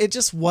don't know. It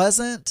just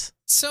wasn't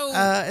so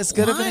as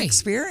good of an why?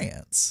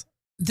 Experience.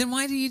 Then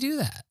why do you do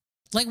that?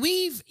 Like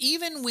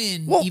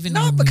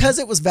Not because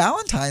it was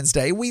Valentine's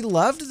Day. We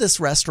loved this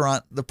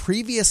restaurant the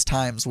previous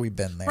times we've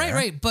been there.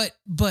 Right.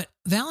 But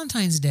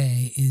Valentine's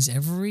Day is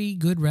every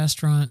good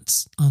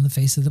restaurant on the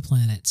face of the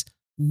planet's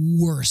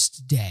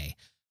worst day.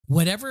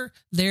 Whatever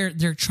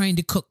they're trying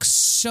to cook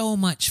so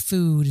much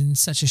food in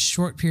such a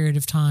short period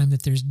of time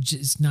that there's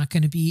just not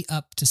going to be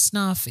up to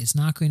snuff. It's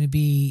not going to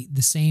be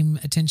the same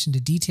attention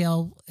to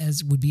detail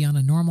as would be on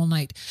a normal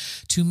night.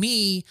 To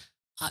me,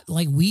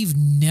 like we've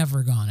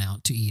never gone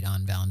out to eat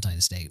on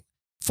Valentine's Day.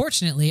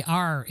 Fortunately,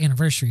 our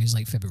anniversary is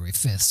like February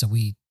 5th. So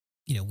we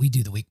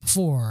do the week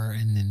before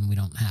and then we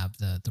don't have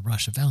the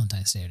rush of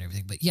Valentine's Day and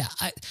everything. But yeah,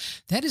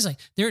 that is like,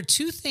 there are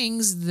two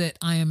things that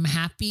I am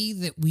happy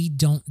that we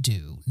don't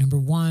do. Number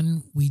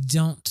one, we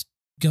don't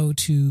go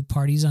to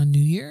parties on New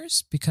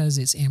Year's because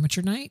it's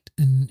amateur night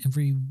and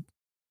every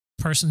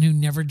person who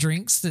never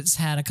drinks that's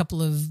had a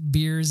couple of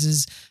beers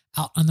is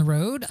out on the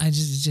road.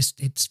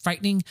 It's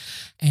frightening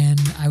and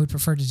I would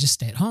prefer to just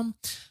stay at home.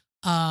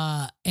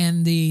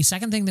 And the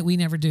second thing that we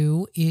never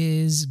do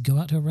is go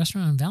out to a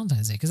restaurant on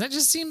Valentine's Day because that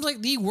just seems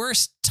like the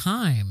worst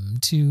time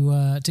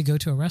to go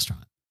to a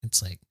restaurant.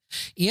 It's like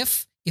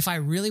if I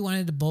really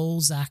wanted to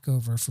bowl Zach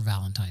over for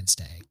Valentine's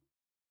Day,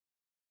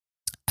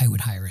 I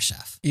would hire a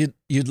chef.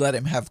 You'd let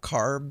him have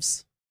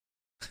carbs?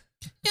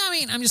 Yeah, I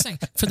mean, I'm just saying,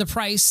 for the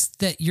price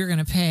that you're going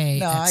to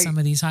pay at some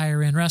of these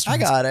higher end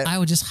restaurants, I got it. I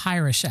would just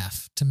hire a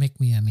chef to make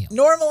me a meal.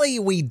 Normally,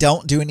 we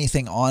don't do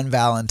anything on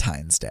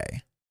Valentine's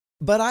Day.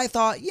 But I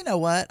thought, you know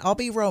what? I'll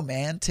be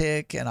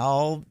romantic and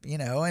I'll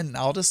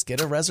just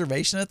get a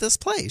reservation at this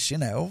place,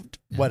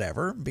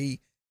 whatever.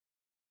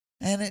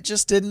 And it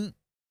just didn't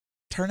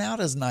turn out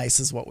as nice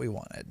as what we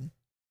wanted.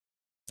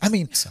 I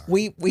mean,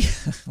 we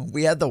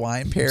had the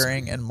wine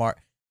pairing and Marc,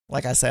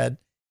 like I said,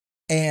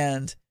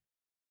 and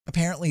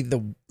apparently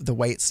the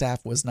wait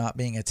staff was not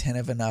being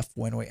attentive enough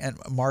and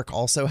Marc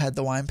also had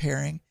the wine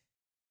pairing.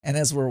 And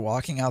as we're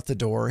walking out the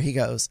door, he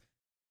goes,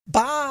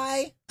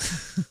 "Bye."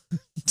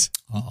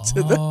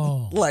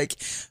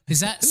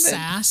 Is that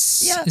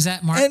sass? Yeah. Is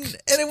that Marc? And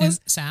it was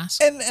sass.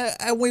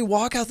 And we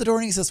walk out the door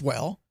and he says,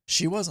 "Well,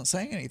 she wasn't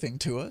saying anything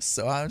to us."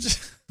 So I was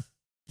just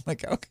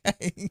like,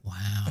 okay.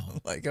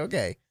 Wow. Like,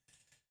 okay.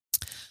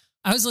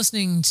 I was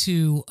listening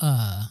to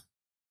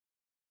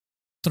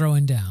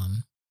Throwing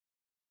Down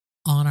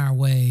on our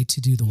way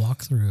to do the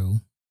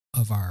walkthrough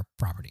of our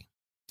property.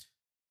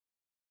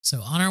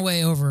 So on our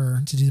way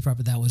over to do the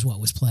property, that was what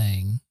was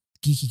playing.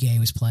 Geeky Gay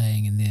was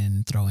playing, and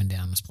then Throwing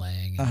Down was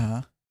playing.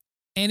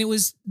 And it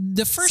was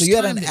the first time. So you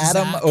had an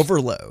Adam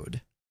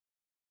overload.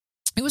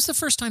 It was the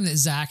first time that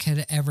Zach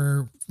had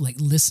ever like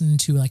listened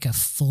to like a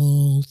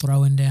full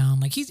Throwing Down.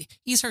 Like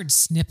he's heard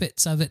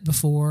snippets of it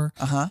before,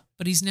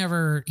 but he's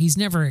never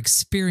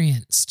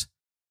experienced.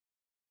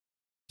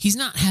 He's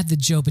not had the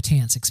Joe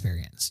Batance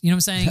experience. You know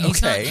what I'm saying?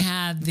 He's not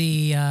had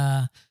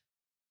the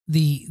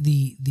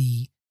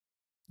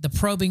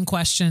probing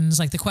questions,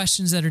 like the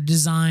questions that are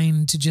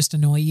designed to just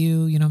annoy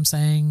you. You know what I'm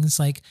saying? It's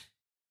like,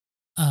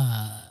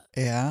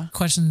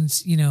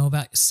 questions,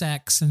 about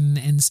sex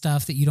and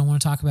stuff that you don't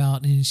want to talk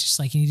about. And it's just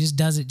like, and he just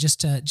does it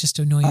just to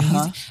annoy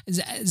you.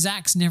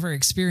 Zach's never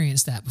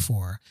experienced that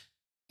before.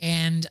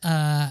 And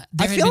I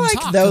feel like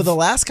though the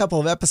last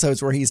couple of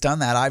episodes where he's done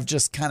that, I've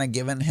just kind of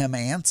given him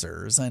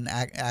answers and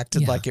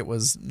acted like it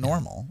was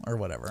normal or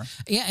whatever.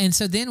 Yeah, and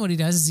so then what he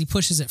does is he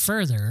pushes it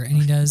further and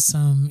he does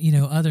some,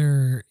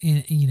 other,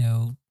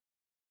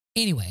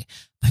 Anyway,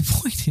 my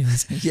point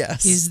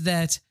is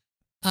that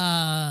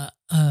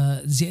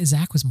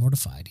Zach was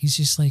mortified. He's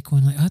just like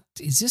going like,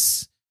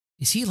 is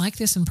he like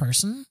this in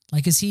person?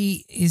 Like, is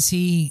he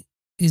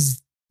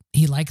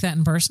like that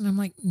in person? I'm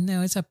like,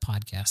 no, it's a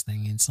podcast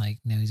thing. It's like,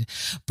 no,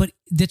 but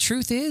the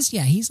truth is,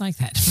 he's like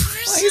that in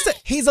person. Well,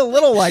 he's a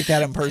little like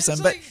that in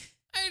person, but he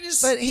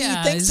thinks that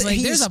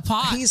like, there's a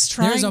pot. He's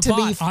trying to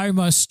be. I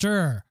must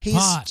stir.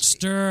 Pot,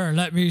 stir.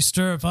 Let me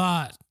stir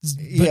pot.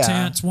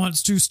 Batance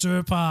wants to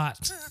stir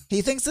pot.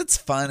 He thinks it's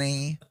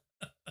funny.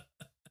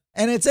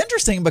 And it's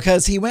interesting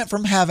because he went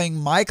from having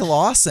Mike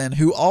Lawson,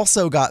 who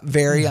also got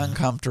very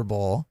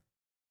uncomfortable.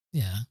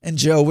 Yeah. And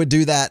Joe would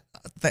do that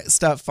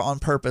stuff on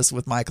purpose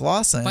with Mike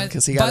Lawson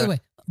because he got.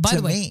 By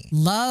the way,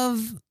 love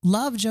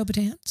Joe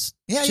Batance.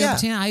 Yeah, Joe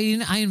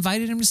Batance, I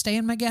invited him to stay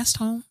in my guest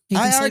home. He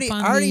can I sleep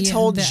on already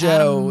told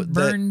Joe Adam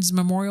Burns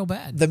Memorial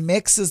Bed. The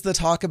Mix is the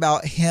Talk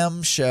About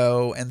Him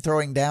show, and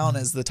Throwing Down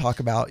is the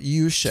Talk About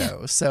You show.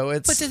 Yeah. So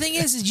it's. But the thing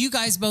is you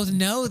guys both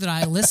know that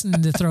I listen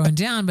to Throwing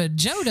Down, but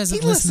Joe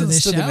doesn't listen to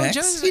this show. The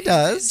Mix. He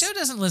does. Joe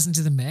doesn't listen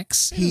to the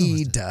Mix.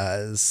 He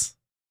does.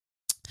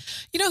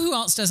 You know who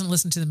else doesn't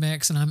listen to the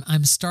Mix? And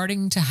I'm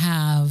starting to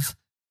have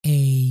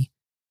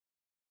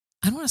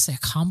I don't want to say a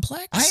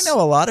complex. I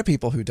know a lot of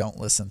people who don't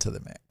listen to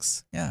the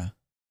Mix. Yeah.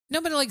 No,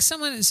 but like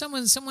someone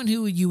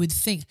who you would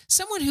think,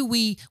 someone who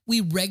we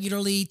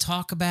regularly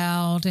talk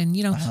about, and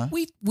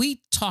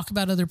we talk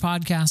about other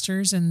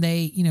podcasters, and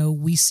they,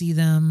 we see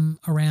them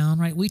around,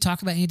 right? We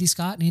talk about Andy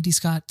Scott, and Andy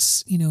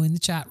Scott's, in the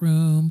chat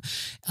room.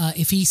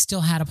 If he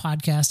still had a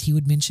podcast, he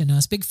would mention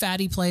us. Big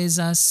Fatty plays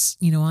us,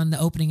 on the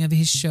opening of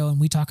his show, and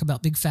we talk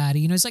about Big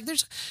Fatty. It's like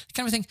there's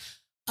kind of thing.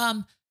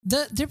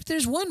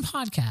 There's one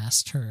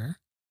podcaster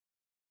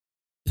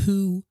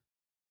who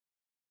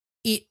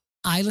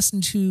I listen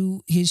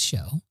to his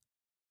show,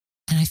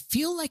 and I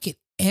feel like at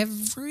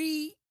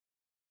every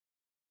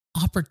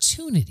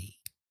opportunity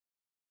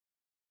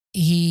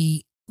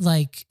he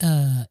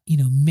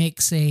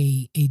makes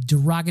a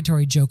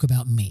derogatory joke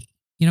about me.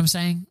 You know what I'm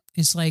saying?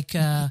 It's like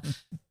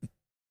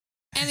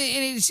And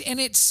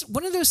it's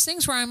one of those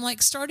things where I'm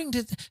like starting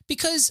to,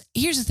 because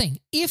here's the thing.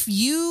 If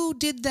you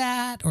did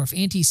that, or if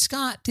Auntie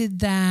Scott did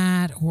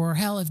that, or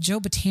hell, if Joe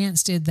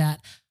Batance did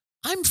that,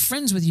 I'm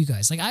friends with you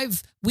guys. Like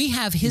we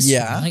have history.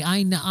 Yeah. Like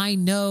I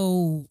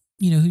know,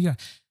 who you are.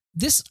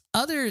 This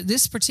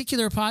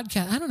particular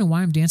podcast, I don't know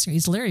why I'm dancing.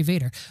 It's Larry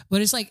Vader,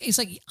 but it's like,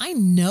 I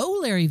know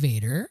Larry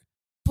Vader,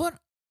 but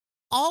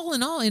all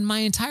in all, in my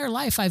entire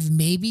life, I've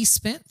maybe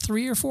spent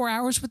 3 or 4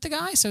 hours with the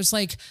guy. So it's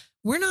like,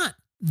 we're not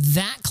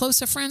that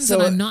close of friends,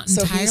 and I'm not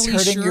entirely sure. So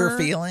he's hurting your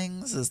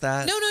feelings? Is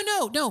that?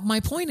 No. My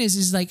point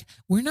is like,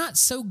 we're not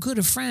so good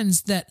of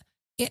friends that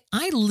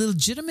I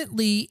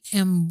legitimately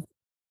am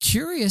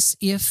curious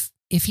if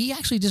he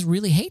actually just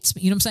really hates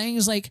me. You know what I'm saying?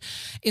 It's like,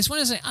 it's one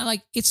of those,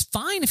 it's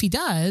fine if he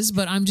does,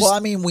 but I'm just. Well, I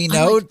mean, we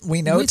know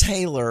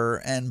Taylor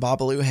and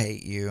Babalu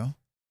hate you.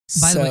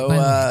 By the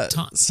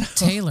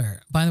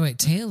way,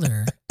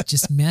 Taylor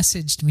just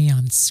messaged me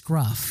on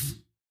Scruff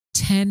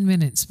 10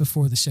 minutes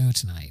before the show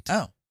tonight.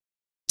 Oh.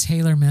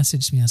 Taylor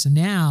messaged me. So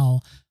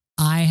now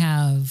I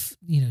have,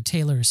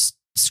 Taylor's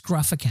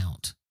Scruff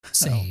account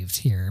saved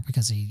here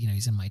because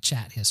he's in my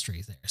chat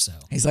history there. So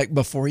he's like,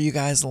 before you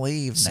guys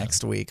leave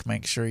next week,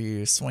 make sure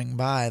you swing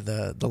by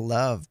the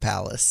Love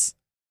Palace.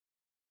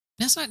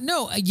 That's not,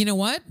 no, you know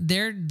what?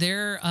 They're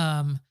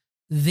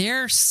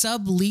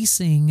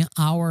subleasing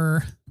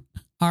our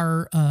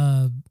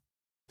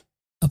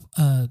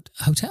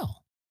hotel.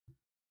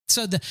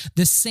 So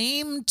the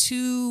same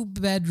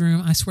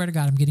 2-bedroom, I swear to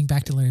God, I'm getting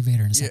back to Larry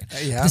Vader in a second.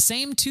 Yeah. The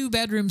same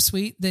 2-bedroom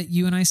suite that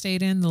you and I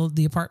stayed in,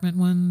 the apartment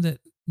one that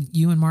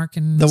you and Mark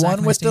and the Zach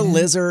one with the in.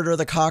 lizard or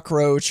the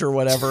cockroach or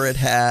whatever it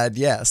had.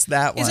 Yes,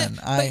 that one.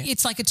 But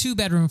it's like a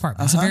 2-bedroom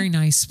apartment. It's a very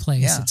nice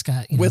place. Yeah. It's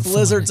got with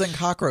lizards and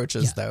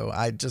cockroaches though.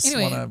 I just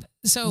want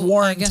to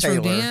warn I guess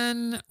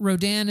Taylor.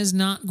 Rodan is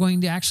not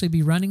going to actually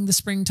be running the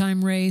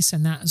springtime race,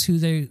 and that's who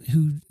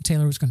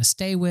Taylor was going to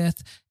stay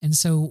with. And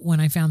so when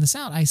I found this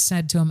out, I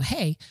said to him,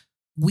 "Hey,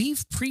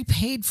 we've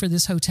prepaid for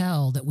this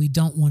hotel that we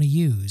don't want to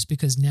use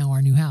because now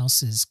our new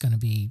house is going to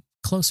be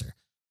closer.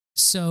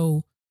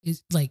 So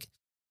it's like,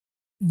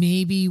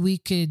 maybe we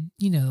could,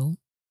 you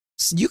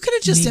could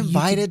have just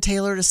invited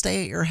Taylor to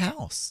stay at your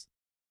house.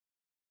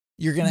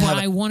 You're going to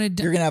have, you're going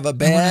to have a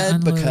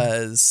bed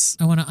because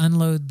I want to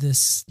unload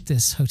this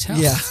hotel.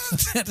 Yeah.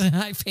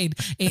 I paid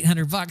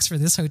 $800 for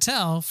this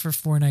hotel for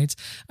 4 nights.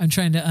 I'm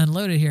trying to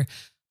unload it here.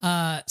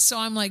 So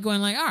I'm like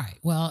going like, all right,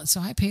 well, so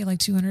I pay like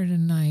 $200 a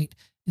night.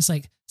 It's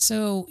like,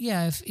 so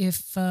yeah,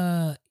 if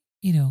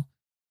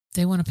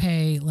they want to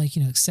pay like,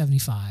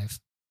 75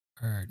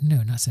 or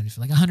no, not 75,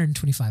 like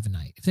 125 a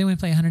night. If they want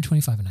to pay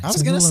 125 a night. I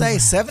was going to say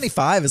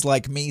 75 is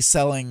like me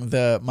selling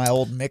my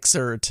old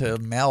mixer to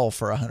Mel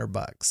for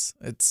 $100.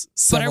 It's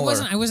similar.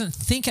 But I wasn't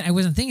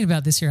thinking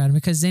about this here, Adam,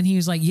 because then he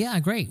was like, yeah,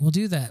 great, we'll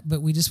do that.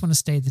 But we just want to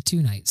stay the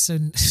 2 nights. So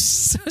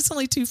it's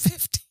only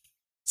 $250.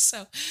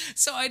 So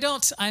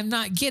I'm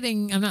not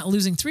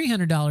losing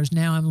 $300.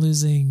 Now I'm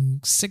losing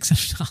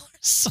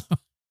 $600.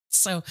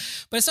 So,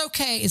 but it's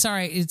okay. It's all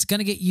right. It's going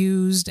to get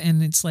used.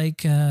 And it's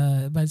like,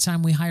 by the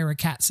time we hire a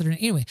cat sitter.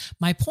 Anyway,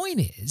 my point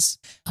is.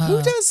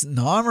 Who does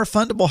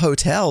non-refundable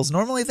hotels?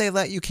 Normally they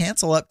let you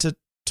cancel up to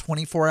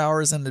 24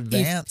 hours in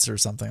advance or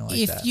something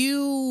like that. If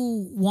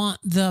you want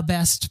the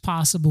best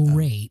possible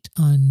rate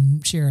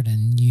on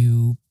Sheridan,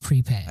 you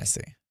prepay. I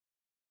see.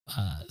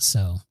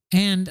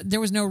 And there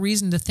was no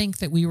reason to think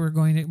that we were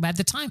going to, but at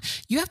the time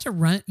you have to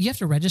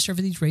register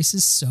for these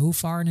races so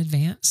far in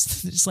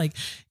advance. It's like,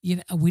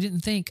 we didn't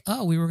think,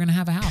 we were going to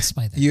have a house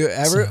by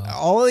then.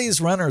 All of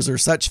these runners are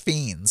such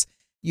fiends.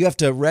 You have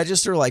to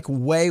register like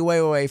way, way,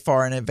 way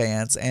far in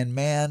advance. And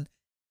man,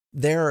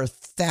 there are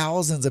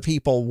thousands of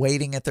people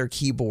waiting at their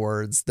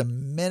keyboards the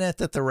minute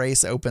that the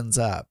race opens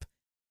up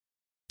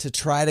to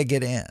try to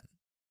get in.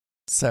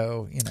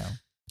 So,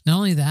 Not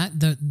only that,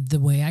 the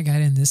way I got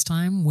in this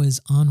time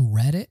was on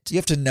Reddit. You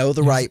have to know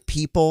the right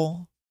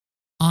people.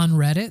 On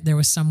Reddit, there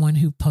was someone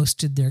who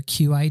posted their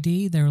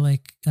QID. They were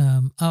like,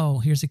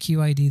 here's a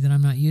QID that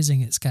I'm not using.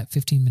 It's got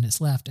 15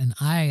 minutes left. And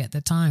I, at the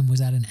time,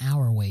 was at an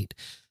hour wait.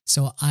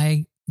 So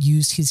I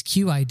used his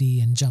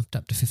QID and jumped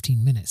up to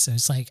 15 minutes. So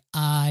it's like,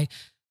 if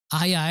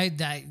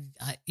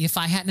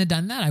I hadn't have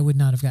done that, I would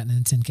not have gotten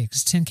in 10K,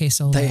 because 10K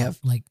sold out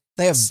like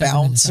they have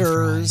 7 minutes after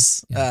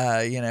bouncers.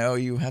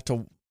 You have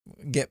to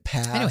get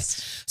past. Anyway,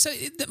 so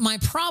my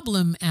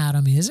problem,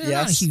 Adam, is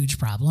not a huge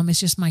problem. It's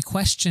just my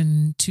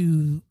question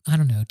to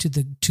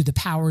the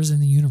powers in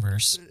the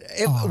universe.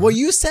 Well,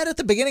 you said at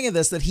the beginning of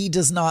this that he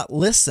does not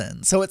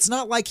listen, so it's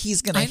not like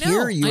he's going to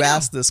hear you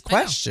ask this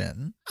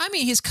question. I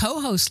mean, his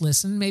co-host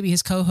listened. Maybe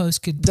his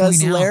co-host could.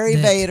 Does Larry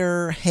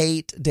Vader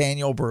hate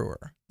Daniel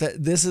Brewer?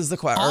 This is the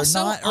question.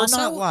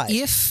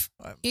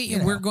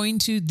 We're going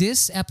to,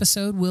 this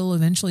episode will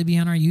eventually be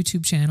on our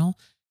YouTube channel.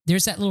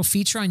 There's that little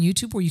feature on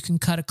YouTube where you can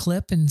cut a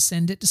clip and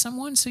send it to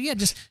someone. So yeah,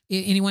 just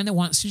anyone that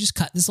wants to just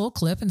cut this little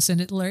clip and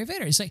send it to Larry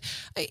Vader. It's like,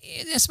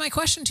 that's my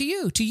question to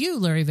you,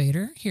 Larry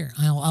Vader. Here,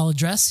 I'll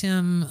address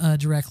him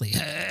directly.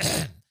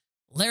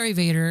 Larry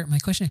Vader, my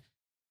question: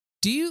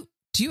 do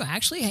do you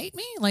actually hate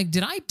me? Like,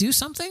 did I do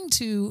something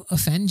to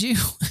offend you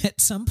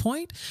at some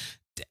point?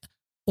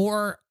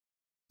 Or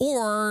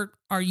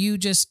are you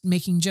just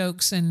making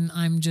jokes and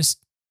I'm just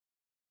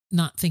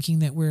not thinking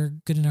that we're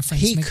good enough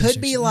friends? He could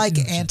be like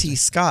Auntie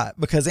Scott,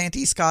 because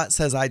Auntie Scott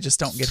says, I just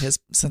don't get his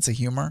sense of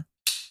humor.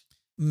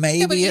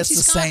 Maybe it's the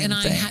same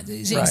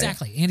thing.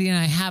 Exactly. Andy and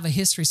I have a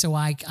history. So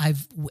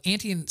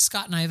Auntie and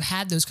Scott and I have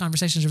had those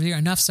conversations over the year,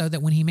 enough so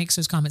that when he makes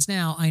those comments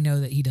now, I know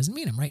that he doesn't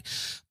mean them. Right.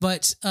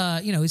 But,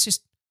 it's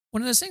just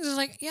one of those things is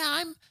like,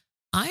 yeah,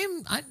 I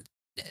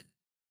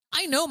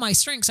know my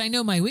strengths. I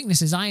know my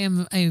weaknesses. I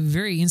am a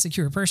very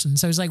insecure person.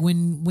 So it's like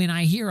when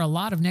I hear a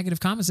lot of negative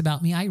comments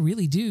about me, I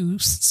really do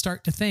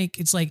start to think,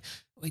 it's like,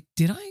 wait,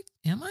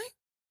 am I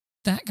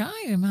that guy?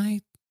 Am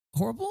I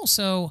horrible?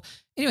 So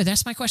anyway,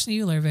 that's my question to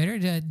you, Larry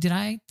Vader. Did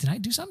I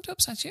do something to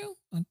upset you?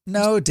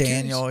 No,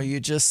 Daniel, you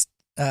just,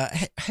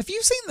 have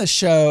you seen the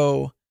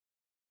show?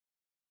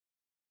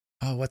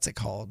 Oh, what's it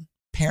called?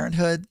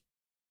 Parenthood?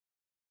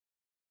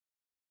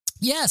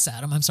 Yes,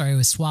 Adam. I'm sorry, I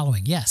was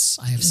swallowing. Yes,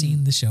 I have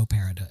seen the show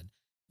Parenthood.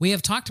 We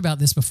have talked about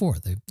this before,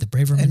 the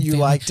Braverman and you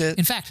family. liked it?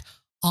 In fact,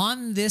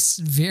 on this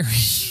very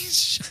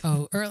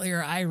show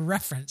earlier, I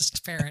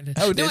referenced Parenthood.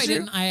 Oh, I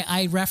didn't.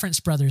 I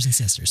referenced Brothers and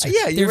Sisters. So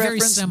yeah, you they're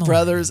referenced very similar.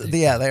 Brothers.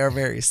 Yeah, they are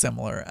very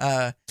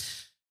similar.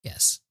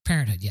 Yes,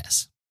 Parenthood,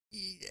 yes.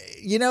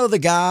 You know the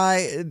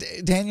guy,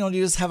 Daniel,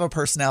 you just have a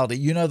personality.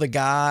 You know the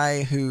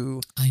guy who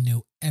I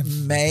know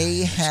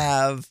may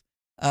have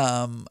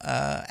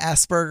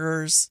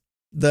Asperger's.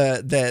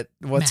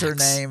 What's her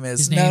name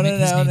is no.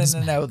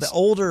 The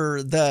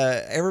older,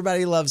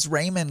 Everybody Loves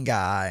Raymond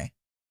guy.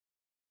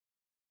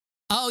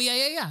 Oh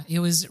yeah. It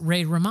was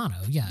Ray Romano.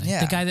 Yeah.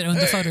 The guy that owned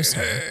the photo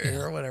store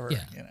or whatever.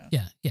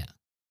 Yeah.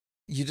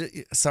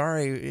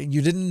 Sorry,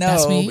 you didn't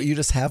know, but you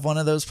just have one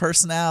of those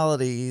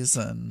personalities,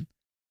 and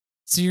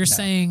so you're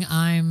saying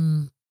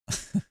I'm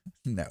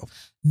no.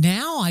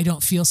 Now I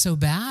don't feel so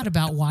bad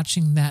about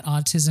watching that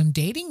autism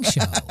dating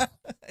show.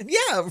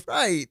 Yeah,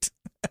 right.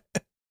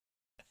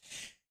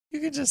 You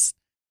could just,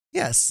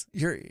 yes,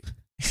 you're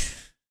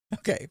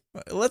okay.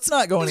 Let's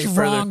not go any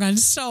further. Wrong on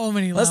so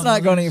many levels. Let's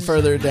not go any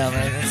further down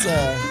there.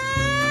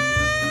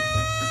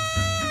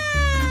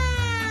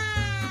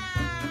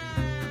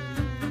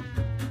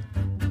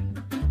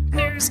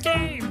 News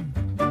game.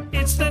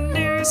 It's the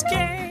news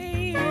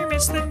game.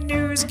 It's the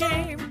news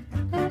game.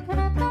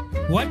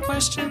 What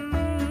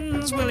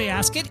questions will he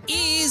ask? It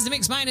is the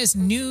Mix Minus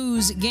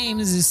News Game.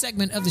 This is a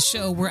segment of the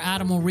show where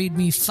Adam will read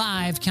me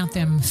 5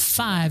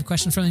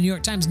 questions from the New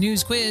York Times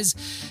News Quiz,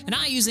 and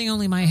I, using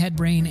only my head,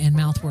 brain, and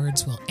mouth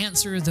words, will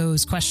answer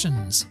those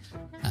questions.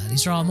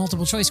 These are all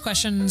multiple choice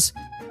questions.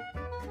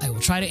 I will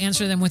try to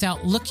answer them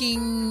without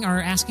looking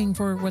or asking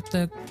for what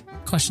the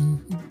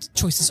question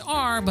choices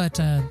are, but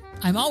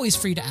I'm always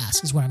free to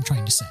ask is what I'm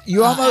trying to say.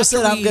 You almost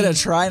said I'm going to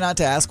try not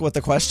to ask what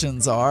the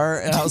questions are,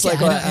 and I was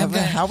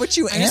how would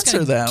you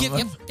answer them?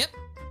 Yep.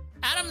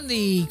 Adam,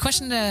 the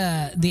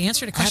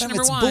answer to question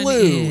number 1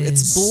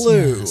 It's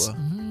blue. Yes.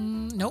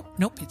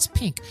 Nope, it's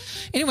pink.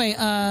 Anyway,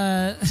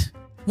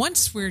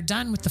 once we're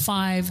done with the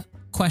 5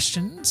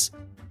 questions,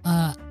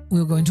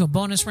 we'll go into a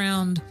bonus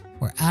round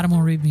where Adam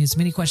will read me as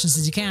many questions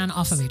as he can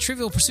off of a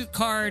Trivial Pursuit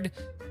card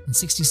in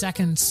 60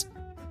 seconds.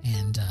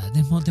 And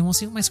then we'll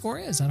see what my score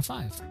is out of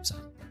 5. So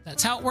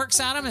that's how it works,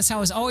 Adam. That's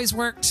how it's always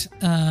worked.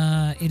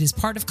 It is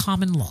part of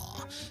common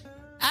law.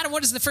 Adam,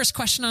 what is the first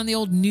question on the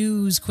old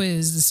news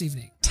quiz this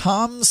evening?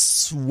 Tom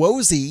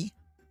Suozzi,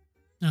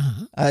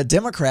 a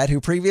Democrat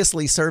who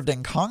previously served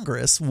in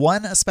Congress,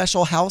 won a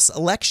special House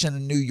election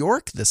in New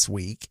York this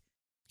week.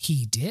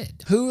 He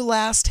did. Who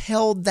last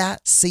held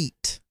that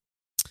seat?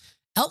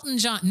 Elton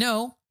John.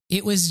 No.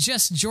 It was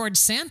just George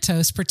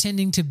Santos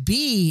pretending to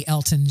be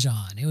Elton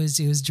John. It was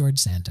George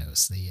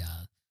Santos, the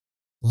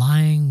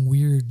lying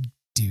weird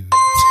dude.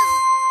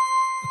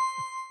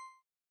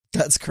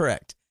 That's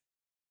correct.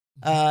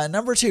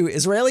 Number 2,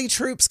 Israeli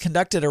troops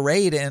conducted a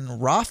raid in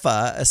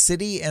Rafah, a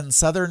city in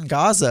southern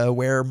Gaza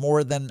where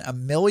more than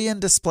 1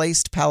 million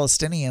displaced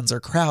Palestinians are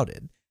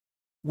crowded.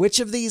 Which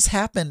of these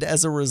happened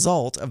as a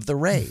result of the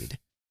raid?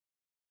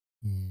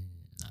 I'm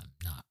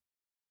not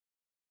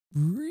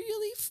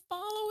really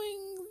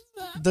following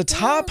that. The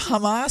top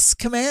Hamas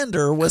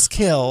commander was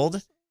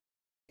killed.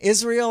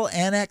 Israel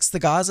annexed the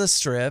Gaza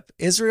Strip.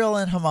 Israel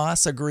and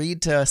Hamas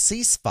agreed to a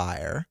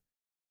ceasefire.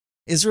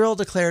 Israel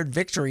declared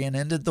victory and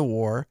ended the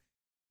war.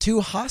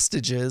 2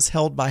 hostages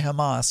held by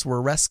Hamas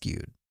were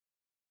rescued.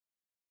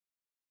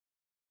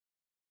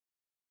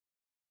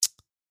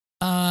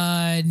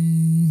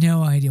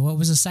 No idea. What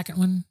was the second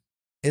one?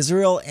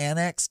 Israel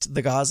annexed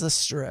the Gaza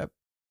Strip.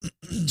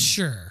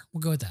 Sure,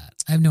 we'll go with that.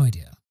 I have no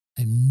idea.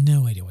 I have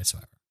no idea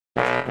whatsoever.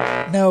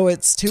 No,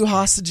 it's 2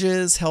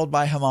 hostages held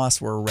by Hamas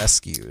were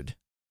rescued.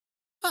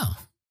 Oh,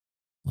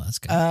 well, that's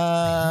good.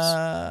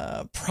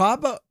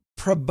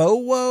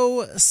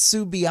 Prabowo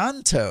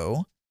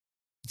Subianto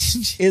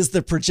is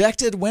the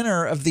projected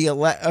winner of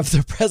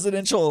the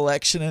presidential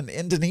election in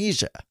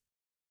Indonesia.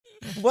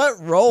 What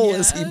role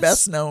is he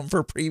best known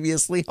for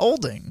previously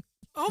holding?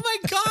 Oh my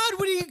God!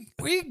 Where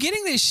are you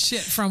getting this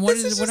shit from? What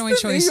are my the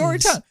choices? New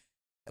York Times.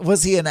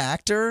 Was he an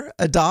actor,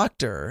 a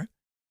doctor,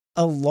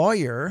 a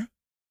lawyer,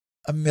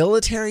 a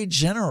military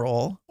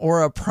general,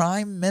 or a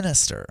prime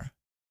minister?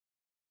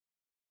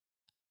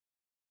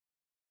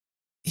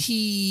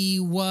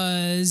 He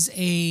was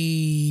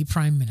a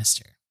prime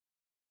minister.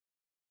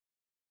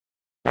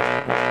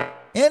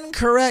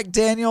 Incorrect,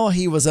 Daniel.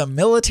 He was a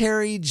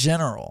military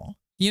general.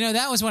 You know,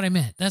 that was what I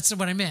meant. That's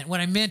what I meant. What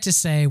I meant to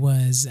say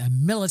was a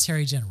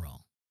military general.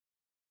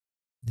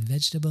 The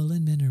vegetable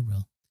and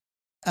mineral.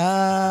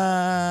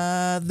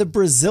 The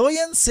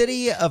Brazilian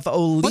city of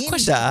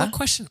Olinda.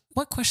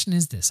 What question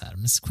is this,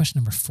 Adam? This is question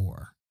number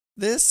 4.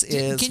 This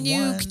is can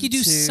you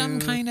do some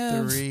kind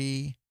of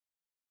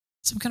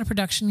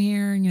production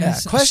here? You know, yeah.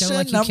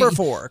 Question number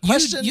 4.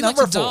 Question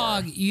number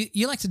 4.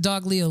 You like to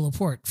dog Leo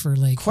Laporte for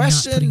like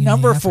question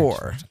number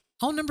 4.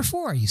 Oh, number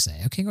 4, you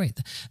say? Okay, great.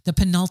 The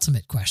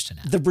penultimate question.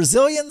 Adam. The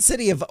Brazilian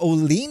city of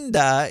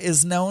Olinda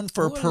is known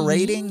for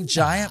parading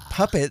giant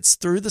puppets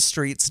through the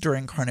streets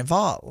during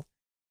Carnival.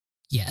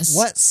 Yes.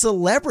 What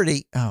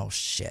celebrity? Oh,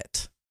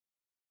 shit.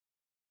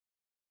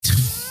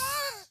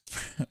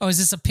 Oh, is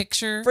this a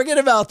picture? Forget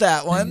about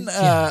that one.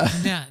 No.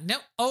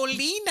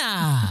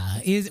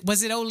 Olina.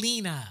 Was it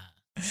Olina?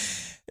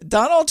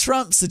 Donald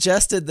Trump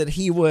suggested that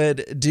he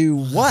would do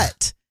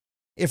what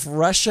if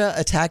Russia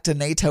attacked a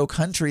NATO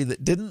country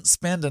that didn't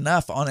spend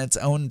enough on its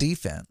own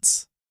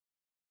defense?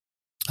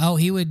 Oh,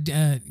 he would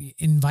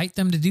invite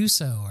them to do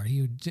so, or he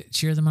would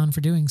cheer them on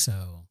for doing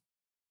so.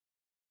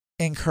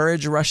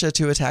 Encourage Russia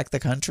to attack the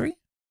country?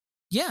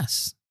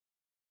 Yes.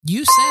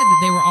 You said that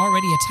they were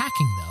already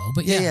attacking, though.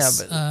 But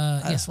yes. Yeah, but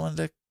I just wanted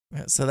to.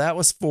 So that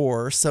was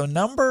 4. So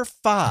number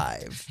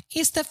 5.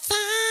 It's the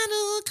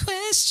final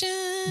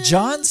question.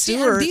 Jon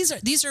Stewart.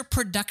 These are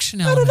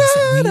production elements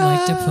that we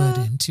like to put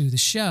into the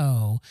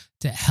show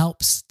that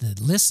helps the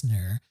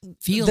listener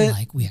feel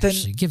like we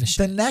actually give a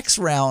shit. The next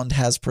round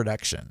has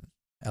production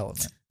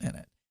element in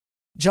it.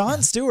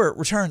 Jon Stewart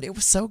returned. It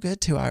was so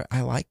good too.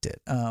 I liked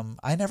it.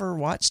 I never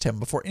watched him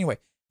before. Anyway,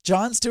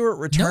 Jon Stewart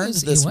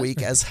returns this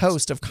week as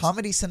host of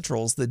Comedy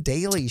Central's The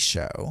Daily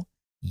Show.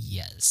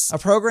 Yes. A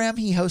program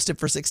he hosted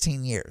for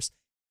 16 years.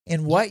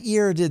 In what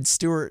year did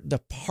Stewart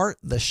depart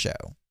the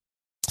show?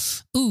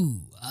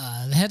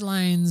 The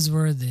headlines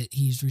were that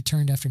he's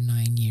returned after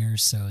 9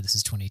 years. So this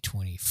is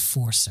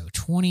 2024. So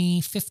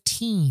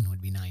 2015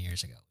 would be 9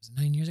 years ago. Was it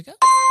 9 years ago?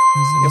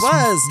 It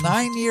was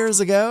 9 years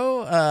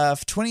ago,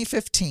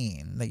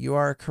 2015. That you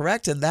are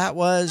correct, and that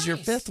was your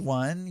 5th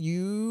one.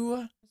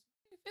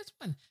 Fifth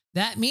one.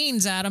 That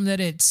means, Adam,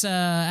 that it's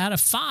out of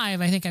 5.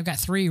 I think I've got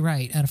 3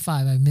 right. Out of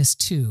 5, I missed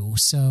 2.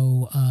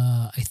 So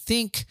I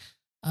think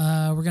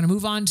we're going to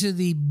move on to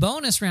the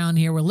bonus round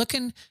here. We're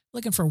looking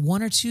for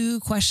 1 or 2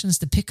 questions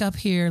to pick up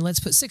here.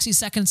 Let's put 60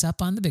 seconds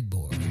up on the big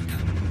board.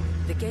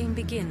 The game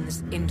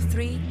begins in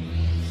 3,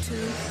 2,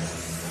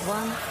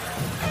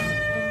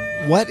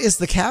 1. What is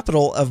the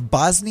capital of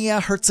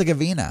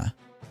Bosnia-Herzegovina?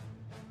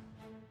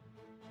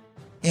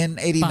 In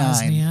 89.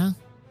 Bosnia.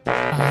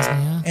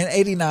 In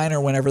 89 or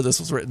whenever this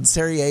was written,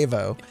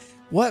 Sarajevo.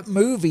 What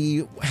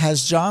movie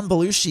has John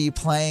Belushi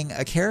playing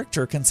a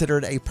character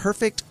considered a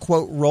perfect,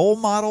 quote, role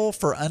model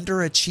for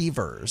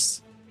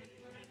underachievers?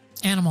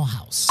 Animal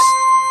House.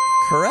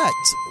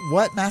 Correct.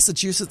 What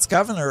Massachusetts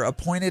governor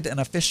appointed an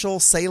official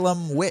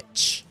Salem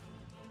witch?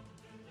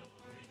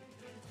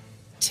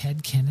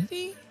 Ted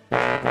Kennedy?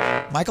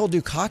 Michael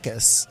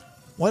Dukakis.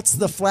 What's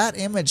the flat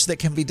image that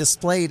can be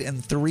displayed in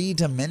 3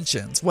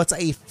 dimensions? What's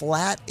a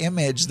flat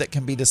image that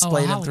can be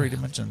displayed in 3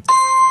 dimensions?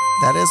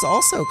 That is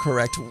also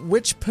correct.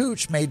 Which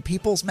pooch made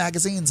People's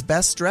Magazine's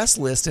best dress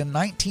list in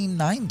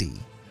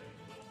 1990?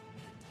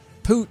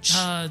 Pooch,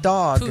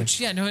 dog. Pooch,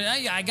 yeah, no,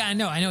 I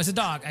know it's a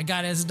dog. I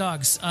got it as a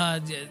dog.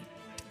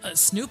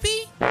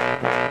 Snoopy?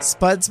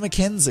 Spuds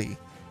McKenzie.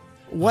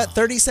 What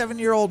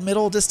 37-year-old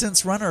middle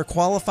distance runner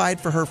qualified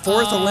for her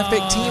 4th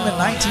Olympic team in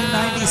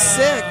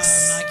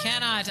 1996?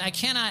 I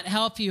cannot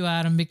help you,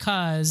 Adam,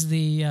 because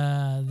the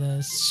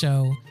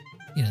show,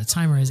 the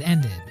timer has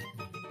ended.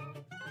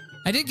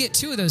 I did get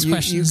 2 of those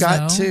questions. You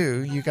got though.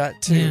 2. You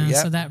got 2. Yeah, yep.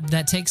 so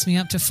that takes me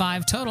up to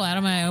 5 total,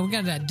 Adam. We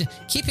got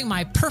keeping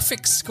my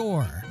perfect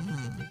score.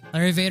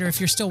 Larry Vader, if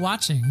you're still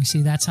watching, you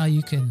see that's how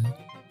you can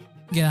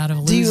get out of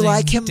losing. Do you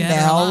like him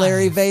now,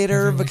 Larry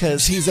Vader?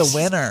 Because Because he's a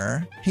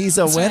winner. He's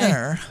a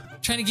winner. I'm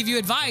trying to give you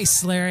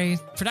advice, Larry.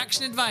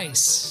 Production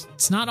advice.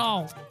 It's not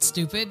all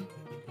stupid.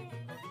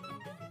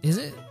 Is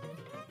it?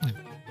 No,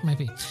 might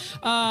be. All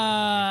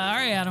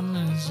right, Adam.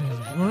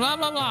 Blah,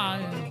 blah, blah.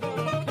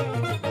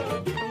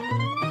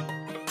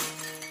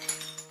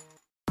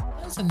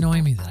 It's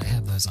annoying me that I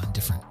have those on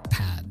different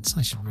pads.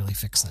 I should really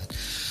fix that.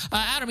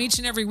 Adam, each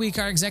and every week,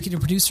 our executive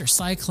producer,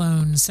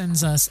 Cyclone,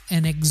 sends us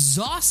an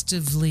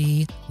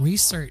exhaustively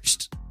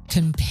researched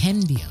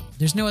compendium.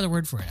 There's no other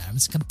word for it, Adam.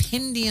 It's a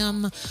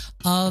compendium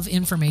of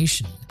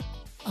information.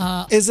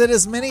 Is it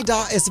as many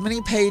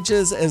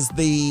pages as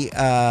the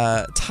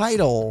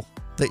title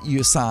that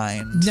you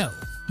signed? No.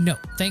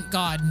 Thank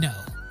God, no.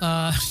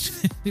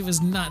 It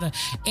was not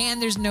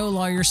and there's no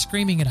lawyer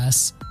screaming at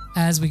us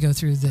as we go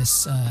through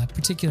this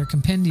particular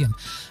compendium.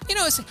 You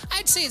know,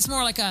 I'd say it's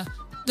more like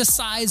the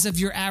size of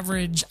your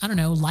average, I don't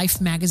know,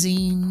 Life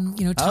magazine,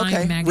 you know,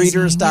 Time magazine.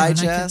 Reader's you know,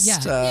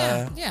 Digest.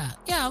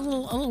 A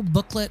little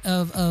booklet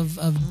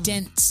of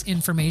dense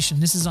information.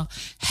 This is all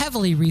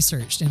heavily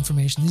researched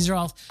information. These are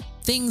all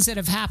things that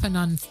have happened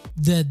on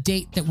the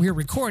date that we're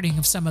recording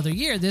of some other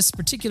year. This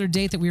particular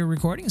date that we were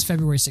recording is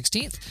February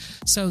 16th.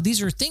 So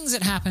these are things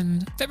that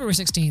happened February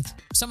 16th,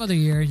 some other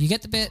year. You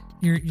get the bit.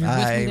 You're with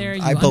me there.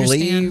 You I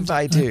believe understand?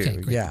 I do. Okay,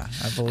 great. Yeah,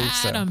 I believe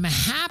so. Adam,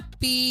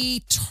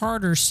 happy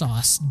tartar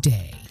sauce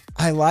day.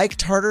 I like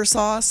tartar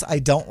sauce. I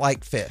don't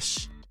like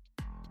fish.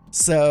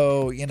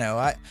 So, you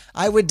know,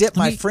 I would dip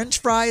my French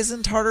fries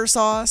in tartar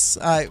sauce.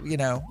 I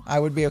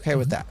would be okay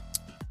with that.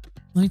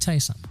 Let me tell you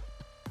something.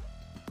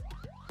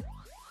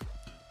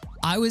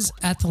 I was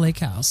at the lake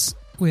house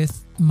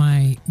with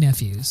my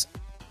nephews,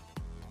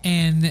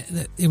 and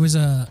it was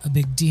a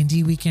big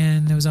D&D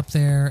weekend. I was up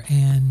there,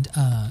 and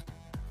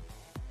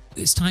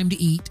it's time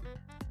to eat.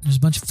 There's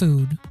a bunch of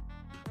food,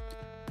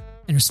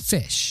 and there's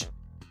fish.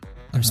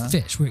 There's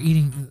fish. We're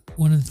eating.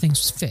 One of the things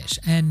was fish,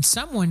 and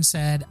someone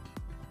said,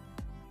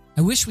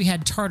 "I wish we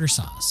had tartar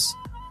sauce,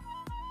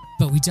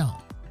 but we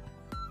don't."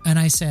 And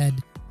I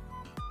said,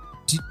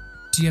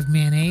 do you have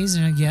mayonnaise?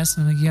 And I'm like, yes.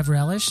 And I'm like, you have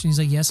relish? And he's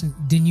like, yes. And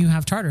then you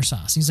have tartar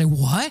sauce. And he's like,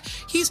 what?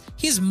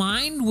 His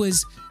mind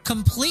was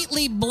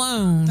completely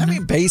blown. I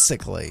mean,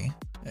 basically.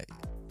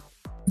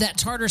 That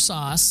tartar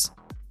sauce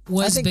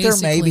was I think there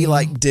may be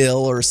like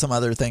dill or some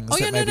other things. Oh,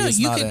 yeah, no.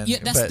 You can,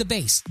 that's the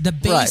base. The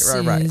base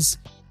is,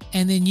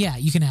 and then,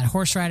 you can add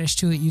horseradish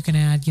to it. You can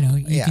add, you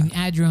can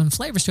add your own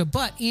flavors to it.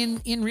 But in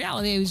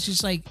reality, it was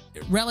just like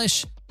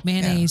relish,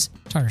 mayonnaise,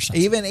 tartar sauce.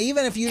 Even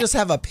if you just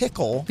have a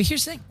pickle but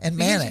here's the thing. And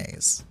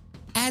mayonnaise.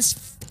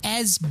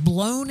 As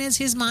blown as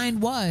his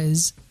mind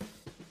was,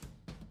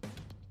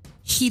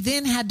 he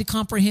then had to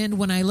comprehend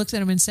when I looked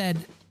at him and said,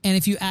 and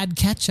if you add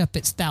ketchup,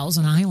 it's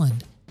Thousand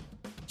Island.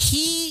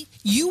 He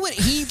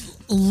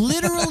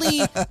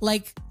literally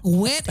like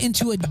went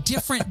into a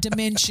different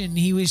dimension.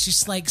 He was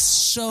just like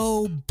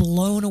so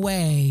blown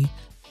away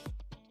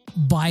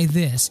by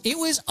this. It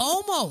was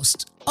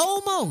almost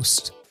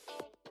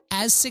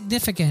as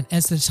significant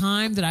as the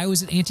time that I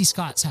was at Auntie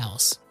Scott's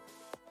house.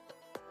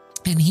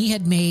 And he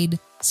had made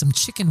some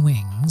chicken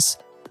wings.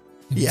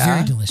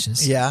 Very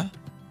delicious. Yeah.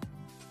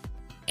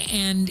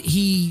 And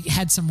he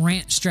had some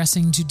ranch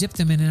dressing to dip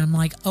them in. And I'm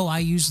like, I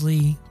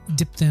usually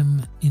dip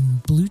them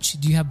in blue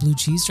cheese. Do you have blue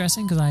cheese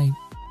dressing? Because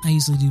I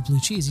usually do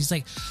blue cheese. He's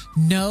like,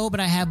 no, but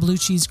I have blue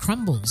cheese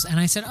crumbles. And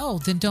I said,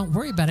 then don't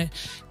worry about it.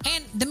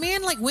 And the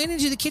man like went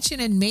into the kitchen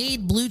and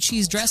made blue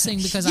cheese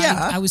dressing because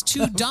I was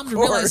too dumb to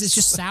realize it's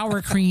just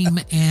sour cream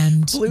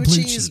and blue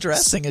cheese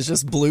dressing is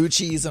just blue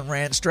cheese and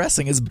ranch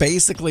dressing is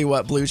basically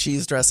what blue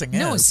cheese dressing is.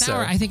 No, it's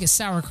sour. I think it's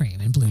sour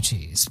cream and blue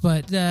cheese.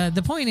 But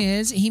the point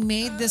is he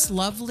made this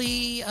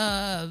lovely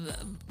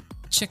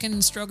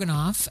chicken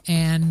stroganoff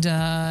and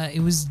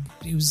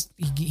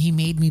he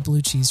made me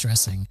blue cheese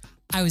dressing.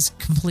 I was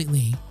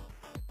completely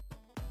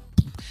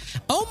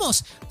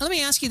almost. Let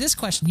me ask you this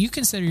question. You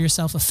consider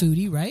yourself a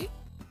foodie, right?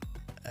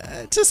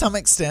 To some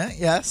extent,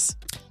 yes.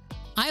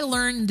 I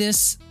learned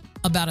this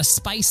about a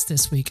spice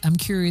this week. I'm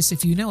curious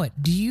if you know it.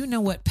 Do you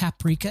know what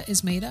paprika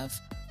is made of?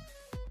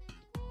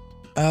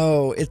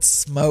 Oh, it's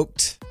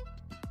smoked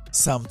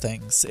some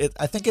things.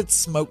 I think it's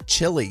smoked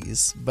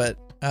chilies, but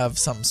of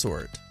some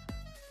sort.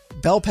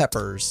 Bell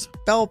peppers,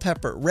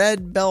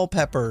 red bell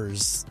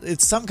peppers.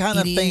 It's some kind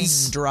of thing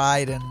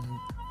dried and...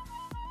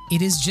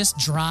 It is just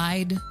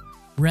dried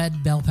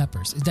red bell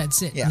peppers.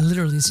 That's it. Yeah.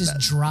 Literally, it's just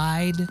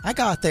dried... I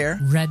got there.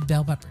 Red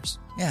bell peppers.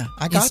 Yeah,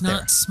 I got there. It's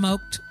not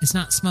smoked. It's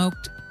not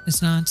smoked.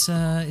 It's not...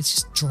 it's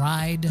just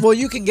dried. Well,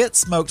 you can get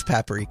smoked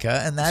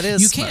paprika, and that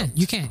is smoked.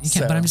 You can.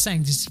 So. But I'm just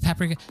saying, just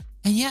paprika.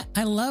 And yet,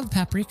 I love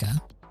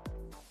paprika.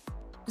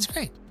 It's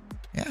great.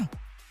 Yeah.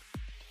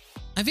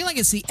 I feel like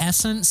it's the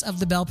essence of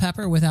the bell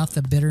pepper without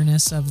the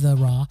bitterness of the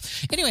raw.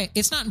 Anyway,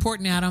 it's not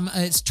important, Adam.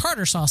 It's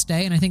tartar sauce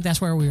day, and I think that's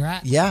where we were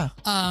at. Yeah.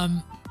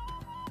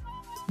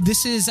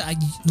 This is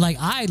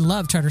I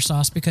love tartar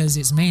sauce because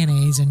it's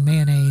mayonnaise, and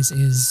mayonnaise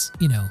is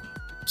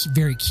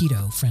very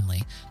keto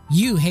friendly.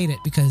 You hate it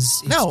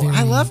because it's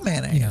I love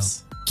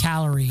mayonnaise.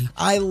 Calorie.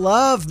 I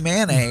love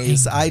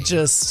mayonnaise. I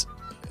just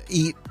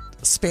eat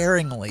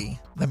sparingly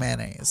the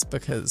mayonnaise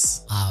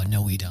because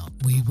no, we don't.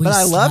 But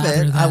I love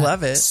it. I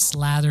love it.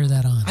 Slather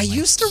that on. I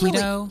used to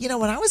keto. Really,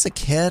 when I was a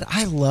kid,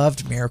 I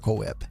loved Miracle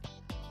Whip,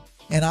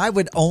 and I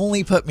would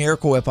only put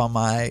Miracle Whip on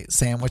my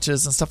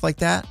sandwiches and stuff like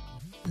that.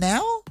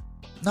 Now,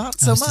 not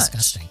so much.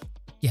 Disgusting.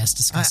 Yes,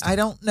 disgusting. I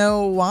don't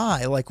know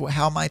why. Like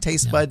how my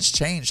taste buds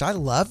changed. I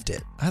loved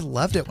it. I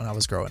loved it when I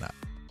was growing up.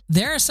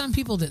 There are some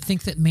people that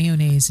think that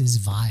mayonnaise is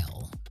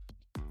vile.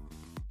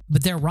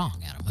 But they're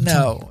wrong, Adam.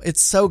 No,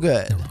 it's so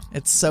good.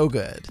 It's so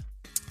good.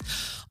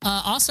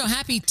 Also,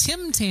 happy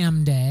Tim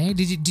Tam Day.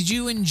 Did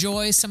you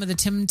enjoy some of the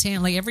Tim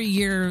Tam? Like every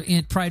year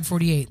in Pride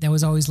 48, that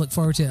was always look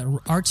forward to.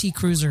 RT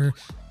Cruiser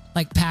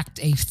like packed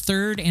a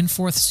third and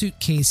fourth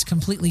suitcase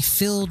completely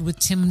filled with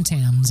Tim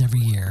Tams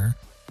every year.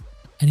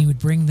 And he would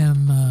bring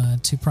them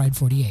to Pride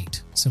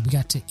 48. So we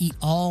got to eat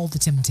all the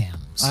Tim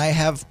Tams. I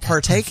have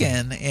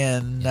partaken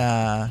in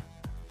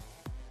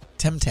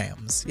Tim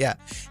Tams. Yeah.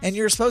 And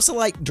you're supposed to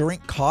like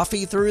drink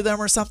coffee through them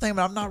or something,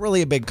 but I'm not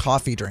really a big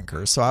coffee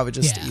drinker. So I would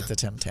just eat the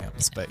Tim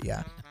Tams. But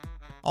yeah.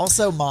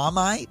 Also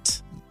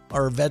Marmite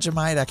or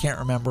Vegemite. I can't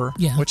remember.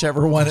 Yeah.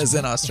 Whichever one is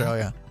in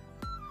Australia.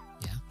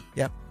 Yeah.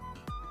 Yep.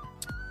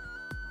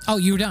 Oh,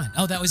 you were done.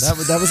 Oh, that was it.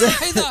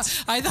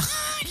 I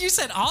thought you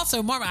said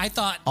also Marmite. I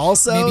thought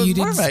also maybe you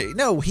did Marmite.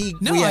 No, we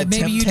had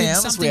maybe Tim you did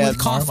Tams, something with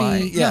coffee.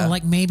 Marmite. Yeah,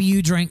 like maybe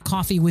you drank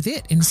coffee with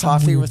it in some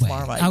coffee weird with way.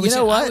 Marmite. You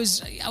know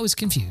what? I was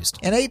confused.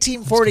 In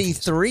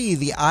 1843,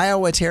 the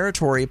Iowa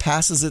Territory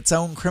passes its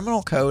own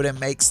criminal code and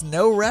makes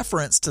no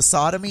reference to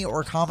sodomy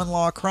or common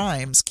law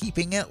crimes,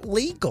 keeping it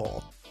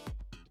legal.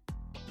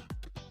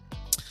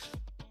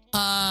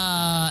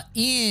 On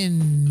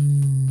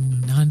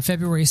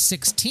February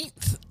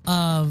 16th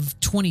of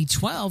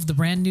 2012, the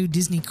brand new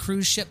Disney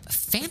cruise ship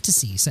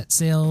Fantasy set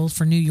sail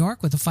for New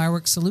York with a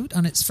fireworks salute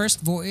on its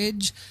first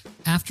voyage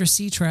after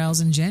sea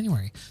trials in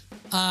January.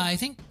 I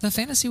think the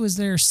Fantasy was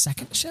their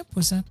second ship.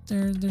 Was that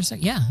their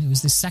second? Yeah, it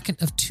was the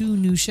second of two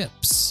new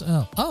ships.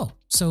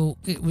 So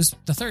it was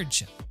the third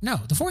ship. No,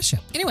 the fourth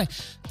ship. Anyway,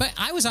 but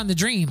I was on the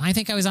Dream. I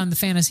think I was on the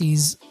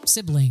Fantasy's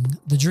sibling,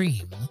 the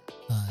Dream.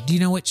 Do you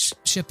know which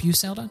ship you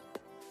sailed on?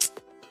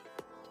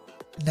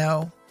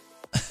 No,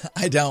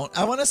 I don't.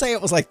 I want to say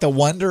it was like the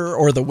Wonder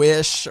or the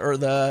Wish or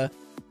the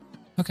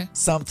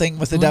something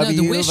with the W.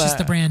 No, the Wish is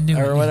the brand new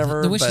or one.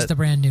 whatever. The Wish is the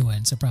brand new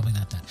one, so probably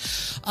not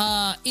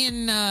that.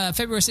 In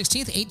February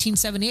 16th,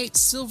 1878,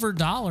 silver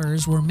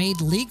dollars were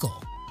made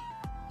legal.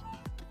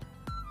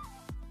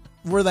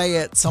 Were they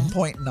at some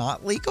point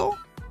not legal?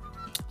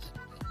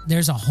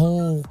 There's a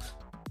whole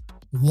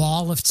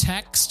wall of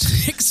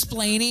text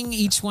explaining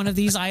each one of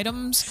these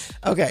items.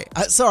 Okay,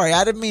 sorry,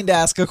 I didn't mean to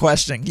ask a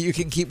question. You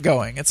can keep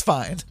going. It's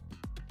fine.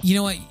 You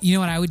know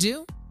what I would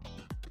do?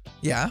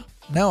 Yeah.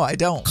 No, I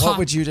don't. What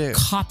would you do?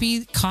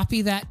 Copy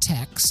that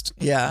text.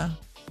 Yeah.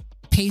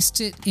 Paste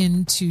it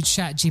into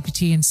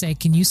ChatGPT and say,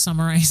 "Can you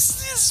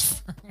summarize this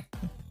for me?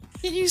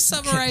 Can you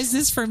summarize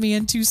this for me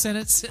in 2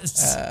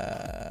 sentences?"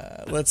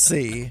 Let's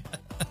see.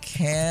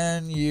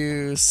 Can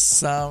you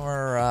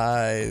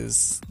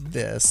summarize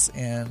this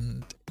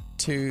in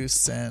 2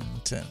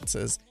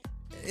 sentences?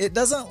 It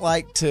doesn't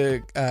like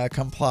to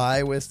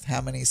comply with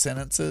how many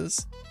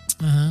sentences.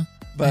 Uh-huh.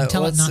 But and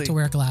tell it not to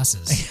wear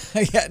glasses.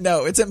 Yeah,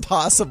 no, it's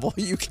impossible.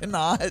 You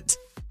cannot.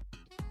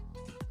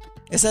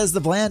 It says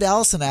the Bland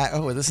Allison Act.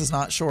 Oh, this is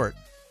not short.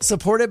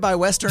 Supported by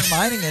Western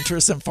mining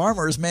interests and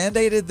farmers,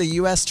 mandated the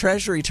U.S.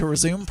 Treasury to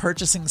resume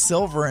purchasing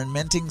silver and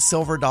minting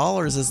silver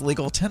dollars as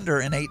legal tender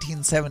in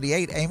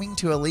 1878, aiming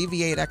to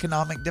alleviate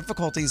economic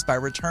difficulties by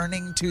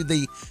returning to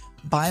the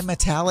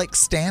bimetallic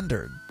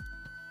standard.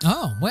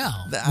 Oh,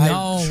 well, we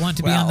all want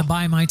to be on the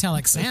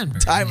bimetallic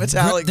standard.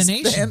 Bimetallic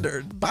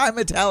standard.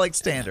 Bimetallic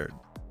standard.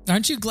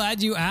 Aren't you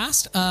glad you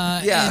asked?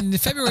 Yeah. On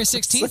February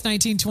 16th,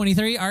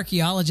 1923,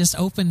 archaeologists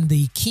opened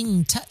the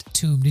King Tut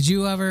tomb. Did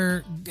you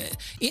ever...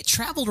 It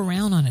traveled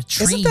around on a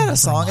train. Isn't that a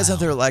song? Isn't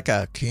there like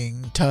a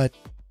King Tut?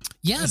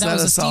 Yeah, that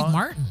was a Steve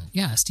Martin.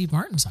 Yeah, Steve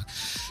Martin song.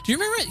 Do you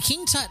remember it?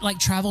 King Tut like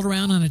traveled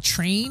around on a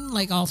train,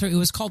 like all through. It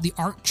was called the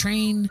Art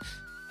Train,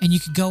 and you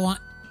could go on.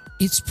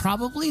 It's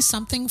probably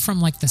something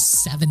from like the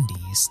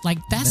 70s. Like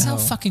that's how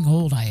fucking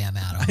old I am,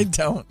 Adam. I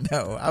don't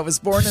know. I was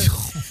born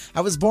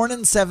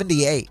in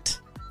 78.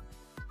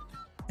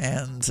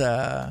 And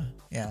yeah.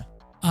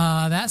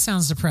 That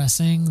sounds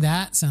depressing.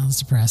 February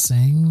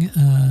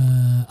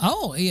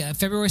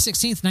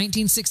 16th,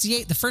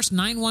 1968, the first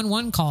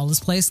 911 call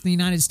was placed in the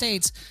United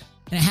States,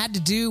 and it had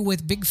to do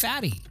with Big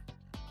Fatty.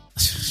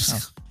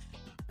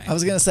 I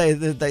was going to say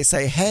that they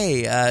say,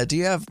 "Hey, do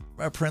you have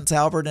a Prince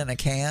Albert in a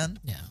can?"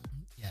 Yeah.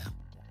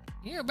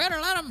 You better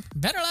let him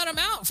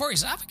out before he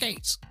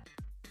suffocates.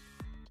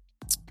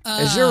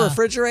 Is your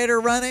refrigerator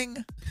running?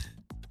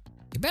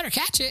 You better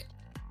catch it.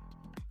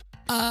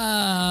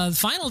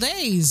 Final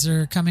days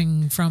are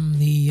coming from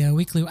the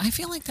weekly. I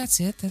feel like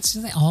that's it. That's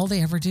all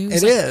they ever do.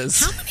 It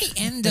is. How many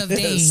end of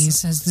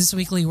days has this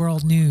Weekly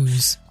World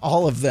News?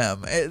 All of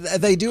them.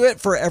 They do it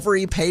for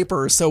every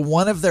paper, so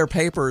one of their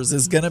papers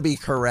is going to be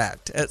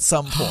correct at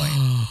some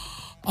point.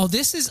 Oh,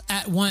 this is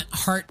at one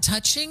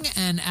heart-touching,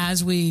 and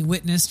as we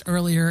witnessed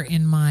earlier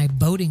in my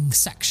boating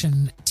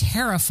section,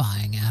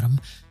 terrifying, Adam.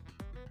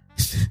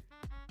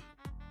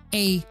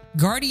 A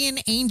guardian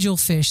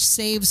angelfish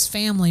saves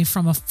family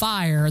from a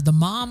fire. The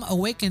mom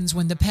awakens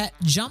when the pet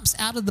jumps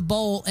out of the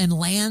bowl and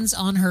lands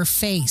on her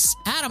face.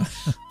 Adam,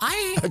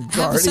 I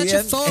have such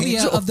a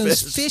phobia of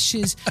those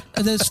fishes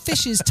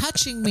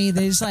touching me.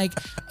 There's like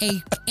a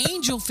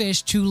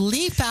angelfish to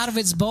leap out of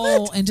its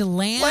bowl and to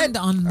land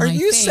on my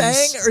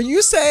face. Are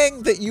you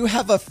saying that you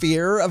have a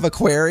fear of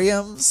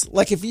aquariums?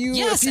 Like if you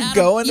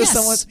go into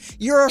someone's,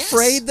 you're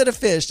afraid that a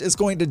fish is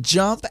going to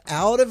jump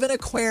out of an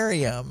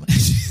aquarium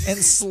and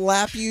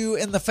slap you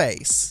in the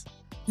face.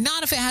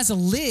 Not if it has a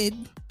lid.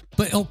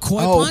 But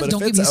koi ponds, but if don't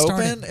get it's me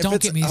started. open, if Don't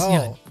it's- get me. oh.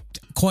 Yeah.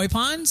 Koi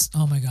ponds?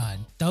 Oh my God,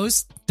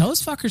 those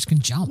fuckers can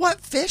jump. What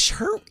fish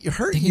hurt They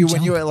can you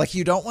when jump.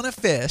 you don't want to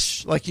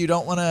fish, you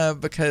don't want to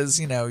because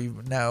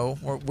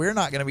we're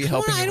not going to be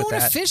helping I you don't with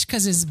want that. to fish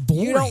because it's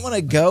boring. You don't want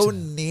to go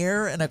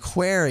near an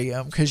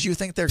aquarium because you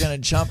think they're going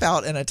to jump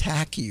out and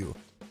attack you.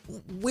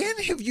 When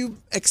have you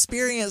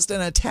experienced an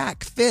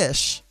attack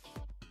fish?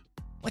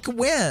 Like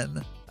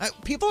when?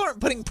 People aren't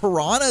putting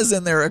piranhas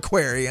in their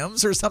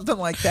aquariums or something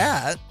like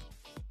that.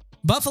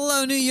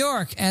 Buffalo, New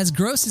York. As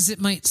gross as it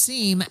might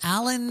seem,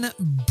 Alan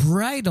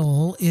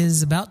Bridle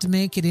is about to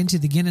make it into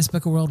the Guinness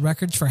Book of World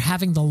Records for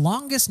having the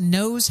longest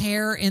nose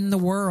hair in the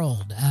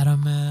world.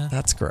 Adam,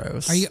 that's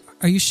gross.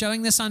 Are you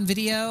showing this on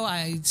video?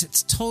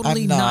 It's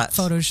totally I'm not not.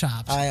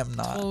 photoshopped. I am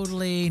not.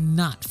 Totally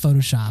not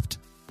photoshopped.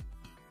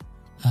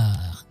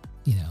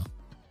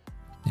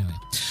 Anyway.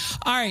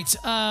 All right.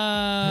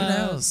 Who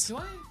knows?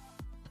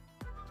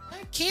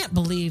 I can't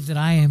believe that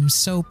I am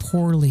so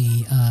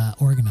poorly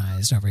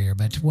organized over here.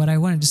 But what I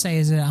wanted to say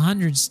is that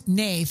hundreds,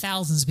 nay,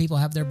 thousands of people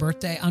have their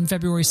birthday on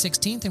February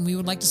 16th. And we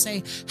would like to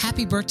say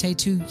happy birthday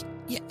to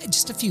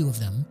just a few of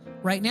them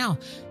right now.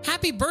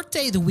 Happy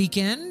birthday, The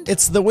Weeknd.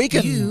 It's the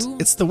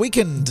weekend. It's the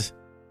weekend.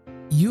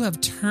 You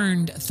have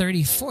turned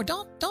 34.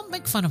 Don't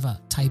make fun of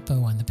a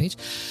typo on the page.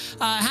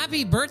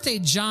 Happy birthday,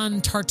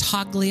 John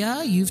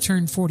Tartaglia. You've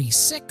turned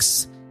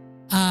 46.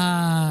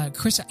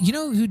 Chris, you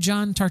know who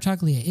John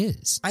Tartaglia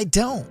is? I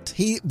don't.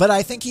 But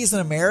I think he's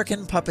an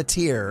American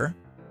puppeteer,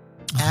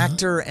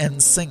 actor,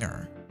 and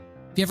singer.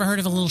 Have you ever heard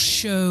of a little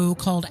show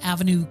called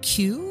Avenue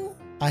Q?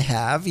 I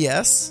have,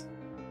 yes.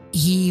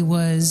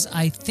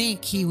 I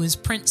think he was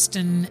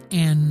Princeton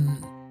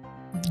and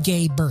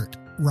Gay Bert.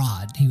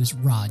 Rod. He was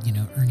Rod,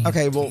 Ernie.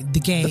 Okay, well,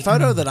 the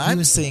photo that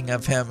I'm seeing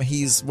of him,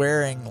 he's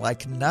wearing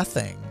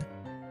nothing.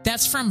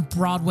 That's from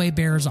Broadway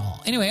Bears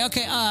All. Anyway,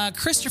 okay,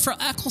 Christopher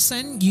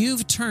Eccleston,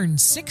 you've turned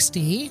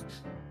 60.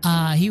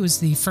 He was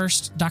the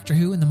first Doctor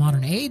Who in the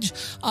modern age.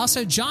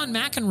 Also, John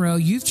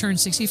McEnroe, you've turned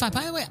 65.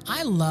 By the way,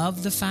 I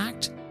love the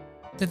fact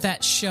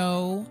that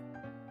show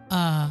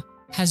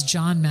has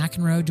John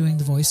McEnroe doing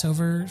the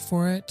voiceover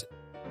for it.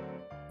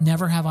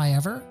 Never Have I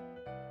Ever.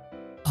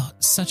 Oh,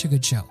 such a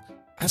good show.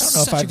 I don't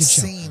know if I've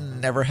seen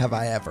Never Have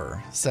I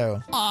Ever.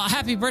 So,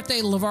 happy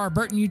birthday, LeVar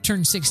Burton. You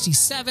turned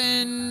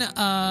 67.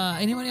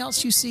 Anyone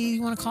else you see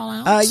you want to call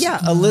out? yeah,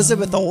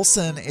 Elizabeth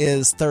Olsen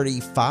is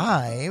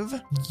 35.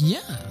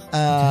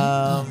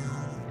 Yeah.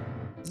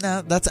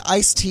 No, that's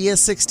Ice-T is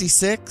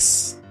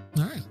 66.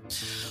 All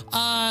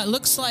right.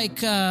 Looks like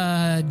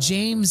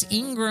James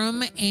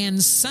Ingram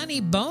and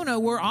Sonny Bono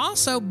were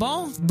also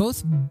both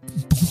born.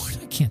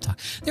 I can't talk.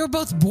 They were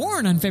both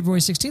born on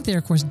February 16th. They're,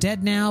 of course,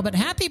 dead now. But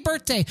happy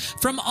birthday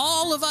from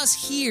all of us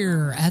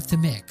here at The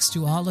Mix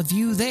to all of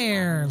you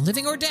there,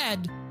 living or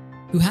dead,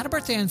 who had a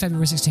birthday on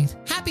February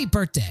 16th. Happy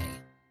birthday.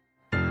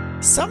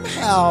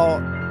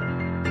 Somehow,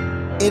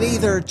 it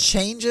either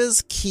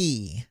changes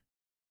key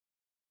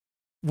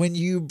when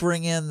you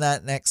bring in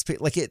that next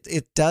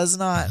it does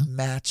not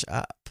match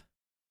up.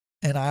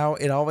 And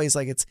it always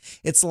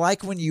it's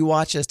like when you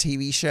watch a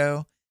TV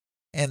show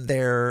and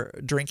they're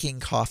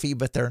drinking coffee,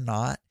 but they're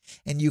not.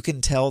 And you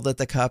can tell that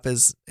the cup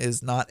is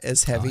not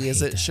as heavy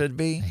as it should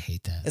be. I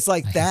hate that. It's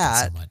like I hate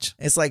that. so much.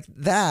 It's like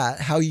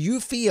that. How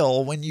you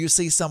feel when you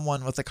see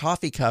someone with a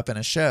coffee cup in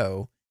a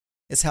show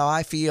is how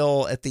I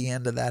feel at the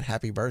end of that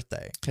happy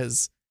birthday.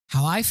 Because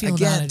how I feel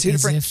again, about it two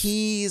is different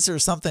keys or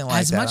something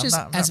like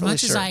that. As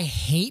much as I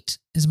hate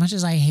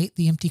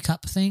the empty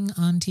cup thing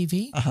on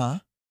TV.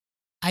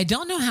 I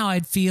don't know how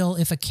I'd feel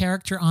if a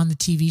character on the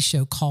TV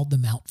show called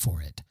them out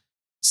for it.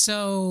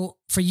 So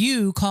for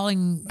you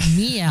calling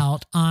me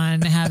out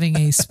on having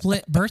a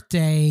split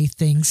birthday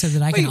thing so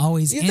that I can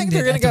always end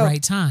it at the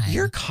right time.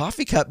 Your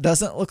coffee cup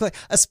doesn't look like,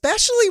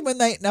 especially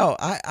when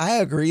I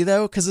agree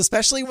though, because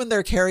especially when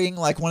they're carrying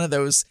one of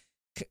those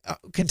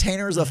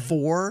containers of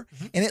 4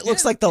 and it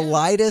looks like the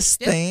lightest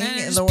thing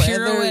in the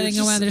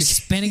world. They're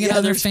spinning it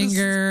on their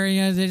finger.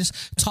 They're just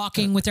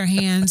talking with their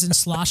hands and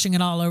sloshing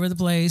it all over the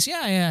place.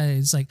 Yeah.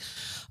 It's like,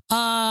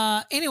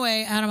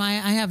 anyway, Adam,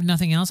 I have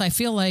nothing else. I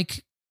feel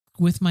like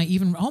with my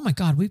oh my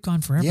God, we've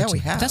gone forever. Yeah, we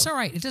have. That's all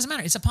right. It doesn't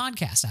matter. It's a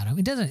podcast, Adam.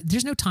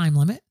 There's no time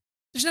limit.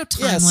 There's no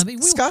time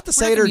limit. Scott the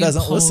Satyr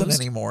doesn't listen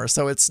anymore.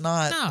 So it's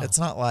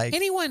not like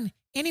anyone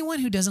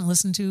who doesn't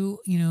listen to,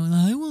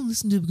 I won't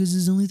listen to it because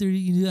it's only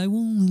 30, I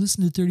won't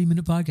listen to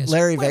 30-minute podcasts.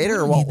 Larry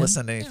Vader won't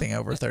listen to anything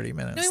over 30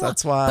 minutes.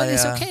 That's why. But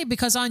it's okay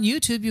because on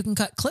YouTube you can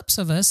cut clips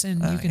of us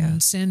and you can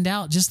send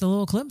out just the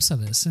little clips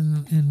of us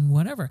and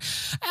whatever.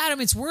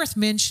 Adam, it's worth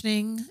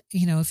mentioning,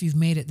 if you've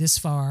made it this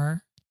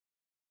far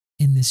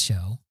in this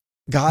show.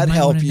 God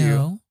help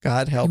you.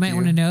 God help you. You might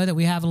want to know that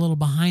we have a little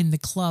behind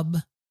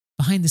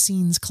the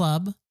scenes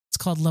club. It's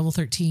called Level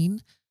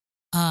 13.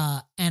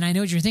 And I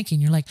know what you're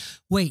thinking. You're like,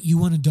 wait, you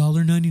want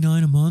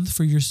 $1.99 a month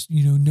for your,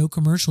 no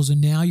commercials,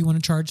 and now you want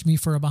to charge me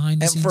for a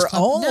behind the scenes club? And for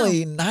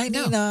only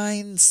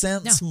 99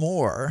 cents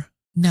more.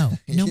 No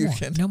You more.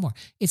 can- No more.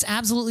 It's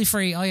absolutely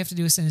free. All you have to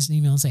do is send us an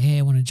email and say, hey,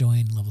 I want to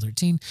join Level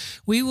 13.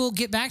 We will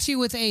get back to you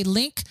with a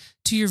link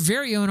to your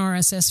very own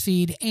RSS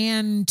feed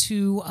and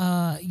to,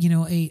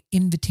 a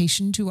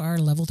invitation to our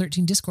Level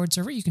 13 Discord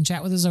server. You can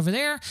chat with us over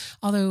there,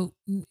 although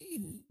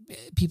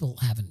people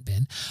haven't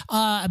been.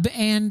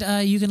 And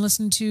you can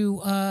listen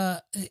to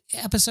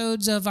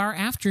episodes of our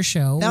after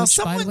show. Now, which,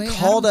 by the someone way,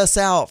 called us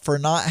out for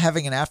not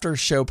having an after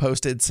show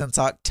posted since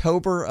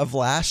October of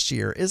last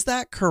year. Is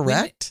that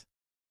correct?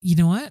 You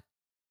know what?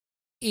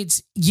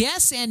 It's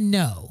yes and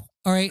no.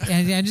 All right.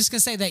 And I'm just going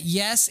to say that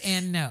yes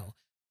and no.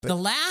 The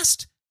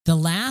last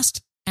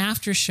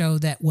after show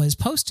that was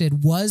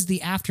posted was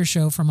the after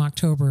show from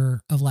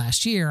October of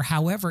last year.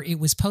 However, it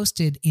was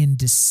posted in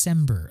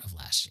December of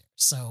last year.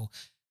 So,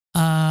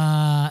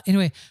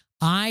 anyway,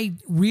 I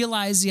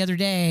realized the other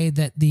day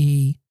that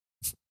the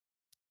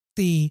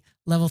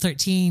Level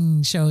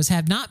 13 shows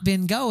have not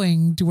been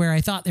going to where I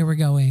thought they were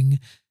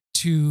going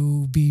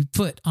to be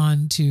put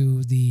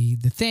onto the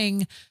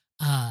thing.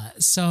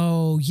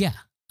 So yeah,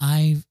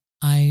 I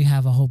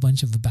have a whole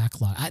bunch of the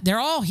backlog. They're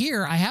all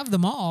here. I have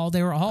them all.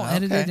 They were all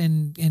edited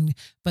and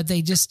but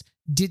they just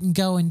didn't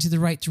go into the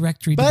right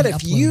directory. But to be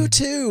if uploaded. you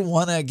too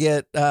want to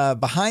get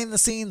behind the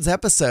scenes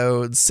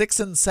episodes 6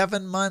 and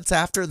 7 months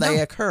after they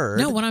occurred.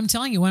 No, what I'm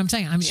telling you, I'm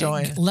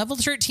showing. Level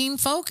 13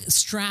 folk,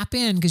 strap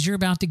in because you're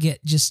about to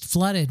get just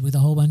flooded with a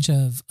whole bunch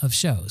of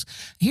shows.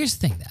 Here's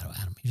the thing, though,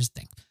 Adam. Here's the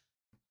thing.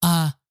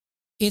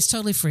 It's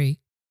totally free.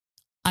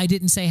 I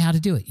didn't say how to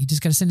do it. You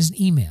just got to send us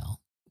an email.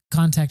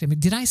 Contact me.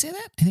 Did I say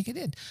that? I think I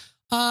did.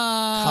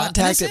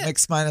 Contact at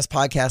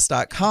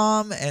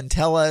mix-podcast.com and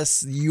tell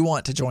us you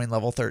want to join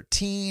Level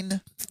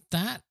 13.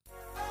 That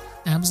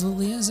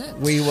absolutely is it.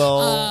 We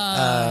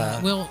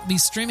will. We'll be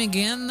streaming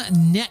again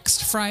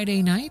next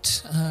Friday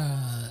night.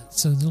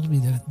 So it'll be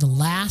the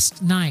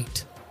last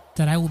night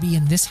that I will be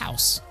in this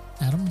house.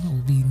 Adam, it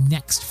will be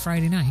next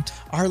Friday night.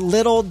 Our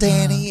little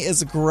Danny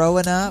is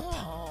growing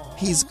up.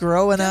 He's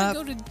growing up.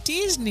 Go to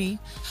Disney.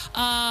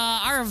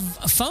 Our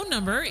phone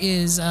number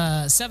is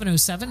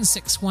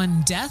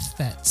 707-61-DEATH.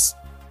 That's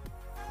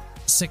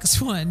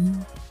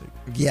 61.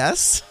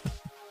 Yes.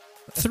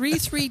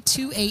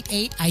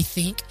 33288, I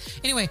think.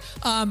 Anyway,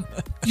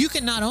 you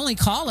can not only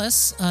call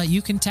us,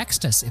 you can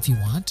text us if you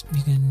want.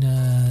 You can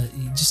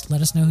you just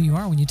let us know who you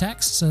are when you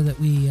text so that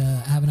we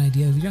have an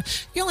idea of who you are.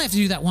 You only have to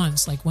do that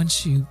once. Like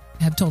once you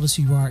have told us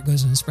who you are, it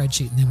goes in a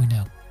spreadsheet and then we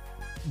know.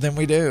 Then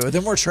we do.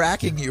 Then we're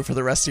tracking you for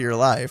the rest of your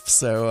life.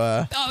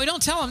 So, we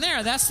don't tell them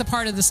there. That's the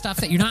part of the stuff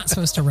that you're not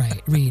supposed to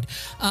read.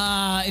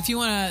 If you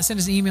want to send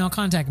us an email,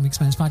 contact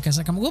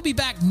mixmanspodcast.com. We'll be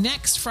back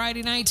next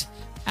Friday night.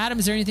 Adam,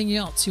 is there anything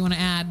else you want to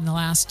add in the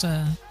last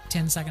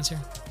 10 seconds here?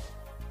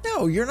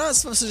 No, you're not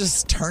supposed to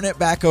just turn it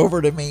back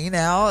over to me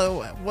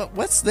now.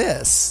 What's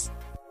this?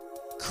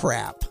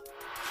 Crap.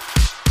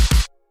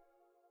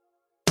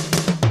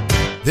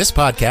 This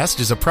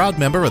podcast is a proud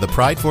member of the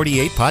Pride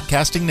 48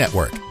 Podcasting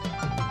Network.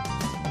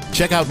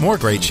 Check out more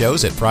great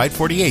shows at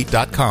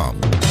pride48.com.